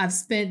I've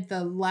spent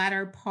the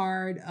latter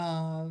part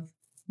of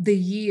the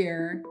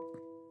year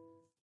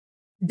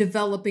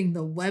developing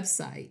the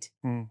website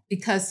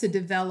because to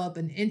develop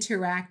an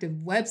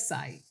interactive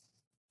website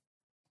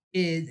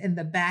and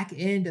the back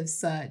end of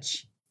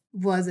such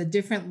was a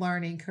different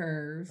learning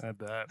curve. I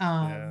bet.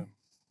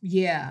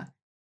 Yeah.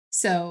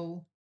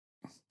 So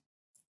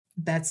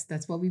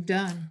that's what we've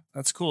done.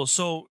 That's cool.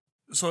 So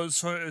So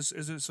is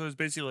it so it's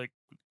basically like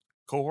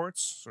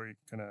cohorts, or you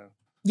kind of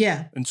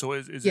Yeah. and so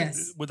is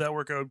Yes. it would that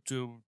work out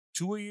to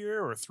 2 a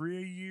year or 3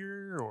 a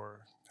year,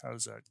 or how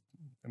does that?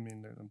 I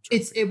mean,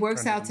 It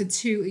works out to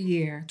 2 a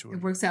year. 2 a It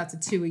year. works out to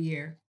 2 a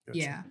year. Gotcha.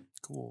 Yeah.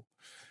 Cool.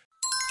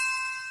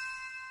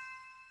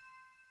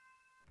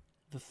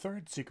 The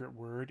third secret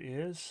word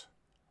is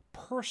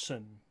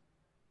person.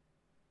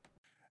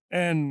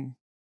 And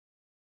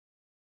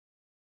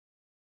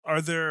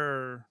are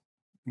there?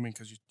 I mean,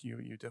 because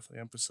you definitely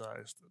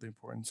emphasized the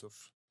importance of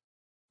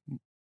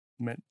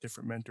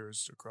different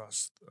mentors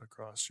across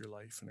your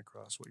life and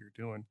across what you're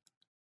doing.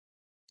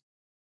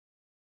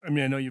 I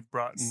mean, I know you've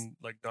brought in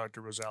like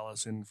Dr.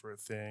 Rosales in for a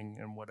thing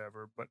and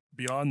whatever, but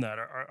beyond that,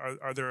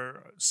 are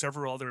there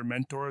several other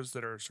mentors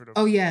that are sort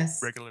of yes.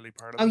 regularly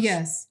part of Oh, this?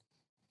 yes.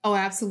 Oh,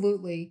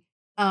 absolutely.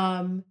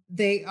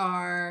 They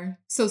are,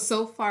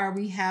 so far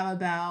we have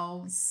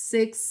about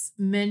 6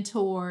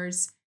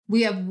 mentors.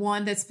 We have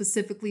one that's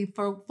specifically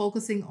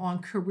focusing on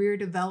career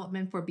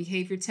development for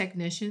behavior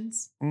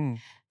technicians.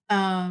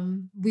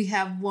 We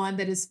have one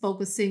that is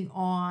focusing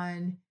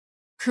on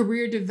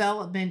career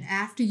development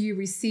after you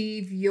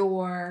receive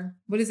your,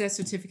 what is that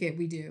certificate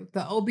we do?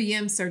 The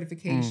OBM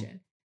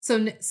certification.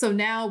 So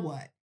now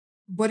what?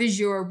 What does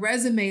your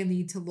resume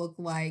need to look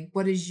like?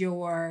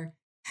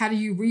 How do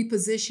you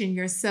reposition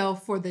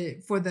yourself for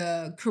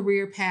the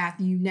career path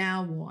you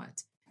now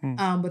want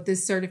with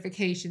this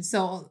certification?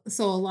 So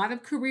a lot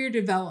of career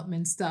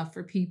development stuff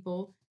for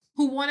people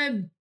who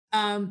want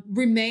to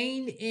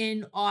remain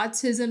in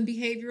autism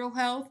behavioral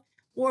health,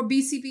 or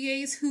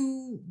BCBAs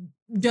who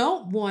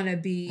don't want to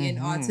be in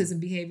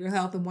autism behavioral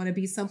health and want to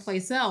be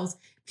someplace else.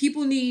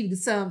 People need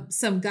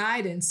some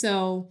guidance.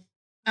 So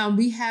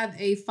we have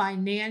a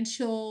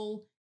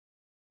financial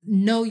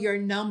know your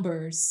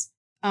numbers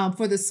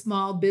for the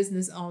small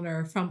business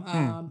owner from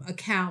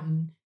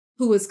accountant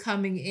who is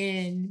coming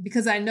in,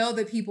 because I know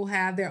that people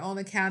have their own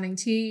accounting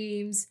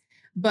teams,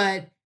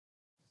 but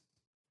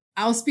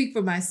I'll speak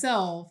for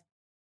myself.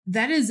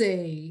 That is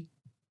a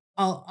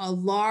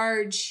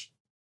large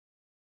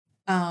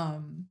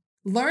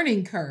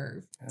learning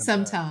curve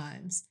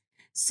sometimes.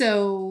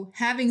 So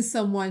having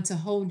someone to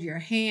hold your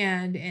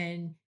hand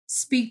and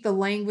speak the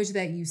language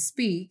that you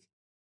speak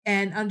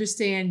and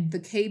understand the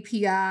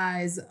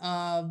KPIs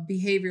of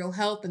behavioral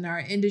health in our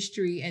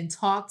industry and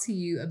talk to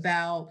you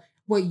about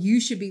what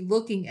you should be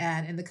looking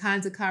at and the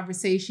kinds of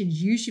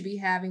conversations you should be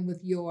having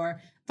with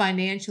your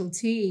financial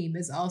team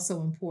is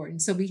also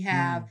important. So we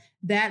have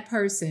that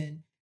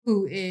person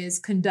who is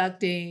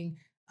conducting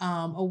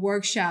a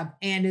workshop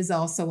and is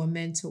also a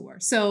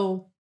mentor.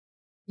 So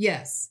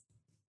yes.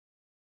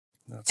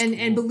 That's cool.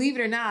 And believe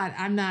it or not,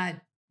 I'm not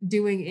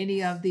doing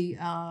any of the,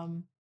 I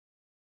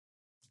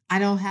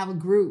don't have a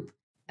group,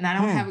 and I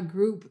don't have a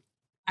group.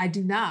 I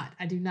do not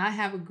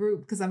have a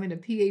group because I'm in a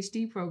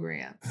PhD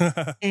program.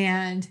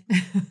 And,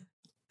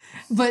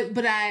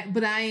 but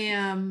I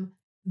am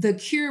the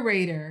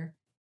curator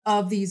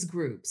of these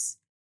groups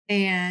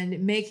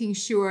and making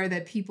sure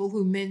that people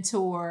who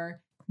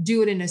mentor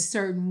do it in a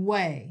certain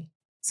way.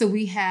 So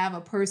we have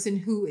a person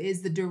who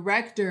is the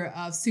director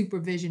of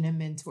supervision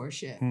and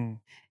mentorship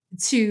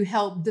to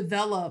help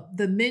develop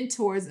the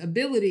mentor's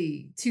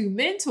ability to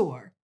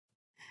mentor,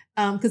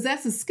 because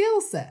that's a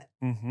skill set.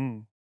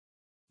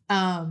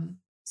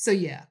 So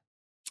yeah,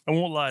 I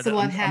won't lie. It's a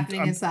lot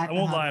happening inside. I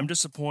won't lie. I'm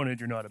disappointed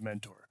you're not a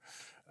mentor.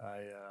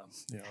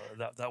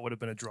 That would have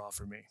been a draw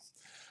for me.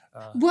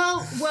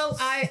 Well,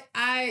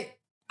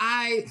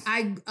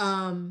 I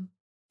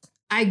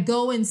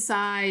go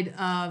inside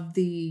of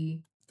the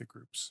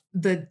groups,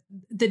 the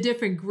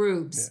different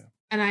groups,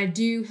 and I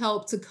do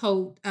help to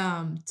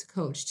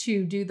coach,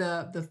 to do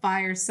the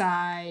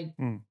fireside,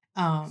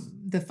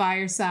 the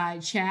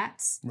fireside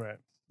chats. Right.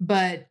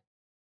 But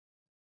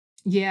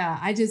yeah,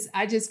 I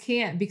just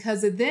can't,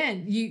 because of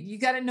then you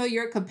got to know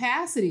your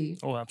capacity.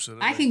 Oh,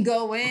 absolutely. I can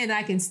go in,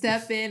 I can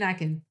step in, I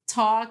can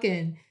talk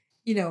and,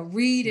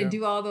 read and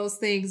do all those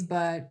things,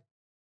 but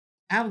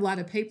I have a lot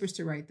of papers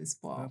to write this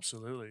fall.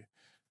 Absolutely.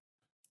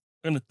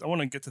 I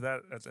want to get to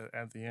that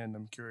at the end.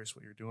 I'm curious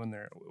what you're doing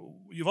there.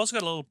 You've also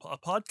got a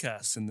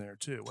podcast in there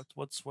too.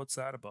 What's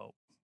that about?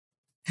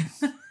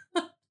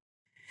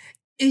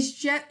 It's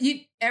just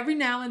every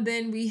now and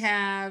then we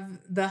have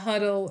the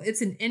Huddle.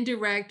 It's an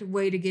indirect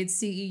way to get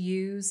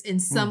CEUs in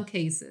some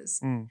cases.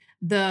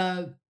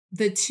 The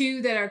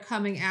 2 that are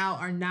coming out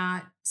are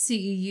not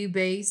CEU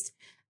based,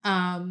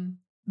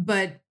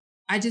 but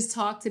I just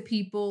talk to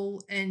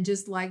people and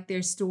just like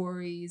their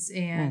stories.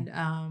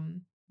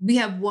 And we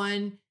have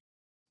one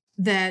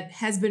that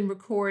has been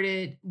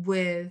recorded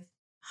with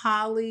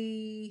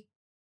Holly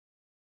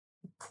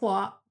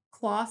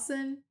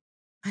Clausen.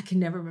 I can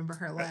never remember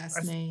her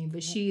last name,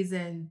 but she's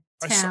in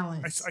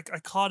talent. I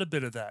caught a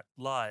bit of that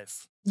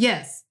live.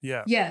 Yes.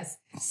 Yeah. Yes.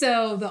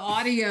 So the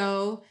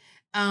audio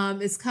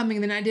is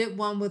coming. Then I did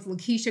one with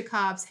Lakeisha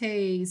Cobbs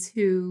Hayes,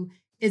 who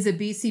is a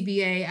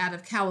BCBA out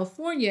of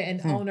California and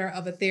owner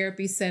of a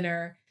therapy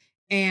center,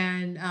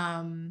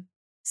 and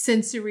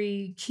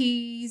Sensory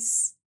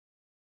Keys.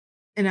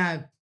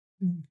 And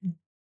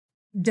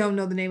don't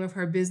know the name of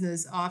her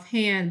business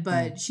offhand,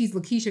 but she's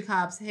Lakeisha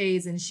Cobbs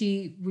Hayes, and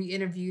we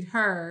interviewed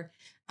her.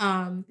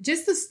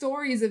 Just the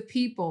stories of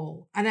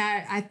people. And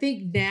I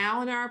think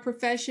now in our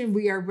profession,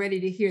 we are ready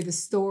to hear the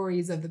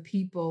stories of the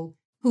people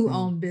who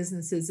own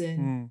businesses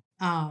and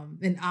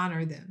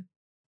honor them.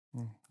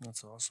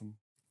 That's awesome.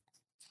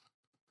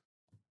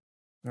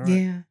 All right.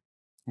 Yeah.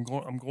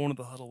 I'm going to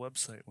the Huddle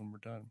website when we're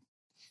done.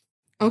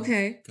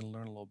 Okay. Gonna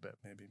learn a little bit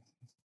maybe,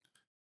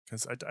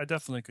 because I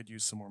definitely could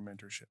use some more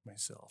mentorship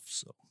myself.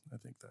 So I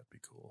think that'd be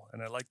cool.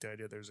 And I like the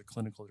idea there's a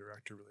clinical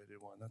director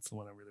related one. That's the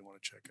one I really want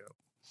to check out.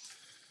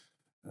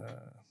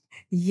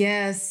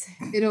 Yes,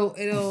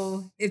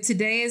 it'll if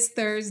today is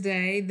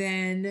Thursday,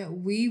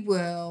 then we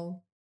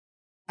will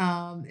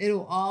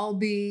it'll all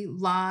be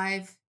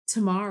live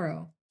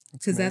tomorrow,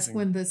 because that's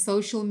when the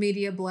social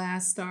media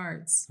blast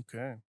starts.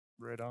 Okay,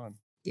 right on.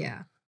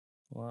 Yeah.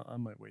 Well, I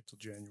might wait till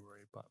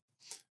January, but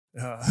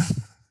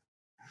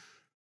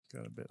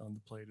got a bit on the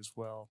plate as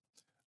well.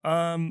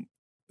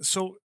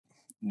 So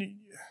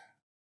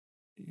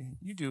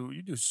you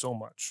do so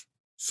much,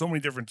 so many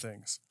different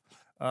things.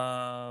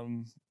 I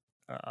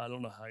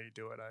don't know how you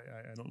do it.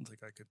 I don't think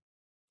I could.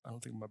 I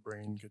don't think my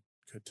brain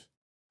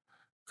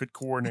could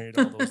coordinate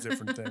all those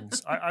different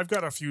things. I've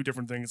got a few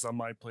different things on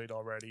my plate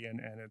already,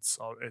 and it's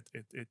all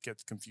it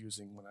gets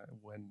confusing when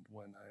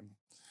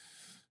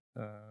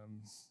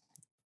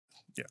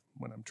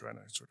I'm trying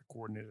to sort of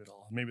coordinate it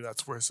all. Maybe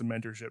that's where some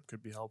mentorship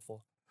could be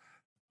helpful.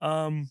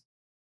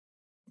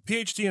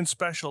 PhD in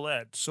special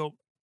ed. So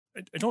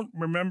I don't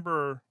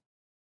remember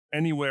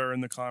anywhere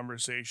in the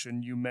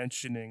conversation you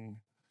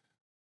mentioning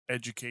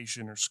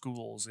education or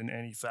schools in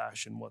any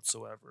fashion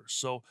whatsoever.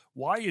 So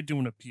why are you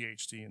doing a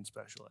PhD in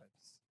special ed?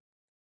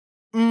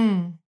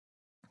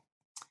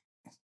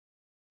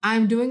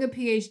 I'm doing a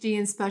PhD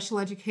in special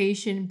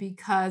education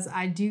because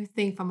I do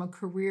think from a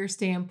career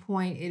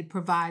standpoint, it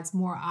provides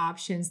more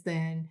options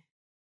than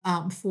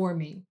for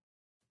me.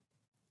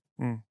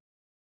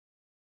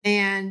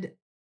 And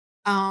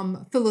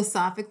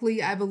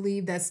philosophically, I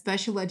believe that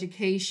special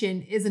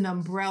education is an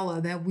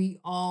umbrella that we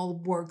all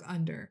work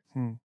under.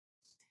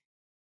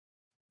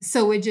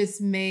 So it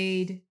just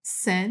made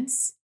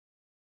sense.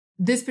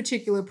 This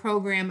particular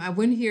program, I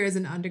went here as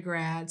an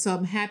undergrad, so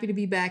I'm happy to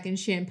be back in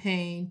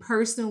Champaign.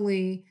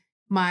 Personally,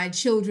 my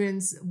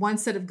children's one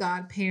set of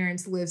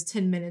godparents lives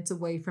 10 minutes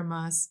away from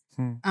us.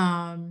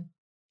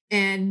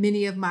 And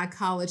many of my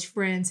college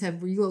friends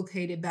have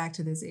relocated back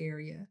to this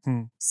area.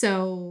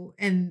 So,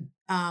 and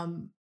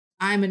I'm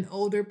an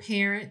older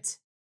parent,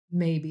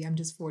 maybe, I'm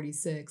just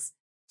 46.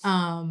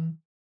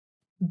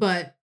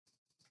 But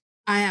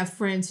I have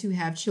friends who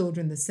have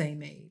children the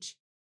same age.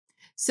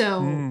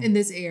 So in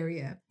this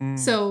area,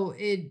 so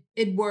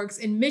it works.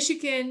 In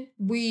Michigan,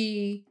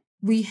 we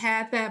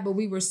had that, but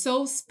we were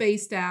so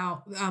spaced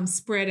out,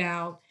 spread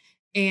out,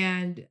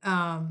 and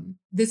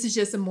this is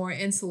just a more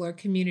insular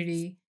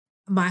community.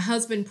 My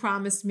husband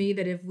promised me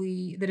that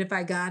if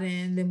I got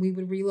in, then we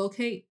would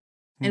relocate,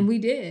 and we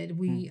did.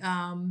 We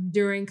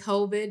during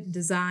COVID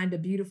designed a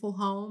beautiful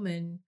home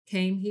and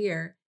came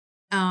here.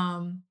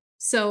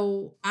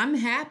 So I'm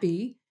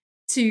happy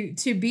to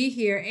be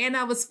here. And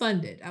I was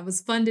funded. I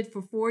was funded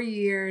for 4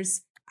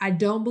 years. I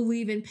don't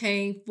believe in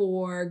paying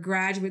for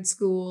graduate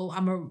school.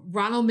 I'm a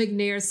Ronald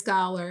McNair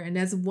scholar, and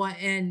that's one.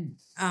 And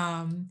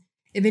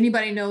if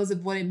anybody knows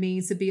of what it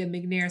means to be a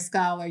McNair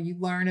scholar, you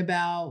learn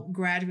about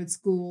graduate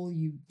school,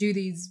 you do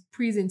these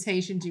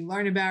presentations, you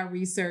learn about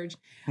research,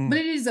 but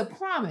it is a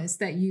promise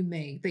that you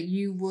make that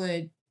you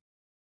would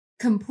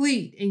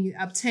complete and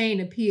obtain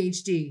a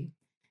PhD.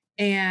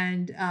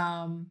 And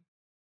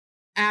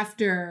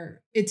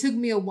after it took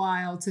me a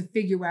while to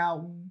figure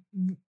out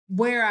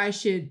what I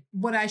should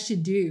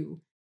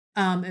do,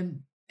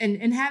 and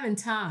having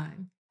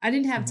time. I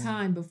didn't have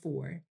time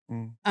before.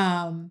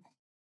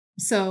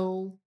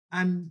 So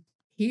I'm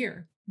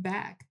here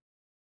back.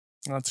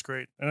 That's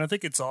great. And I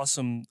think it's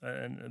awesome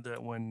and that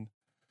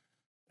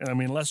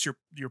unless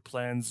your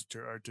plans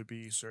are to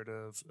be sort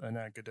of an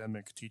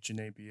academic teaching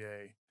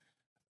ABA,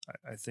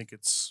 I think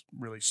it's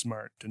really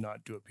smart to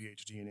not do a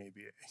PhD in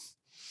ABA.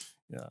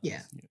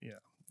 Yeah.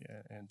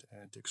 And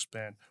to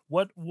expand.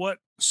 What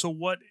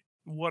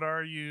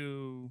are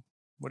you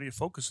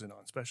focusing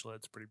on? Special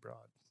ed's pretty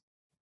broad.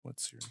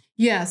 What's your?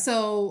 Yeah,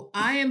 so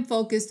I am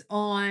focused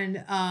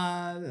on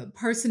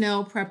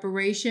personnel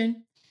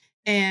preparation.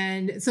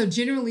 And so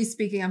generally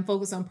speaking, I'm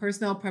focused on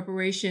personnel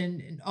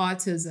preparation and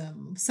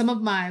autism. Some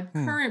of my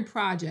current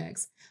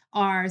projects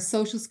are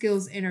social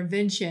skills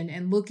intervention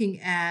and looking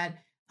at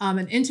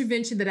an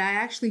intervention that I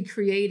actually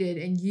created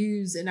and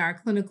use in our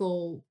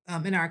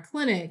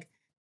clinic.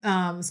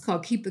 It's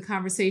called Keep the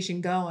Conversation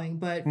Going.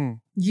 But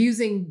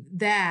using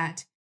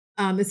that,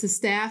 it's a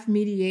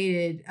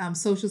staff-mediated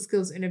social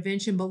skills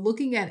intervention, but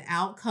looking at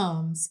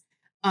outcomes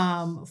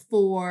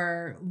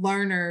for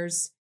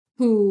learners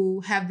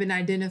who have been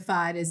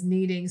identified as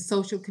needing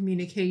social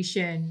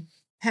communication,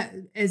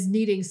 as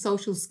needing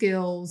social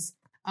skills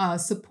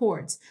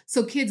supports.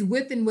 So kids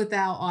with and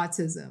without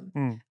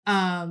autism.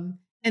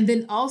 And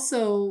then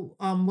also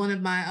one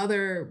of my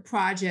other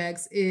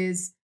projects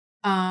is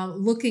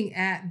looking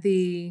at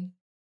the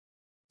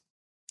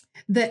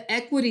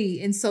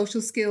equity in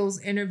social skills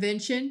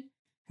intervention.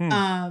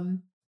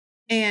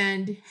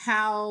 And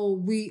how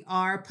we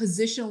are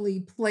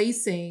positionally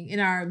placing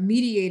in our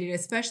mediated,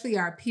 especially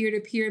our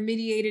peer-to-peer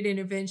mediated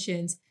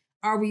interventions,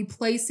 are we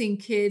placing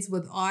kids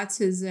with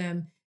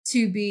autism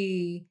to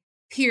be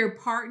peer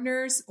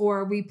partners,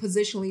 or are we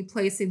positionally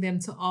placing them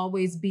to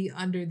always be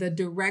under the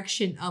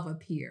direction of a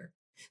peer?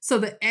 So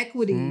the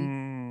equity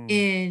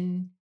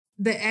in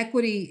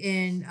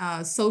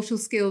social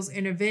skills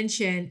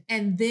intervention,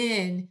 and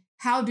then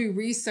how do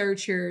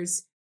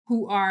researchers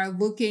who are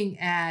looking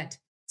at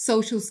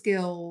social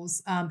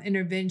skills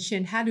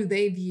intervention, how do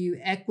they view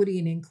equity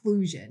and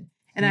inclusion?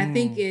 And I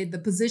think the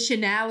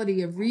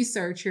positionality of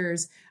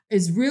researchers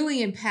is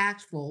really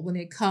impactful when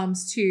it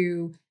comes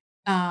to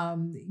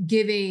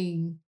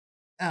giving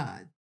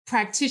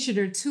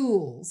practitioner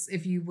tools,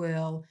 if you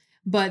will.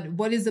 But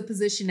what is the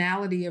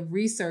positionality of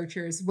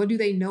researchers? What do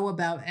they know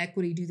about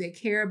equity? Do they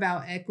care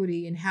about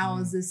equity? And how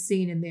is this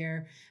seen in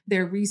their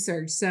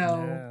research?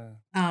 So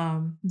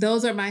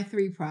those are my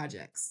 3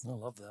 projects. I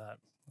love that.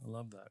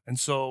 And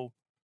so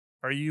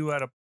are you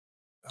how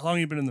long have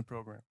you been in the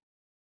program?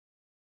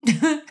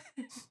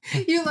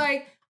 You're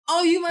like,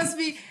 oh, you must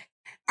be,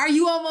 are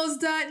you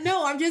almost done?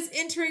 No, I'm just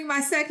entering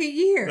my 2nd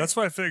year. That's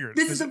what I figured.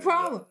 This is the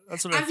problem.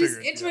 That's what I figured. I'm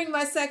just entering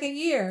my 2nd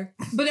year.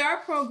 But our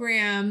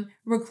program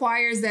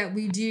requires that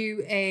we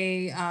do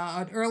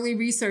an early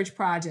research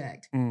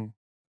project. And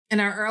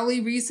our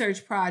early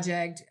research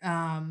project,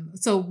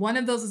 so one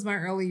of those is my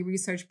early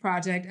research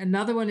project.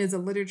 Another one is a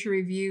literature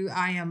review.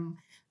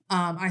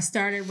 I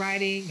started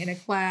writing in a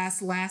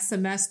class last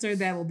semester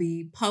that will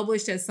be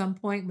published at some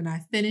point when I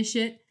finish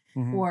it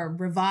or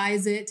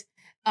revise it.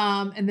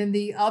 And then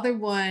the other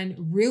one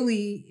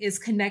really is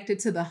connected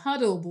to the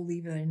Huddle,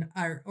 believe it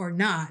or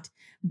not,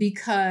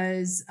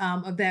 because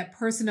of that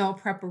personnel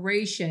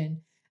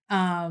preparation.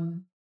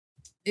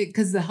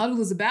 Because the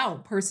Huddle is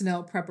about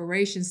personnel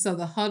preparation. So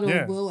the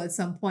Huddle will at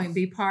some point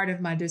be part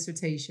of my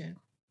dissertation.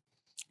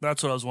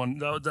 That's what I was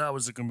wondering. That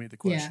was going to be the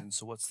question. Yeah.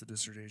 So what's the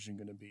dissertation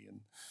going to be?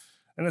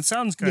 And it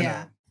sounds kind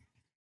of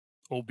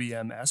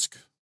OBM-esque,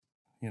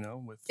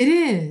 with it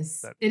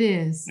is. It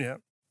is. Yeah.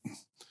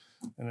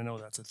 And I know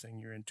that's a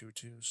thing you're into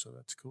too, so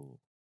that's cool.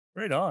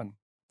 Right on.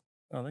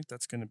 I think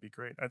that's going to be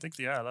great. I think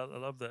I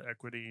love the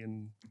equity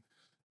and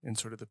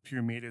sort of the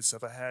peer mediated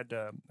stuff. I had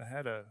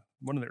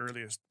one of the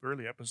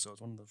early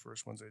episodes. One of the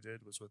first ones I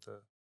did was with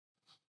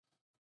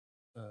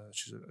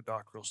she's a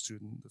doctoral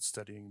student that's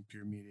studying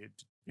peer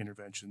mediated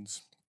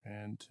interventions,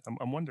 and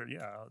I'm wondering.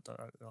 I'll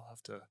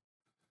have to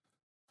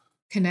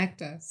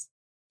connect us.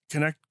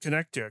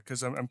 Connect here,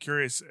 because I'm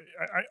curious.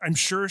 I'm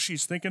sure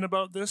she's thinking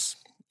about this,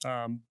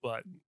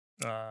 but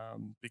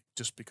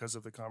just because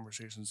of the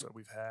conversations that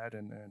we've had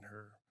and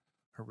her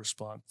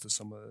response to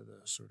some of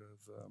the sort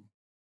of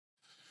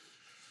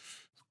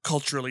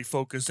culturally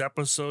focused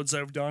episodes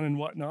I've done and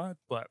whatnot,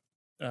 but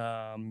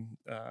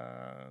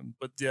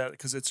yeah,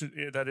 because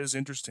that is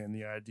interesting,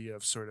 the idea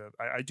of sort of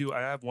I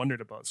have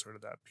wondered about sort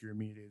of that peer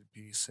mediated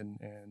piece,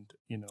 and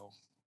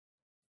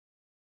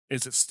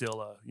is it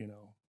still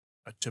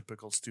a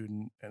typical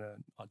student and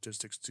an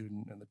autistic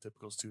student, and the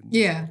typical student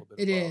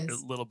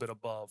is a little bit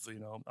above.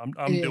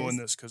 I'm doing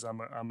this because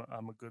I'm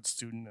a good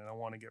student and I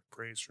want to get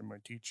praise from my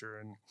teacher,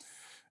 and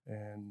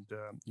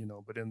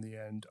but in the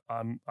end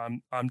I'm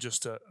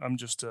just a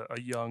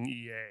young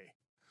EA,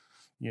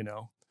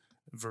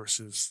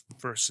 versus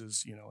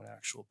an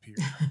actual peer.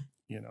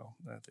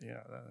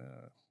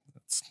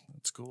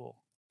 That's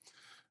cool.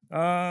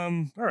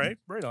 All right,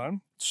 right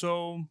on.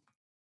 So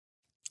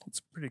it's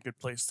a pretty good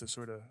place to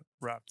sort of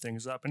wrap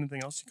things up.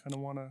 Anything else you kind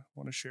of want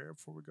to share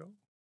before we go?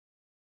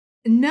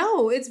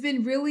 No, it's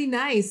been really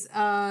nice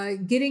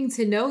getting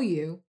to know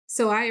you.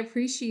 So I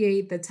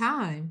appreciate the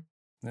time.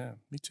 Yeah,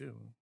 me too.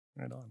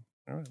 Right on.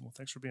 All right. Well,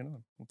 thanks for being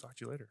on. We'll talk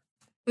to you later.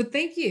 But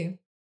thank you.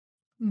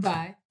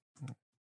 Bye.